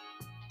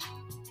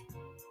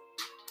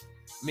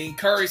 I mean,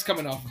 Curry's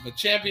coming off of a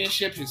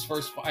championship, his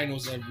first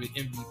finals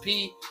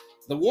MVP.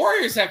 The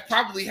Warriors have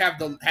probably had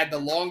the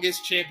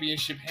longest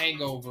championship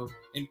hangover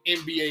in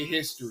NBA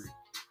history.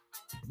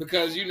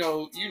 Because you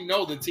know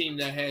the team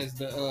that has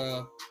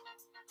the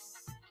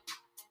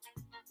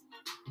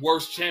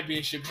worst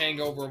championship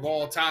hangover of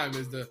all time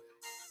is the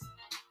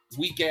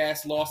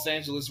weak-ass Los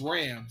Angeles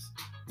Rams.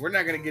 We're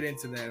not going to get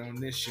into that on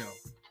this show.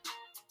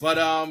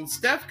 But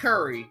Steph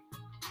Curry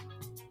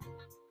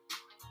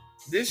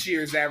this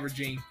year is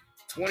averaging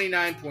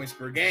 29 points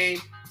per game,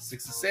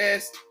 6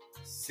 assists,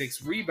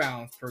 6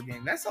 rebounds per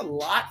game. That's a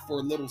lot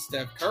for little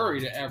Steph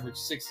Curry to average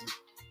six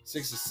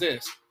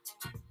assists.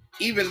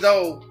 Even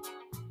though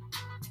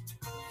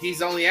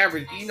he's only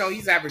averaged, he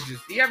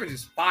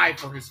averages 5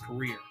 for his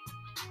career.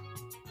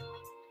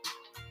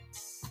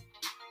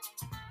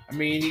 I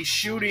mean, he's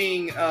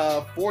shooting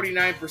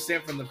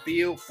 49% from the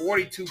field,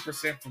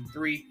 42% from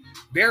 3.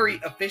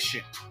 Very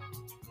efficient.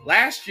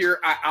 Last year,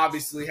 I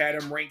obviously had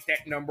him ranked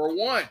at number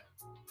 1.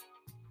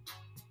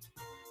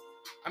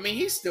 I mean,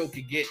 he still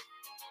could get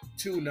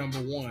to number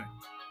 1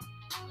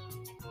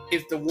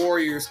 if the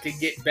Warriors could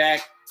get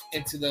back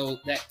into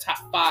that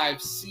top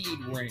 5 seed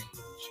range.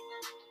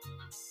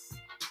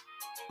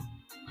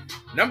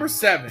 Number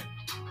 7.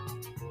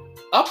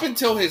 Up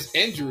until his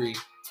injury,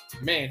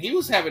 man, he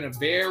was having a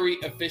very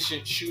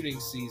efficient shooting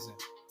season.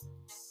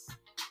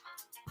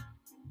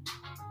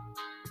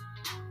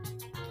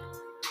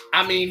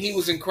 I mean, he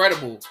was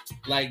incredible.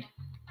 Like,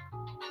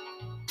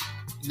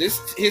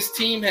 his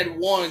team had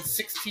won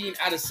 16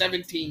 out of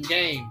 17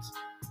 games.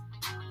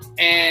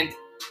 And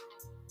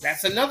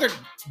that's another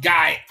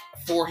guy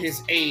for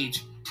his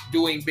age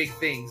doing big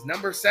things.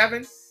 Number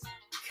 7,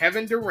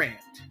 Kevin Durant.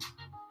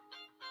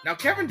 Now,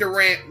 Kevin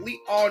Durant, we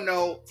all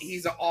know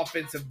he's an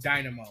offensive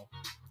dynamo.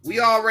 We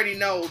already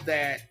know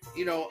that,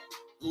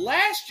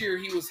 last year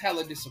he was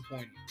hella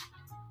disappointing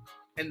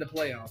in the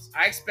playoffs.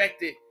 I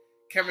expected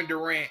Kevin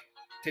Durant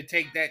to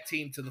take that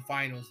team to the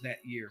finals that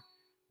year.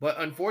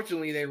 But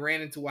unfortunately, they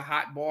ran into a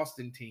hot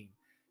Boston team.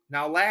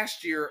 Now,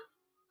 last year,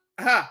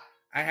 I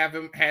had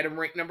him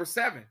ranked number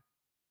 7.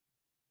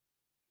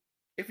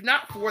 If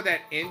not for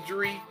that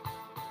injury,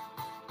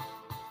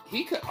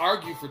 he could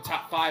argue for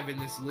top 5 in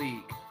this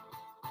league.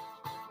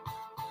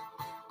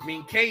 I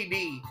mean,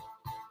 KD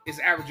is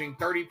averaging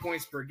 30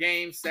 points per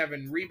game,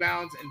 7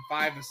 rebounds, and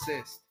 5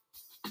 assists.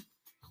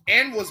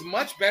 And was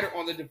much better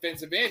on the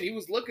defensive end. He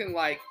was looking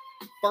like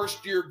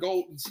first-year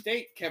Golden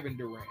State Kevin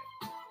Durant.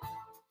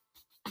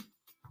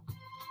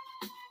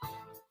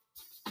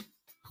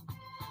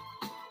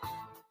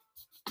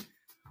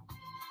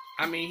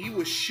 I mean, he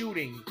was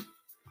shooting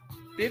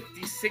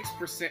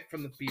 56%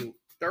 from the field,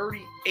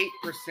 38%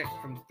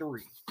 from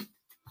 3.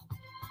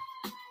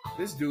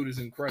 This dude is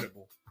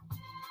incredible.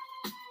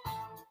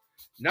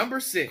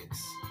 Number 6.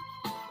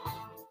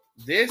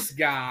 This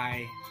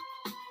guy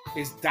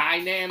is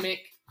dynamic.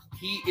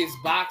 He is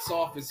box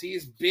office. He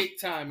is big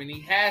time. And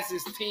he has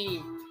his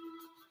team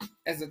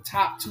as a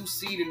top 2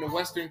 seed in the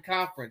Western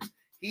Conference.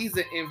 He's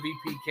an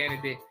MVP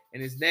candidate.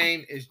 And his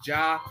name is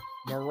Ja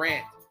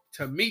Morant.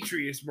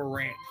 Demetrius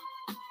Morant.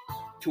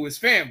 To his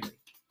family.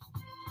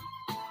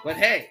 But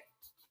hey,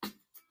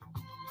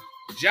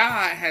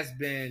 Ja has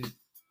been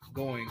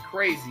going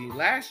crazy.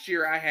 Last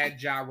year, I had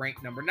Ja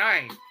ranked number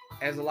 9.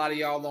 As a lot of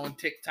y'all on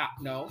TikTok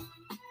know.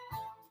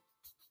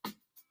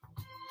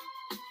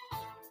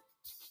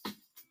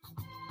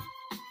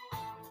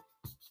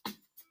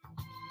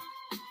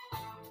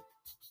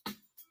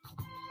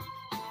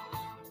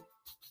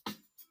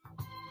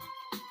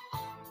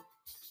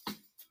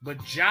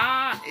 But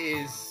Ja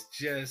is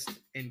just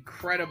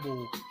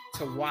incredible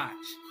to watch.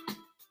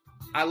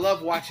 I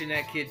love watching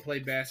that kid play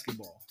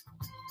basketball.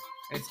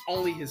 It's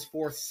only his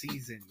 4th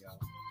season, yo.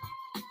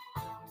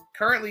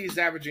 Currently, he's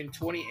averaging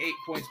 28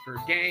 points per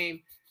game,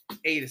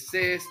 8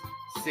 assists,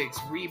 6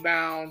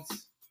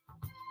 rebounds.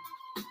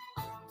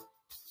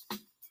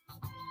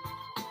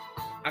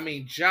 I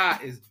mean, Ja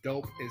is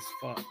dope as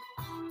fuck.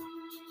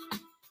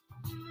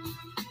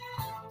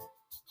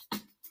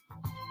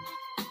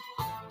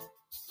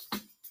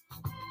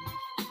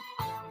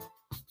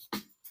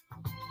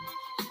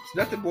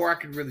 There's nothing more I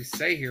can really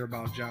say here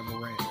about Ja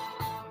Morant.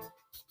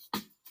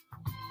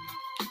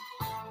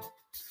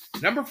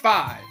 Number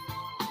 5.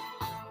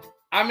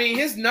 I mean,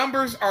 his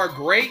numbers are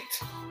great,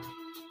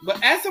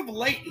 but as of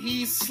late,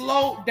 he's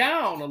slowed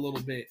down a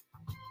little bit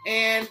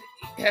and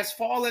has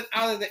fallen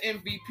out of the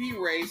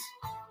MVP race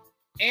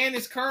and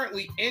is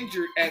currently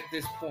injured at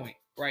this point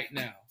right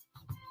now.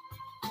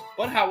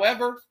 But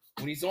however,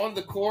 when he's on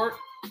the court,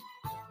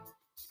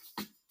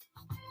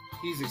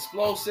 he's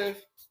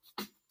explosive.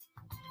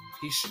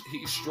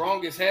 He's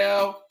strong as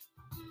hell.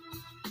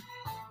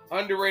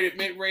 Underrated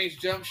mid-range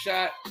jump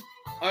shot.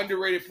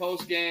 Underrated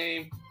post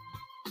game.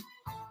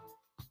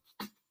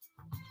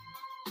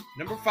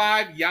 Number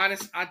 5,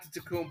 Giannis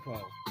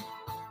Antetokounmpo.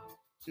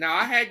 Now,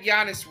 I had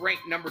Giannis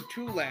ranked number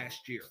 2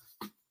 last year.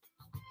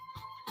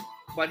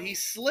 But he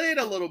slid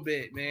a little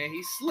bit, man.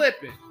 He's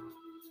slipping.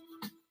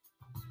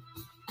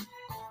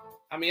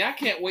 I mean, I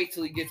can't wait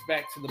till he gets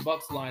back to the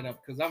Bucks lineup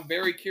because I'm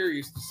very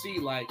curious to see,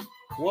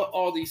 what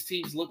all these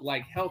teams look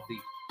like healthy.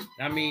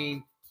 I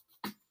mean,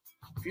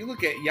 if you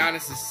look at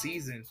Giannis'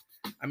 season,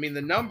 I mean,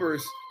 the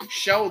numbers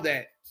show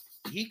that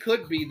he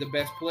could be the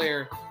best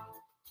player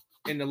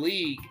in the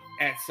league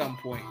at some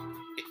point.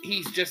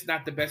 He's just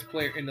not the best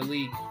player in the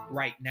league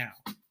right now.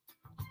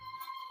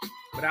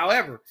 But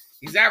however,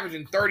 he's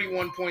averaging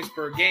 31 points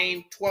per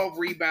game, 12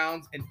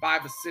 rebounds, and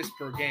 5 assists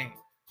per game.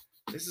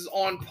 This is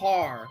on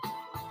par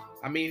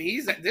I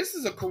mean, this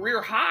is a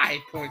career high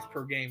points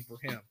per game for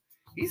him.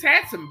 He's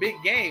had some big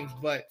games,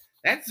 but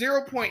that's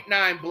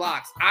 0.9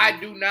 blocks. I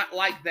do not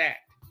like that.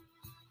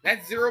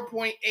 That's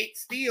 0.8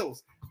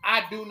 steals.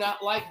 I do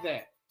not like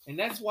that. And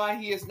that's why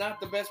he is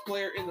not the best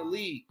player in the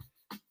league.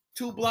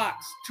 2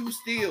 blocks, 2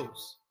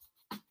 steals.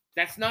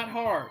 That's not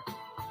hard.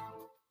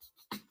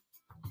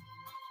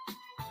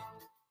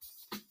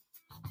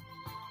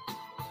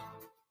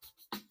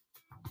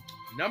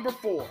 Number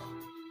 4.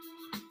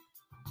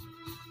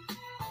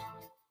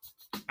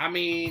 I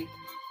mean,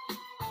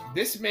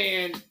 this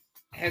man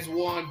has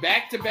won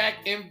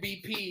back-to-back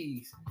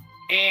MVPs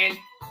and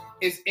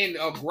is in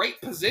a great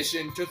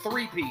position to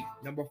three-peat.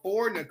 Number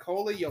 4,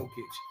 Nikola Jokic.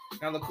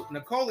 Now,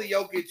 Nikola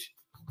Jokic,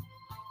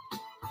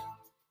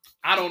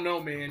 I don't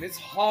know, man. It's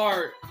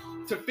hard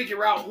to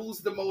figure out who's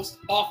the most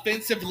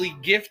offensively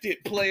gifted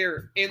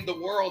player in the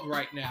world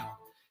right now.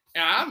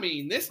 And I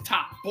mean, this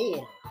top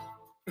 4.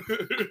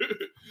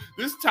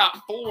 This top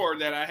 4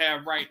 that I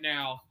have right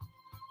now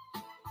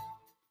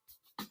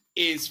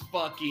is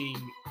fucking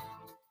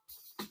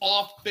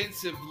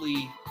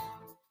offensively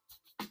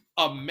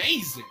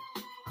amazing.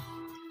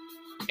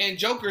 And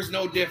Joker's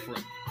no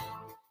different.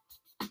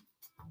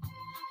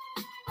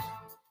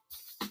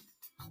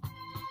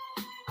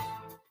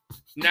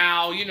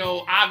 Now, you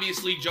know,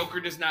 obviously Joker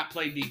does not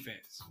play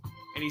defense.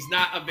 And he's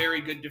not a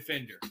very good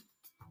defender.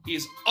 He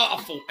is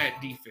awful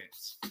at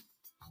defense.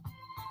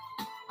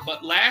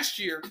 But last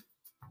year,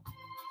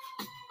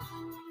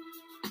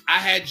 I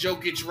had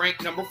Jokic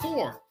ranked number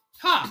 4.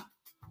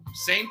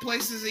 Same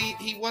place as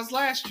he was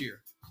last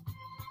year.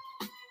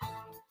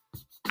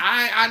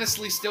 I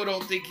honestly still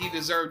don't think he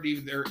deserved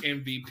either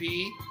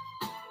MVP.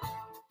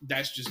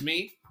 That's just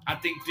me. I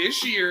think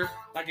this year,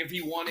 like if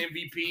he won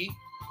MVP,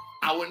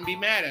 I wouldn't be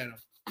mad at him.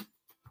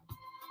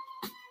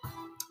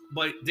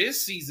 But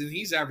this season,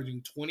 he's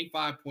averaging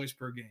 25 points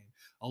per game,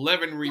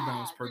 11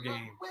 rebounds per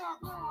game.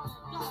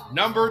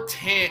 Number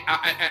 10,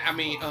 and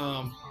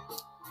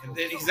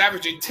then he's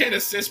averaging 10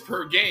 assists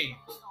per game.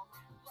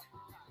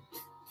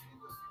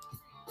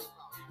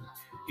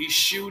 He's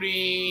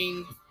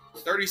shooting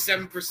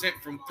 37%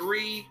 from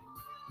 3.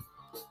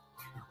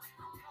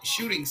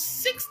 Shooting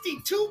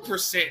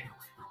 62%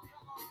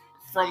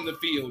 from the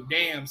field.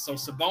 Damn, so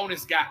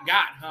Sabonis got,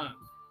 huh?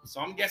 So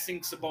I'm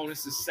guessing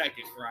Sabonis is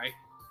second, right?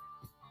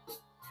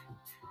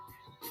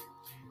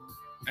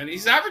 And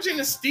he's averaging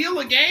a steal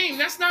a game.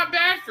 That's not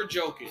bad for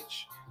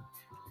Jokic.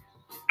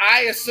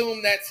 I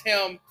assume that's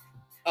him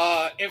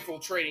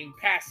infiltrating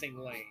passing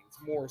lanes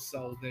more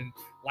so than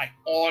like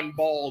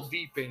on-ball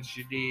defense,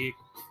 you dig?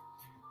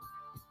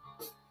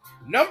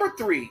 Number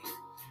 3,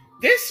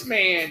 this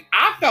man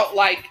I felt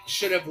like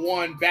should have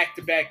won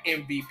back-to-back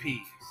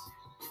MVPs.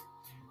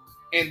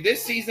 And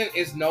this season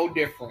is no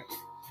different.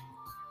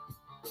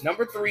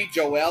 Number 3,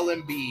 Joel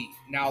Embiid.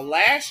 Now,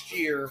 last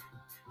year,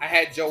 I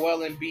had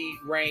Joel Embiid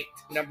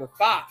ranked number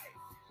 5.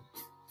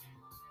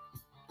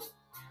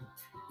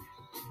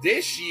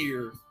 This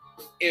year,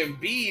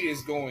 Embiid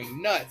is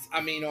going nuts.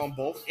 I mean, on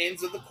both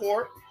ends of the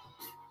court.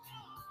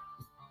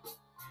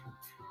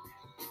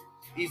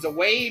 He's a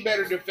way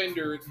better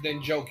defender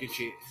than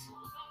Jokic is.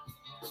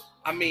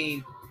 I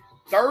mean,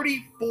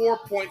 34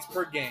 points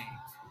per game,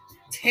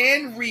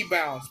 10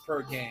 rebounds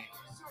per game.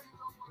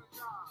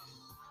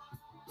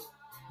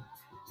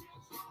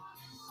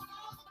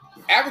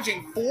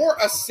 Averaging 4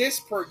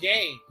 assists per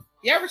game.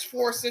 He averaged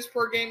 4 assists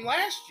per game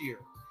last year.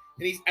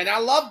 And I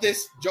love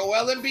this.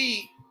 Joel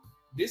Embiid.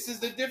 This is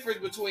the difference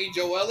between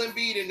Joel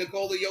Embiid and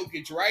Nikola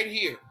Jokic right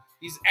here.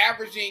 He's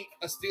averaging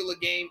a steal a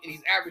game, and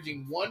he's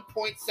averaging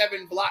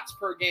 1.7 blocks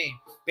per game.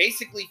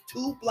 Basically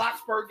 2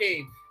 blocks per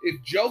game. If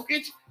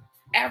Jokic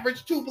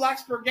averaged 2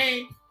 blocks per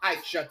game,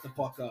 I'd shut the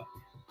fuck up.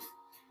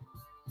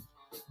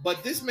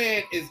 But this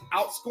man is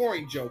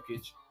outscoring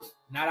Jokic,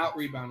 not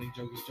out-rebounding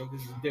Jokic. Jokic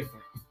is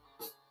different.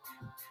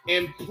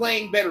 And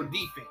playing better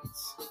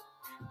defense.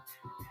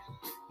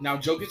 Now,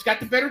 Jokic got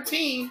the better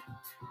team.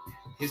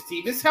 His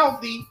team is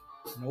healthy.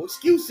 No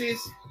excuses.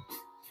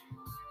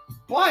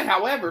 But,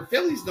 however,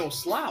 Philly's no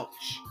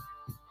slouch.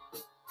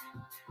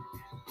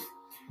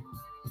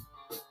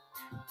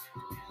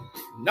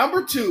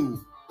 Number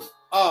 2.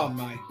 Oh,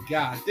 my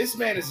God. This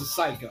man is a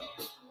psycho.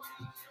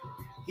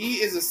 He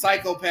is a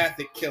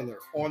psychopathic killer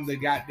on the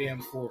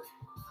goddamn court.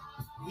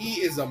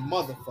 He is a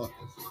motherfucker.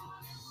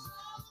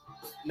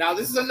 Now,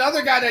 this is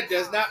another guy that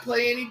does not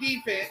play any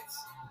defense,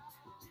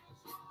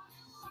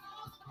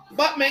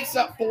 but makes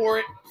up for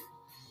it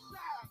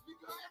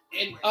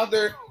in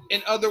other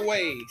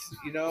ways.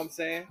 You know what I'm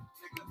saying?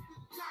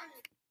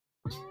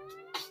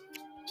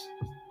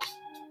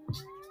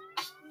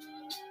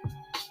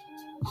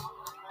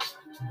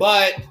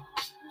 But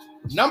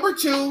number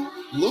 2,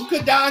 Luka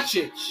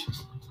Doncic.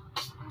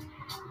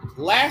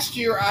 Last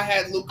year, I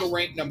had Luka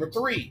ranked number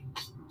 3.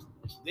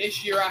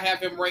 This year, I have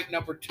him ranked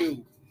number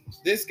 2.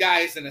 This guy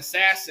is an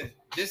assassin.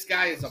 This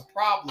guy is a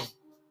problem.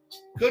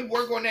 Could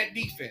work on that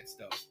defense,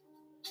 though.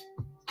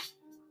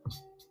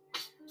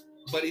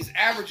 But he's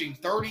averaging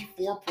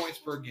 34 points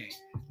per game,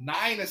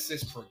 9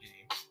 assists per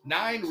game,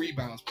 9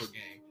 rebounds per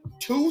game,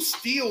 2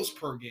 steals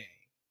per game.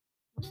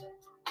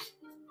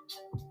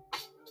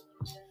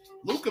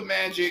 Luka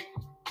Magic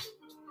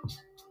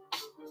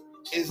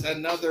is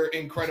another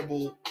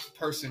incredible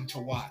person to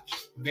watch.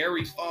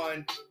 Very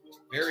fun,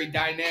 very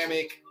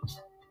dynamic,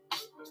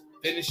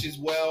 finishes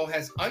well,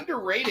 has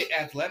underrated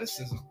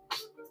athleticism.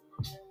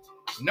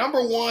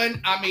 Number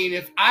 1, I mean,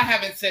 if I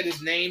haven't said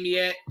his name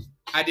yet,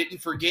 I didn't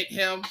forget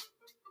him.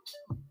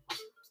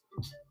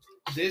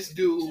 This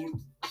dude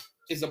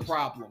is a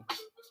problem.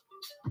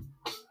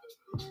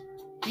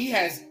 He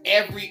has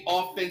every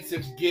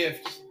offensive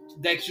gift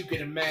that you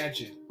can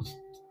imagine.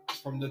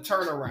 From the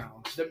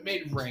turnaround, the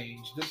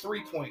mid-range, the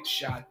three-point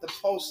shot, the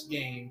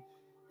post-game,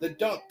 the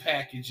dunk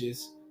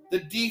packages, the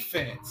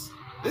defense.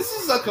 This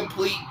is a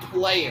complete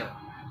player.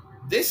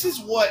 This is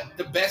what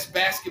the best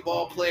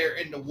basketball player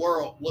in the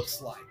world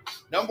looks like.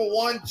 Number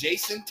 1,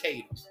 Jason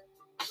Tatum.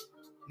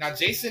 Now,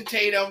 Jason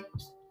Tatum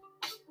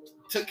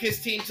took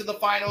his team to the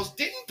finals.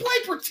 Didn't play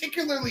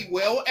particularly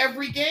well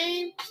every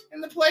game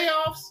in the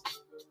playoffs.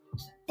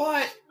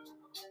 But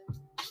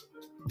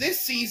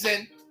this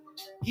season,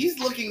 he's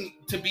looking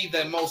to be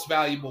the most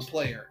valuable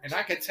player. And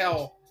I could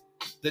tell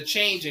the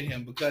change in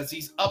him because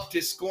he's upped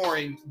his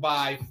scoring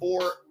by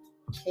 4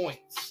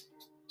 points.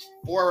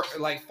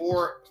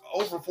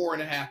 Over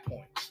 4.5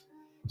 points.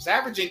 He's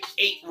averaging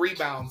 8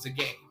 rebounds a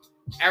game.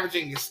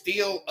 Averaging a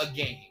steal a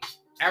game.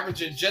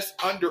 Averaging just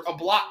under a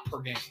block per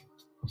game.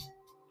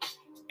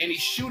 And he's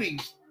shooting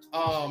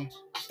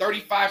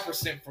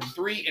 35% from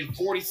 3 and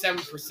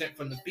 47%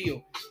 from the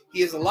field.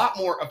 He is a lot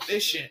more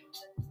efficient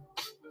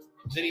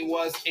than he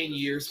was in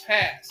years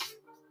past.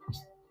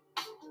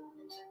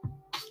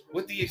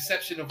 With the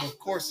exception of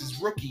course, his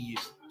rookie year.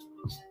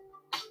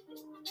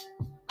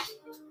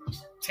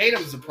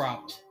 Tatum's a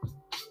problem.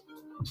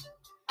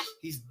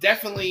 He's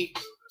definitely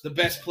the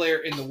best player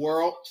in the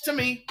world, to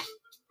me.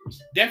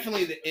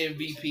 Definitely the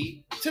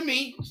MVP, to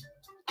me.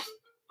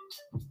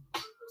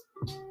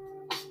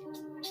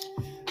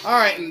 All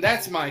right, and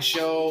that's my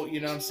show, you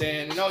know what I'm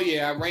saying? And oh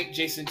yeah, I ranked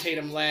Jason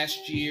Tatum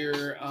last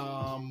year,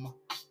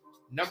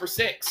 number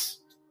 6.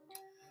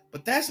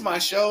 But that's my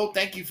show.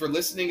 Thank you for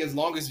listening as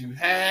long as you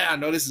had. I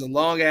know this is a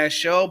long-ass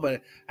show,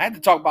 but I had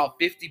to talk about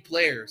 50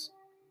 players.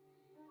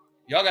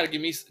 Y'all got to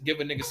give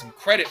a nigga some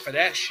credit for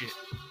that shit.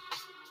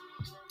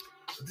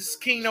 This is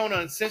King Known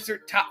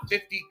Uncensored, top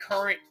 50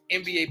 current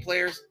NBA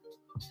players,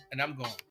 and I'm gone.